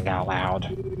crying out loud.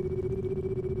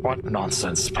 What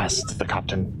nonsense, pest the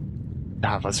captain.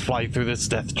 Have us fly through this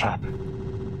death trap.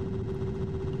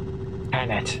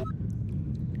 planet.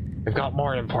 We've got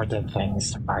more important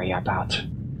things to worry about,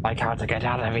 like how to get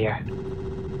out of here.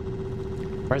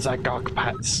 Where's that gawk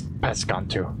pest gone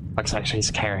to? Looks like she's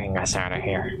carrying us out of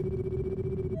here.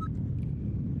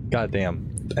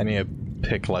 Goddamn. I need to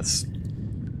pick less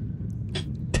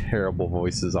terrible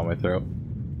voices on my throat.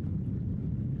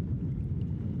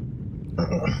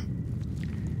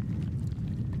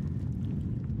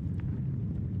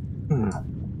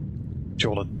 Do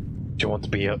you want to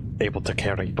be able to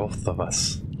carry both of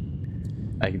us?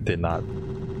 I did not.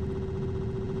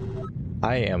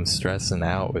 I am stressing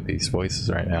out with these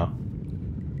voices right now.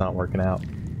 Not working out.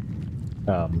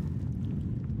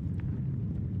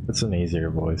 It's an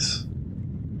easier voice.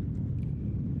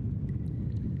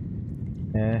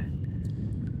 I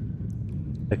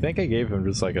think I gave him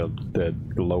just like the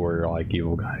lower like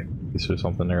evil guy voice or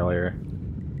something earlier.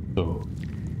 So,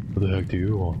 what the heck do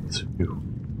you want to do?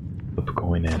 Flip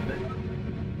going in.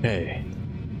 Hey.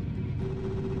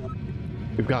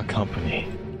 We've got company.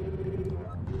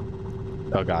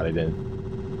 Oh god, I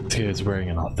didn't. This kid's wearing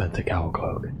an authentic owl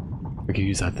cloak. We could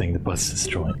use that thing to bust this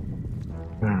joint.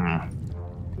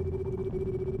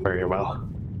 Very well.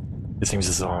 It seems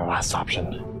this is our last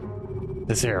option.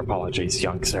 Sincere apologies,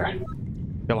 young sir.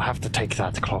 You'll have to take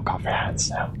that cloak off your hands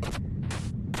now.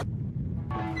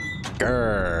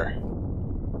 Grr.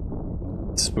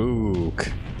 Spook.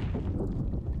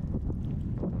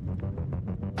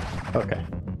 Okay.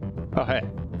 Oh, hey.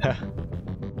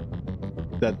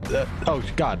 Oh,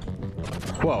 God.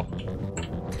 Whoa.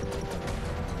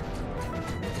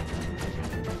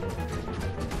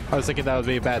 I was thinking that would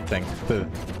be a bad thing.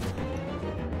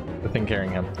 The thing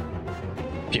carrying him.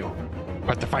 Phew.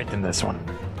 Put the fight in this one.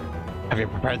 Have you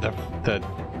prepared the...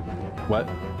 What?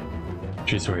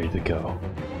 She's ready to go.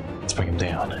 Let's bring him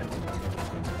down.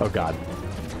 Oh, God.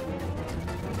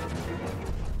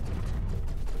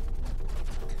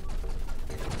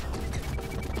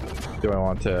 Do I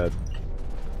want to...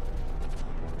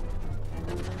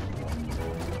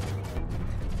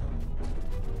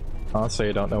 Honestly,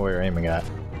 I don't know where you're aiming at.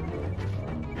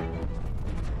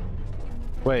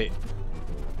 Wait.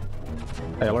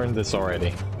 I learned this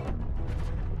already.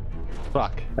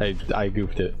 Fuck. I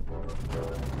goofed it.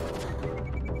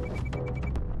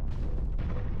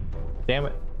 Damn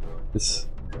it. This...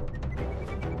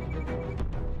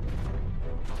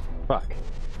 Fuck.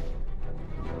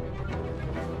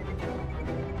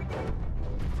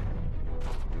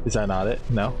 Is that not it?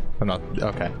 No? I'm not...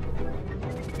 Okay.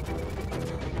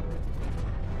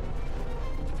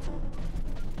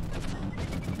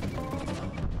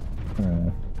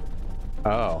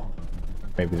 Oh.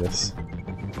 Maybe this.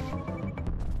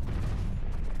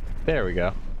 There we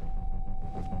go.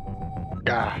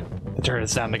 Ah, the turret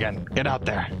is down again. Get out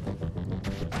there.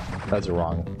 That's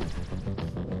wrong.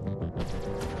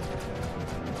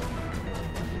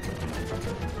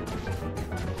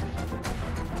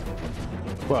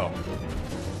 Whoa.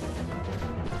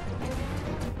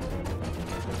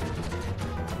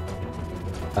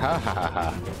 Ha ha ha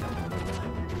ha.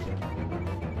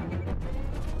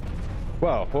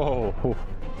 Whoa, whoa, whoa.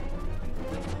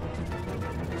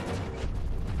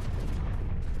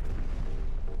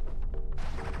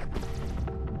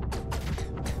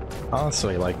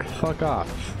 Honestly, like, fuck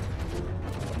off.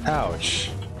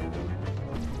 Ouch.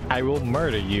 I will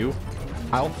murder you.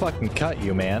 I'll fucking cut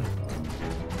you, man.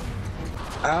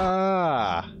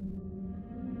 Ah.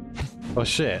 Oh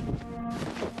shit.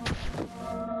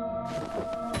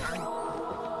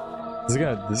 This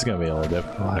is gonna be a little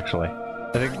difficult, actually.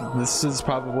 I think this is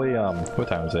probably what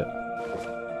time is it?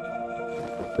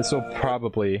 This will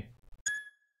probably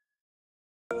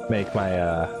make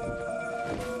my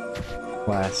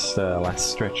last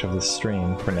stretch of the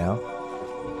stream for now.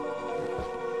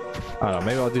 I don't know,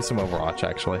 maybe I'll do some Overwatch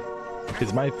actually.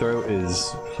 Because my throat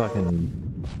is fucking...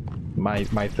 My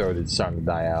throat is starting to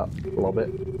die out a little bit.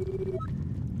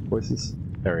 Voices?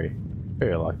 Very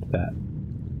lucky at that.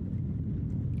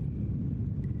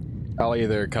 I'll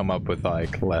either come up with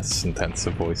like less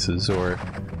intensive voices or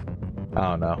I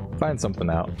don't know, find something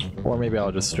out. Or maybe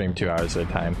I'll just stream 2 hours at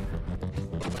a time.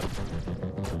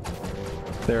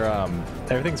 They're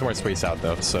everything's more spaced out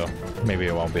though, so maybe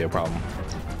it won't be a problem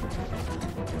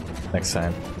next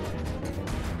time.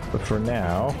 But for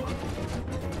now,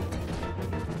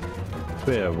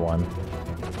 bit of one.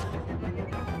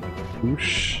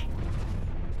 Whoosh.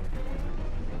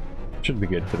 Should be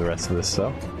good for the rest of this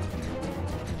though.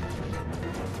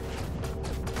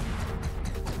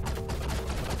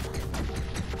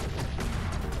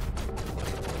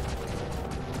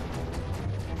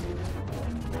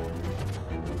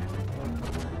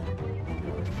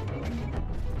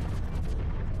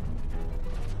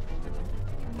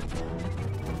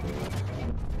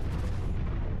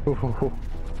 Ooh.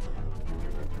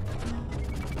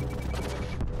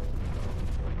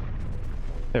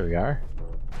 There we are.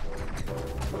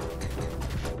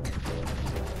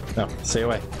 No, stay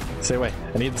away. Stay away.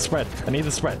 I need the spread. I need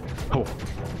the spread. Oh.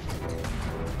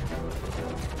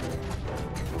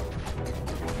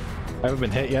 I haven't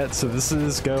been hit yet, so this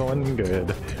is going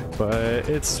good. But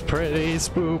it's pretty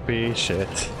spoopy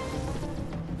shit.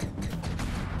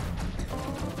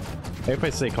 Maybe if I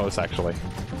stay close, actually.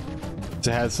 It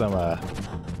has some,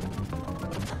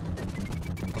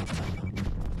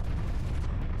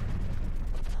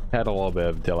 had a little bit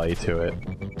of delay to it.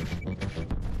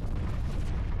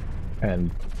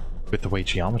 And with the way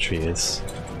geometry is,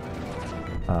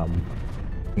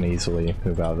 can easily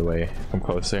move out of the way from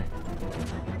closer.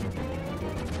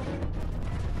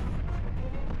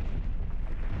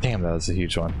 Damn, that was a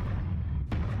huge one.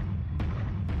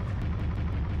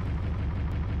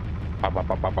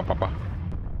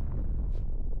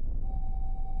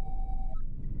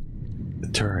 The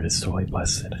turret is totally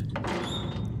blessed.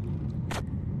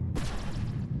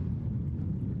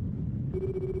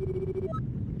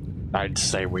 I'd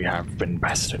say we have been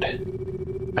bested.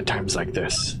 At times like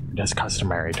this, it is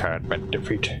customary to admit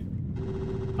defeat.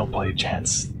 No bloody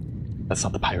chance. That's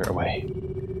not the pirate way.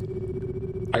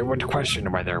 I would question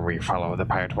whether we follow the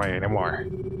pirate way anymore.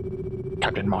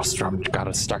 Captain Maelstrom got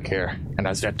us stuck here, and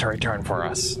has yet to return for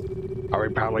us. Are we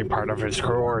probably part of his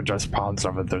crew, or just pawns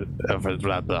of the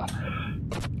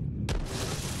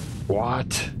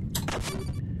What?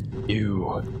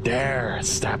 You dare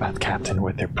stab at Captain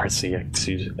with your prissy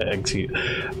excuse.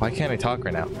 Why can't I talk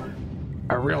right now?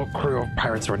 A real crew of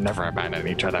pirates would never abandon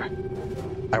each other.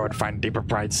 I would find deeper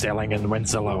pride sailing in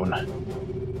winds alone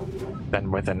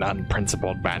than with an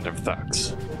unprincipled band of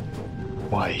thugs.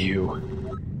 Why you?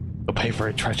 You'll pay for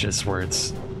your treacherous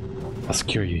words. I'll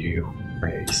secure you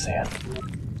where you stand.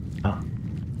 Huh?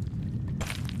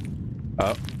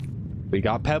 Oh, we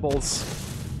got pebbles.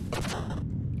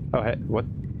 Oh, hey, what?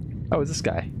 Oh, is this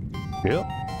guy? Yep.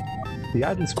 The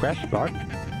guy just crashed bar.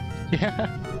 Yeah.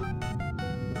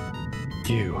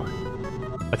 You.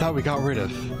 I thought we got rid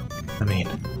of. I mean,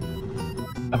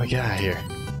 I'm gonna get out of here.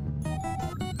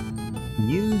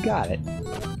 You got it.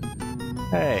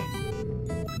 Hey.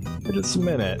 For just a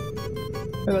minute.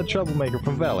 You're that troublemaker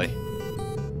from Valley.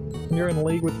 You're in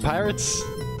league with pirates?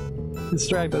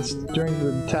 Distract us during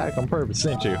the attack on purpose,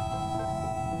 didn't you?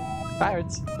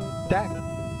 Pirates? Attack?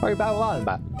 What are you babbling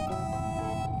about?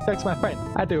 Text my friend.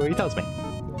 I do what he tells me.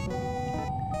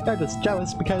 You're just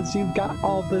jealous because you've got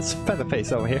all this feather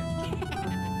face over here.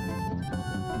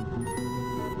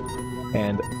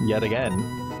 And yet again,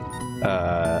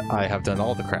 I have done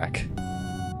all the crack.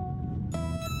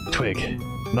 Twig,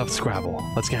 enough Scrabble.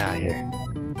 Let's get out of here.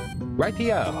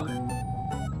 Rightio!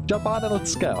 Jump on and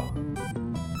let's go.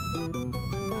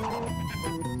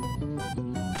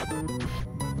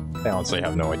 I honestly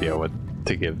have no idea what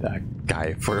to give that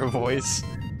guy for a voice.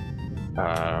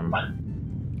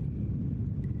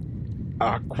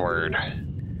 Awkward.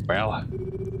 Well,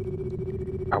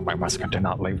 hope my musket did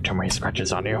not leave too many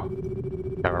scratches on you.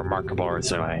 A remarkable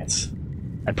resilience,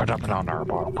 and put up an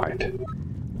honorable fight.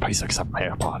 Please accept my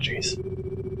apologies.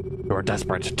 You were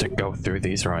desperate to go through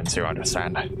these ruins, you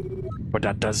understand. But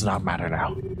that does not matter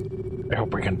now. I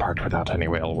hope we can part without any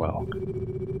ill will.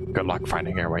 Good luck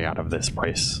finding your way out of this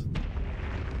place.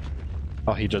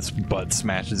 Oh, he just butt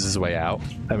smashes his way out.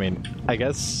 I mean, I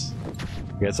guess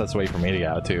that's the way for me to get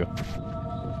out too.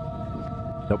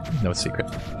 Nope, no secret.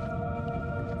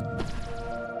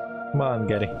 Come on,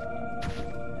 Getty.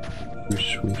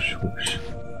 Whoosh, whoosh, whoosh.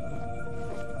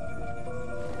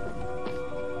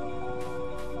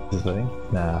 Is this thing?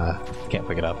 Nah, can't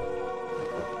pick it up.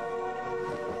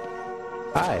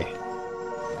 Hi.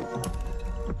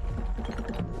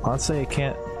 Honestly, I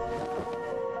can't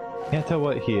tell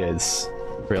what he is,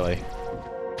 really.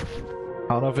 I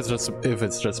don't know if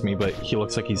it's just me, but he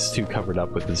looks like he's too covered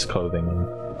up with his clothing. And,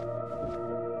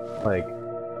 like,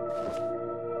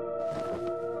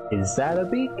 is that a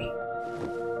beak?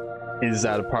 Is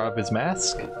that a part of his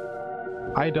mask?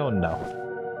 I don't know.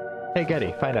 Hey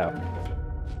Getty, find out.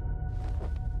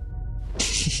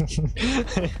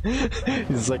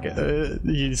 He's like,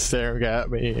 he's staring at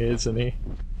me, isn't he?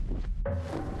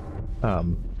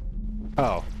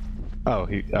 Oh,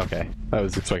 okay. I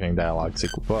was expecting dialogue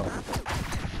sequel. Whoa.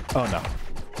 Oh no.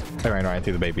 I ran right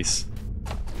through the babies.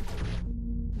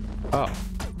 Oh.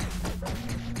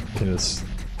 Can just...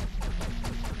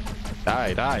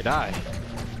 Die. Does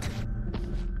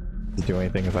it do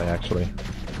anything if I actually...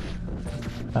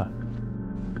 Huh.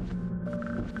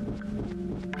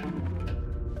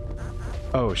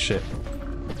 Oh shit.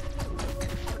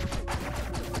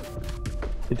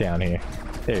 Get down here.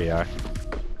 There you are.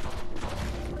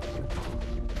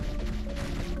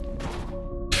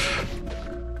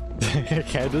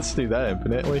 Can I just do that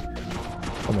infinitely?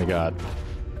 Oh my god.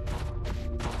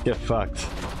 Get fucked.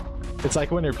 It's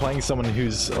like when you're playing someone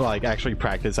who's like actually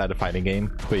practiced at a fighting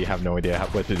game, but you have no idea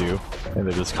what to do, and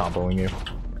they're just comboing you.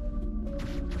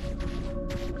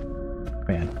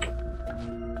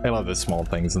 Man. I love the small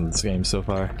things in this game so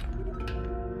far.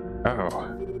 Oh.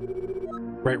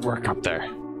 Great work up there.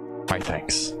 My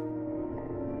thanks.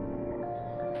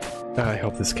 I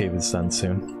hope this cave is done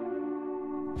soon.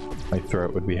 My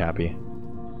throat would be happy.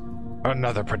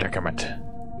 Another predicament.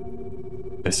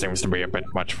 This seems to be a bit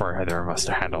much for either of us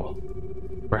to handle.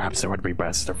 Perhaps it would be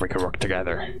best if we could work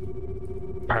together.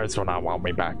 Pirates will not want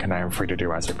me back, and I am free to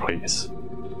do as I please.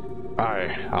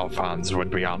 I, Alphonse, would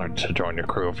be honored to join your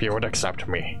crew if you would accept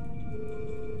me.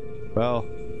 Well,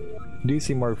 you do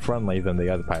seem more friendly than the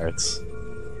other pirates.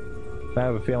 I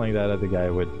have a feeling that other guy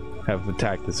would have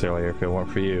attacked us earlier if it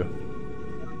weren't for you.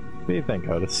 What do you think,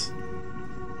 Otis?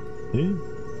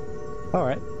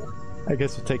 Alright. I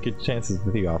guess we'll take your chances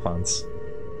with you, Alphonse.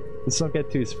 Just don't get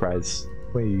too surprised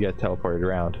when you get teleported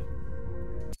around.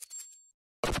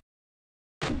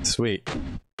 Sweet.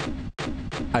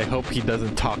 I hope he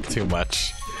doesn't talk too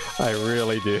much. I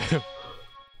really do.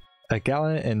 A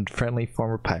gallant and friendly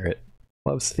former pirate.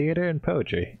 Loves theater and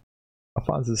poetry.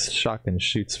 Alphonse's shotgun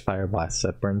shoots fire blasts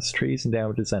that burns trees and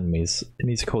damages enemies. It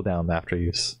needs to cool down after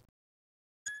use.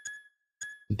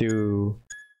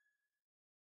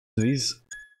 These...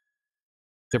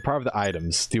 They're part of the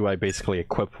items. Do I basically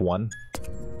equip one?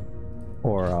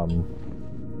 Or,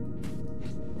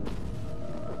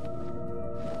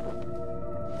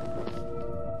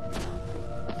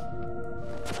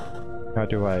 how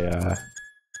do I,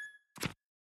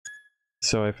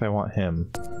 So if I want him...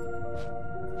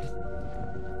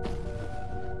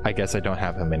 I guess I don't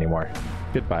have him anymore.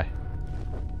 Goodbye.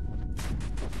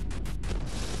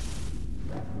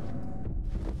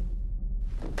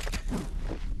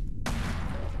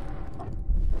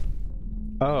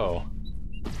 Oh.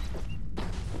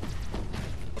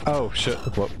 Oh shit.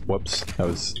 Whoops. I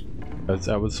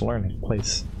was learning.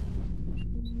 Place.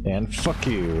 And fuck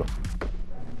you.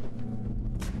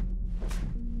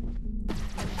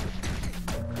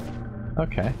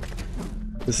 Okay.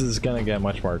 This is gonna get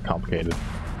much more complicated,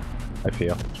 I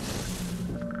feel.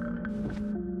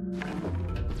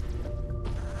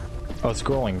 Oh,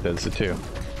 scrolling does it too.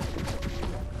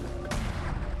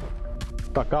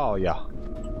 Fuck all ya.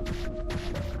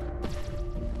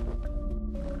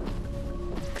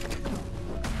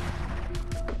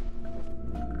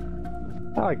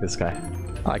 I like this guy.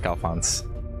 I like Alphonse.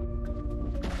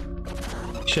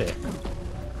 Shit.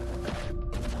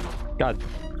 God.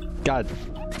 God.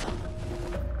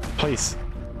 Please.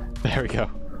 There we go.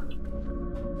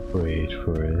 Wait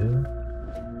for it.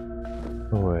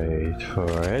 Wait for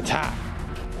it. Ha!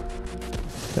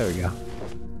 There we go.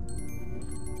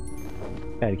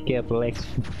 Got a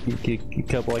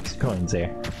couple extra coins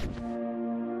there.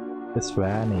 That's what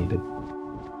I needed.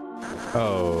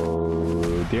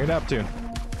 Oh, dear Neptune.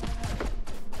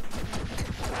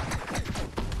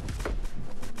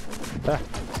 Ah,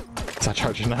 it's not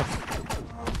charging enough.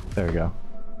 There we go.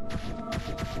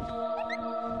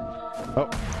 Oh.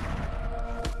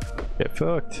 Get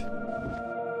fucked.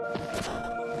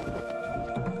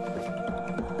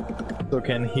 So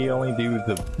can he only do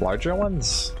the larger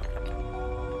ones?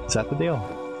 Is that the deal?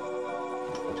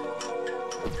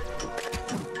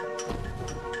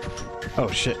 Oh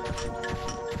shit.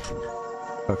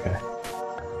 Okay.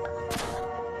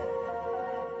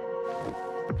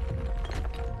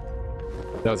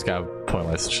 That was kind of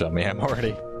pointless to show me. I'm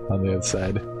already on the other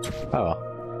side. Oh well.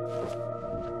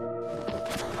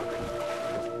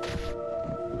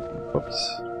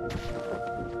 Whoops.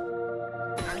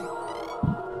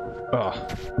 Oh.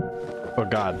 Oh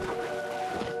god.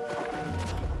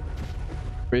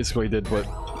 Basically did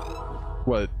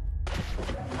what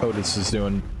Otis is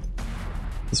doing.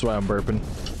 That's why I'm burping.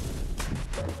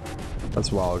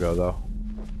 That's a while ago though.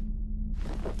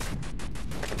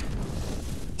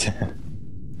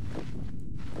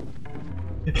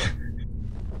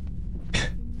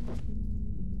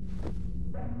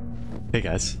 Hey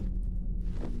guys.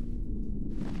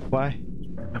 Why?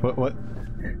 What?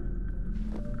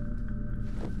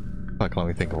 Fuck, let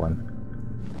me think of one.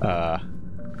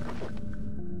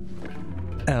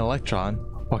 An electron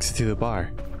walks into the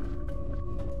bar.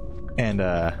 And,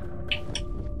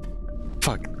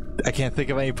 fuck, I can't think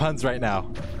of any puns right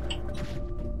now.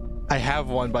 I have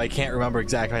one, but I can't remember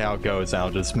exactly how it goes.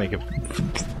 I'll just make it...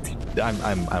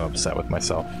 I'm upset with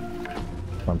myself.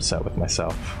 I'm upset with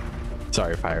myself.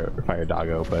 Sorry, fire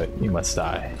doggo, but you must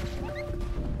die.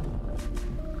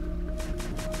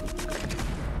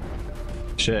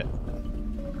 Shit.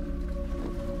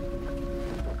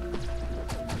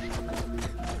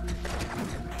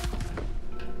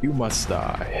 You must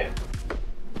die.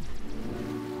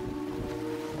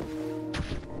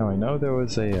 Oh, I know there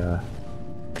was a,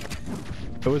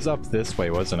 it was up this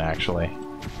way, wasn't it, actually?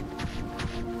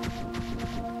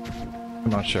 I'm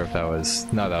not sure if that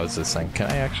was... No, that was this thing.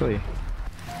 Can I actually...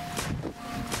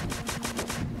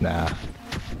 Nah.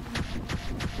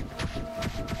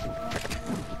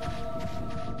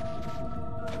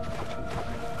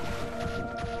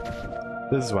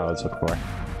 This is what I was looking for.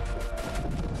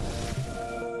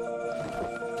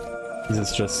 Is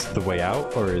this just the way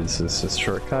out, or is this a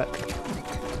shortcut?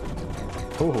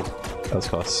 Oh, that was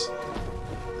close.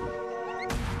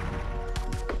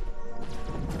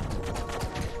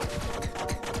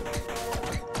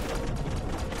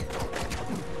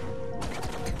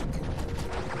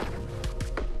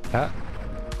 Ah,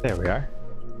 there we are.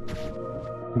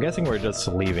 I'm guessing we're just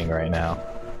leaving right now.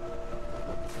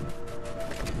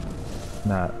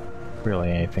 Not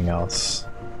really anything else.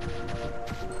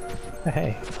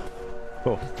 Hey.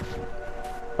 Cool.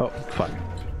 Oh, fuck.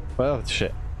 Oh,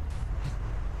 shit.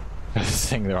 I was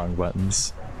hitting the wrong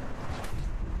buttons.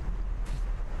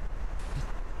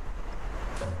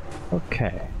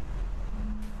 Okay.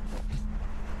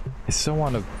 I still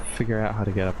want to figure out how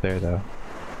to get up there, though.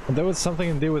 There was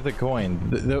something to do with the coin.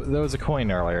 There was a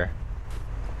coin earlier.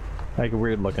 Like a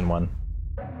weird looking one.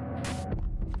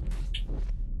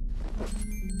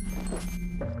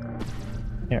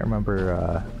 Can't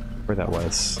remember where that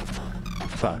was.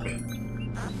 Fuck.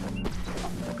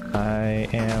 I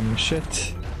am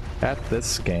shit at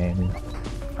this game.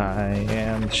 I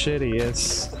am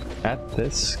shittiest at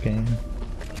this game.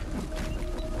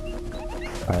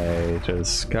 I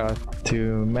just got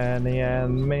too many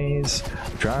enemies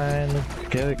trying to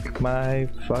kick my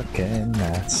fucking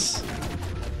ass.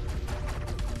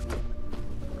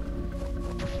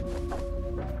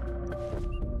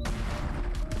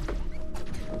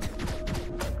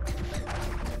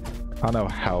 I don't know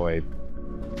how I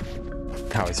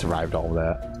survived all of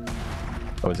that.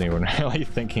 I wasn't even really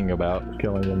thinking about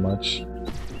killing them much.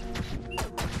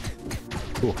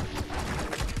 Ooh.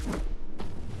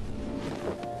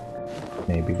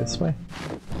 Maybe this way?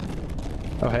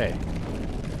 Oh hey.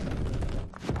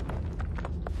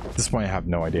 At this point I have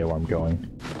no idea where I'm going.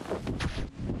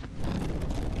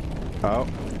 Oh,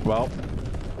 well.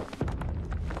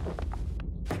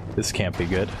 This can't be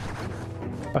good.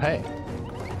 Oh hey.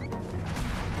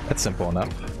 That's simple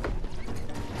enough.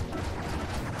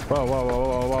 Whoa, whoa, whoa,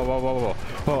 whoa, whoa, whoa, whoa, whoa,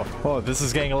 whoa, whoa, this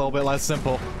is getting a little bit less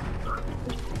simple.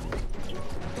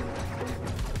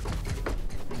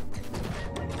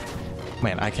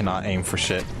 Man, I cannot aim for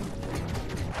shit.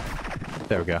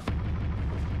 There we go.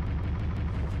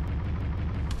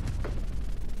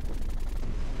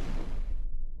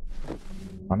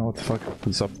 I don't know what the fuck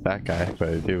was up with that guy, but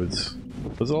it was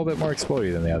a little bit more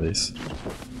explodey than the others.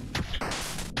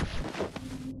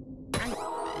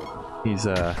 He's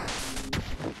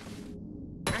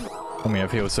I mean,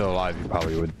 if he was still alive, he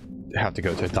probably would have to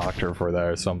go to a doctor for that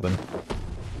or something.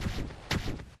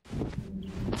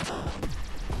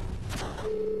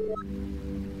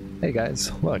 Hey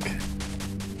guys, look.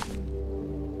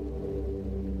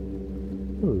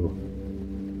 Ooh.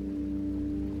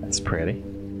 That's pretty.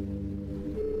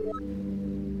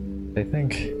 I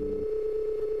think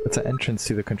that's an entrance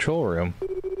to the control room.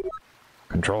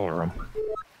 Control room?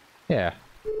 Yeah.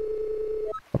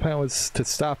 The plan was to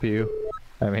stop you.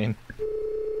 I mean,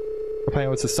 the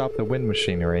plan was to stop the wind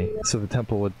machinery, so the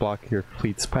temple would block your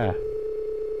fleet's path.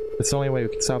 It's the only way we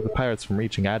can stop the pirates from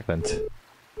reaching Advent.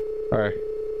 Are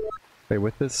they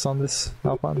with us on this,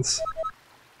 Alphonse?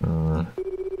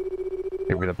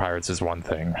 Maybe the pirates is one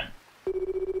thing.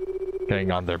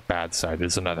 Getting on their bad side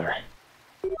is another.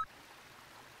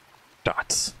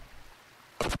 Dots.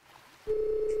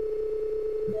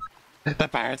 The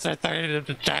pirates are starting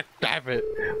to attack, damn it!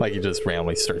 Like he just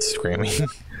randomly starts screaming.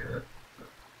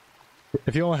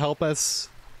 If you won't help us,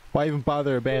 why even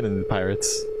bother abandoning the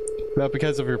pirates? Not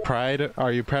because of your pride?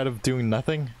 Are you proud of doing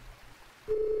nothing?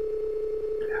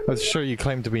 I was sure you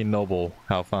claimed to be noble,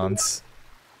 Alphonse.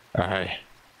 I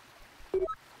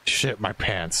shit my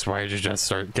pants. Why did you just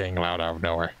start getting loud out of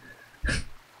nowhere?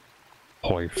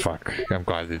 Holy fuck. I'm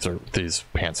glad these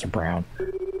pants are brown.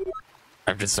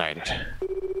 I've decided.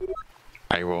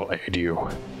 I will aid you.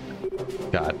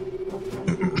 God.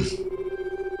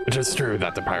 It is true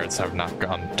that the pirates have not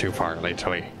gone too far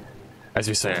lately. As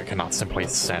you say, I cannot simply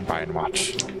stand by and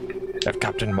watch. if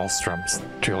Captain Maelstrom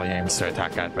truly aims to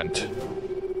attack Advent,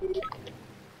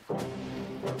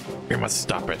 we must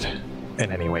stop it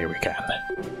in any way we can.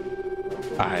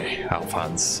 I,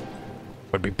 Alphonse,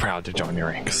 would be proud to join your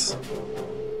ranks.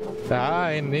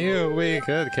 I knew we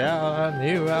could count on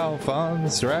you,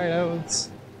 Alphonse Rightos.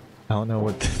 I don't know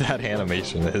what that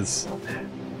animation is.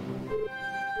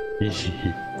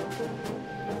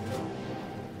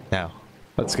 Now,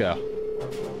 let's go.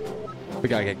 We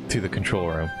gotta get to the control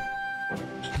room.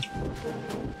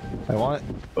 I want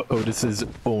Otis's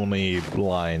only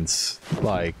lines,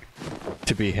 like,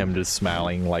 to be him just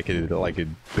smiling like a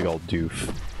big old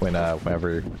doof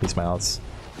whenever he smiles.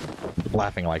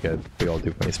 Laughing like a big old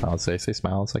doof when he smiles. Did I say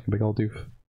smiles like a big old doof?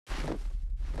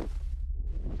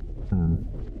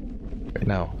 Wait,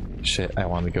 no. Shit, I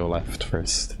wanted to go left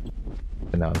first.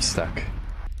 And now I'm stuck.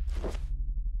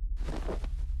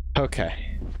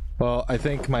 Okay. Well, I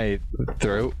think my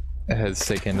throat has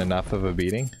taken enough of a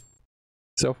beating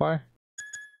so far.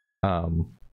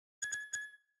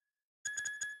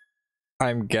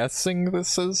 I'm guessing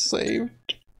this is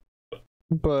saved,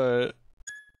 but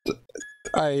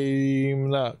I'm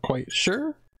not quite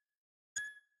sure.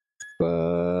 But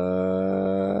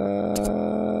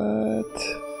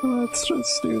let's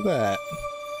just do that.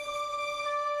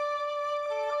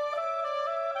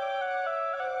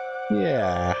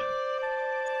 Yeah.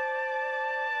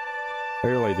 I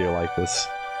really do like this.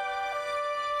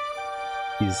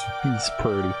 He's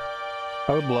pretty.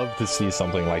 I would love to see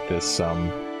something like this.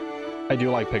 I do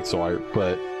like pixel art,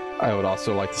 but I would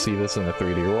also like to see this in a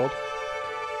 3D world.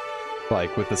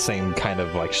 Like, with the same kind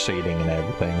of, like, shading and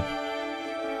everything.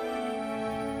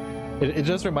 It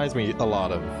just reminds me a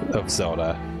lot of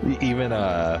Zelda. Even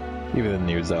the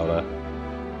new Zelda.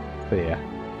 But yeah.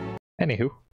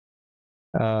 Anywho.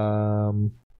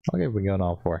 Okay, we're going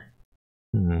on for.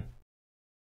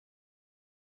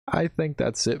 I think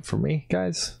that's it for me,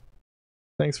 guys.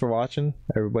 Thanks for watching,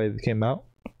 everybody that came out.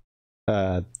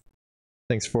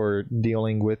 Thanks for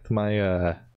dealing with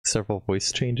my several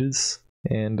voice changes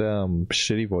and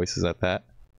shitty voices at that.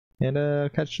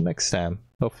 And catch you next time.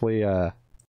 Hopefully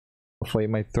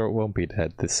my throat won't be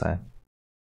dead this time.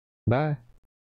 Bye.